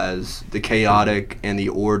well as the chaotic and the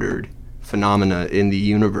ordered phenomena in the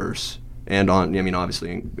universe, and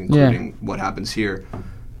obviously including what happens here.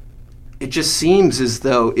 It just seems as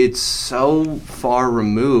though it's so far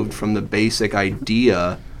removed from the basic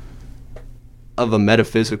idea of a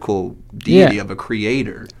metaphysical deity, of a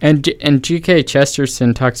creator. And G.K.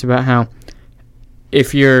 Chesterton talks about how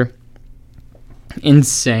if you're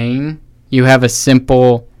insane, you have a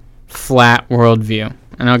simple, flat worldview.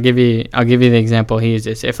 And I'll give you the example he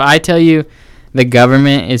uses. If I tell you the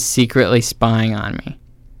government is secretly spying on me,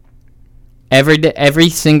 every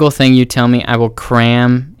single thing you tell me, I will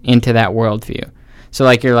cram into that worldview. So,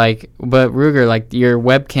 like, you're like, but Ruger, like, your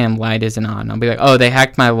webcam light isn't on. I'll be like, oh, they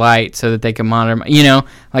hacked my light so that they can monitor my, you know,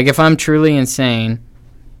 like, if I'm truly insane,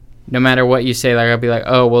 no matter what you say, like, I'll be like,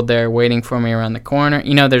 oh, well, they're waiting for me around the corner.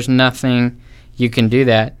 You know, there's nothing you can do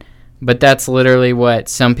that. But that's literally what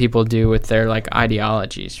some people do with their, like,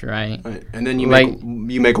 ideologies, right? And then you make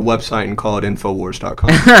a website and call it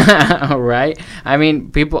Infowars.com. Right? I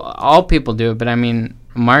mean, all people do it, but I mean,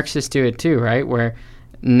 Marxists do it too, right? Where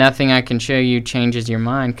nothing I can show you changes your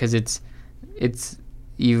mind because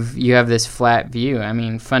you have this flat view. I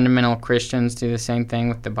mean, fundamental Christians do the same thing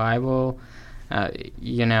with the Bible.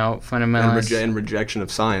 Fundamentalists and rejection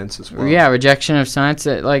of science as well. Yeah, rejection of science.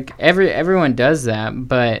 Like everyone does that,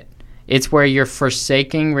 but it's where you're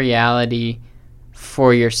forsaking reality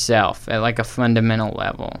for yourself at, like, a fundamental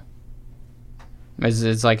level.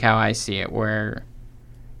 It's like how I see it, where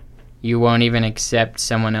you won't even accept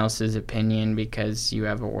someone else's opinion because you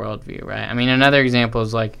have a worldview, right? I mean, another example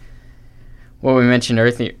is, like, what we mentioned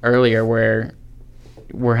earlier, where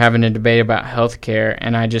we're having a debate about healthcare,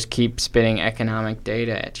 and I just keep spitting economic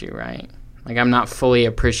data at you, right? Like, I'm not fully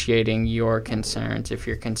appreciating your concerns if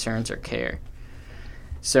your concerns are care.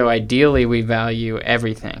 So ideally, we value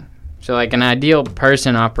everything. So, like, an ideal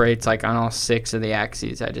person operates, like, on all 6 of the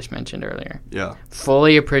axes I just mentioned earlier. Yeah.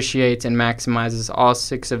 Fully appreciates and maximizes all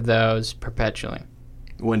 6 of those perpetually.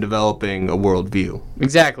 When developing a worldview.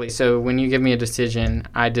 Exactly. So, when you give me a decision,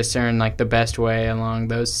 I discern, like, the best way along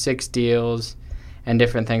those 6 deals and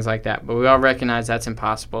different things like that. But we all recognize that's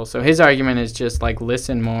impossible. So, his argument is just, like,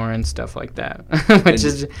 listen more and stuff like that. It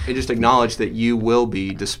just acknowledge that you will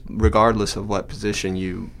be, regardless of what position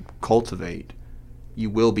you cultivate, you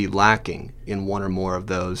will be lacking in one or more of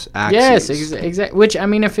those axes. Yes, exactly. Which, I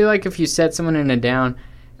mean, I feel like if you set someone in a down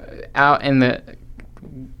out in the,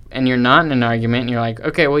 and you're not in an argument, and you're like,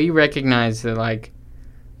 okay, well, you recognize that, like,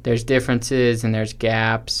 there's differences and there's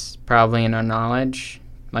gaps probably in our knowledge,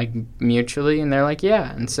 like, mutually, and they're like,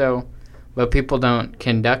 yeah. And so, but people don't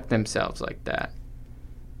conduct themselves like that.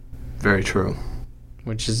 Very true.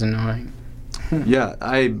 Which is annoying. Yeah,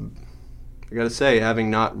 I gotta say, having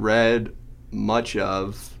not read much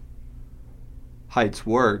of Haidt's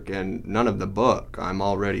work and none of the book, I'm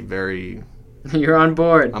already very... You're on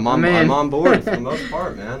board. I'm on board for the most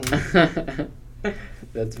part, man.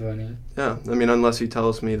 That's funny. Yeah, I mean, unless he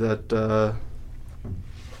tells me that...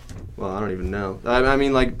 well, I don't even know. I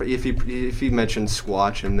mean, like, if he mentioned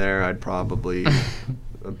Squatch in there, I'd probably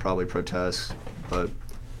protest. But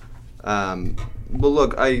well,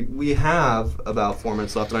 look, we have about 4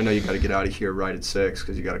 minutes left, and I know you got to get out of here right at 6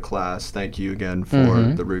 because you got a class. Thank you again for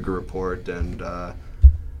the Ruger Report, and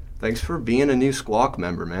thanks for being a new Squawk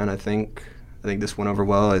member, man. I think this went over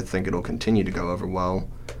well. I think it'll continue to go over well.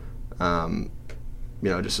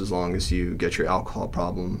 Just as long as you get your alcohol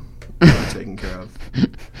problem taken care of.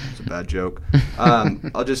 It's a bad joke.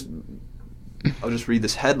 I'll just read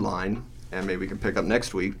this headline, and maybe we can pick up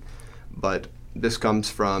next week. But this comes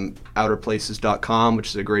from outerplaces.com, which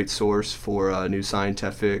is a great source for new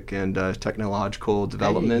scientific and technological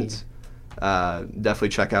developments. Hey. Definitely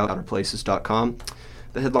check out outerplaces.com.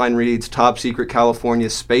 The headline reads, Top Secret California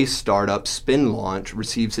Space Startup Spin Launch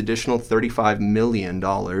Receives Additional $35 million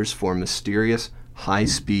for Mysterious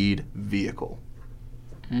High-Speed Vehicle.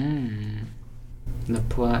 The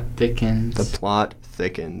plot thickens. The plot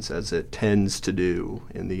thickens, as it tends to do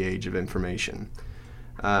in the age of information.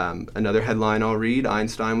 Another headline I'll read,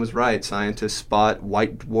 Einstein was right. Scientists spot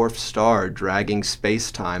white dwarf star dragging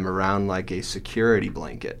space-time around like a security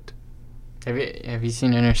blanket. Have you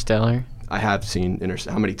seen Interstellar? I have seen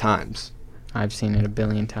Interstellar. How many times? I've seen it 1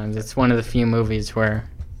 billion times. It's one of the few movies where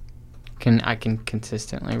I can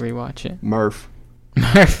consistently rewatch it. Murph.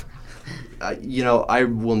 I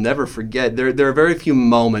will never forget. There are very few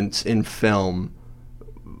moments in film,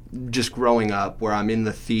 just growing up, where I'm in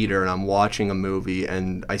the theater and I'm watching a movie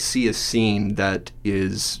and I see a scene that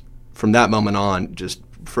is, from that moment on, just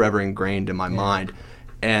forever ingrained in my mind.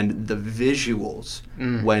 And the visuals,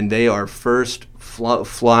 when they are first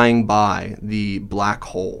flying by the black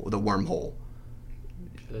hole, the wormhole,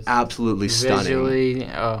 absolutely stunning. Visually,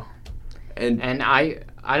 And I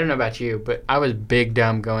don't know about you, but I was big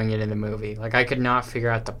dumb going into the movie. Like, I could not figure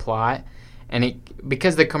out the plot. And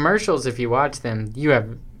because the commercials, if you watch them,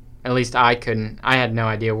 at least I couldn't. I had no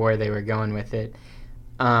idea where they were going with it.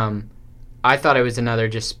 I thought it was another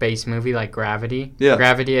just space movie like Gravity. Yeah.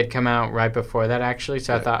 Gravity had come out right before that, actually.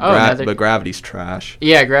 So I thought, but Gravity's trash.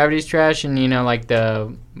 Yeah, Gravity's trash, and like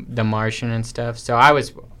the Martian and stuff. So I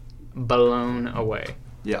was blown away.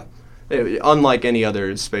 Yeah. Unlike any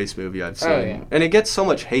other space movie I've seen. Yeah. And it gets so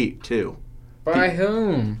much hate, too. By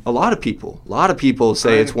whom? A lot of people. A lot of people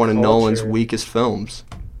say it's one of Nolan's weakest films.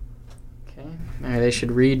 Okay. Maybe they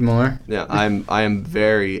should read more. Yeah, I am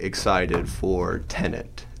very excited for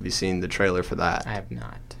Tenet. Have you seen the trailer for that? I have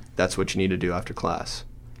not. That's what you need to do after class.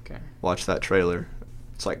 Okay. Watch that trailer.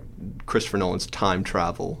 It's like Christopher Nolan's time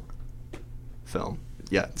travel film.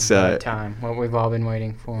 Yeah. It's time. What we've all been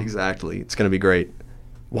waiting for. Exactly. It's going to be great.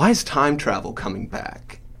 Why is time travel coming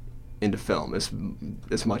back into film as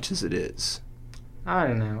much as it is? I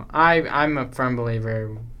don't know. I'm a firm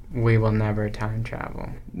believer we will never time travel.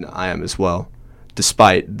 No, I am as well.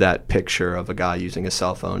 Despite that picture of a guy using a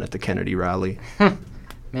cell phone at the Kennedy rally.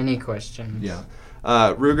 Many questions. Yeah.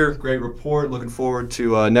 Ruger, great report. Looking forward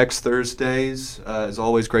to next Thursdays. As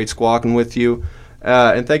always, great squawking with you.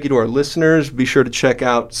 And thank you to our listeners. Be sure to check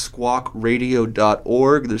out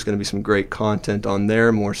squawkradio.org. There's going to be some great content on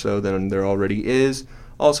there, more so than there already is.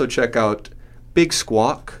 Also check out Big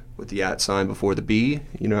Squawk with the @ before the B.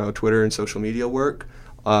 You know how Twitter and social media work.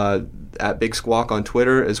 At Big Squawk on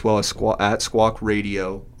Twitter, as well as at Squawk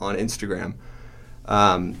Radio on Instagram.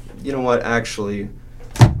 You know what, actually,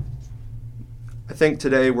 I think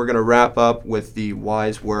today we're going to wrap up with the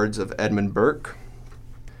wise words of Edmund Burke.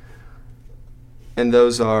 And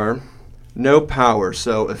those are, No power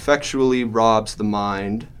so effectually robs the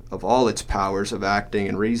mind of all its powers of acting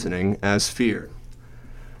and reasoning as fear.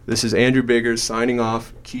 This is Andrew Biggers signing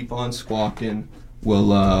off. Keep on squawking.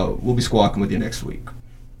 We'll be squawking with you next week.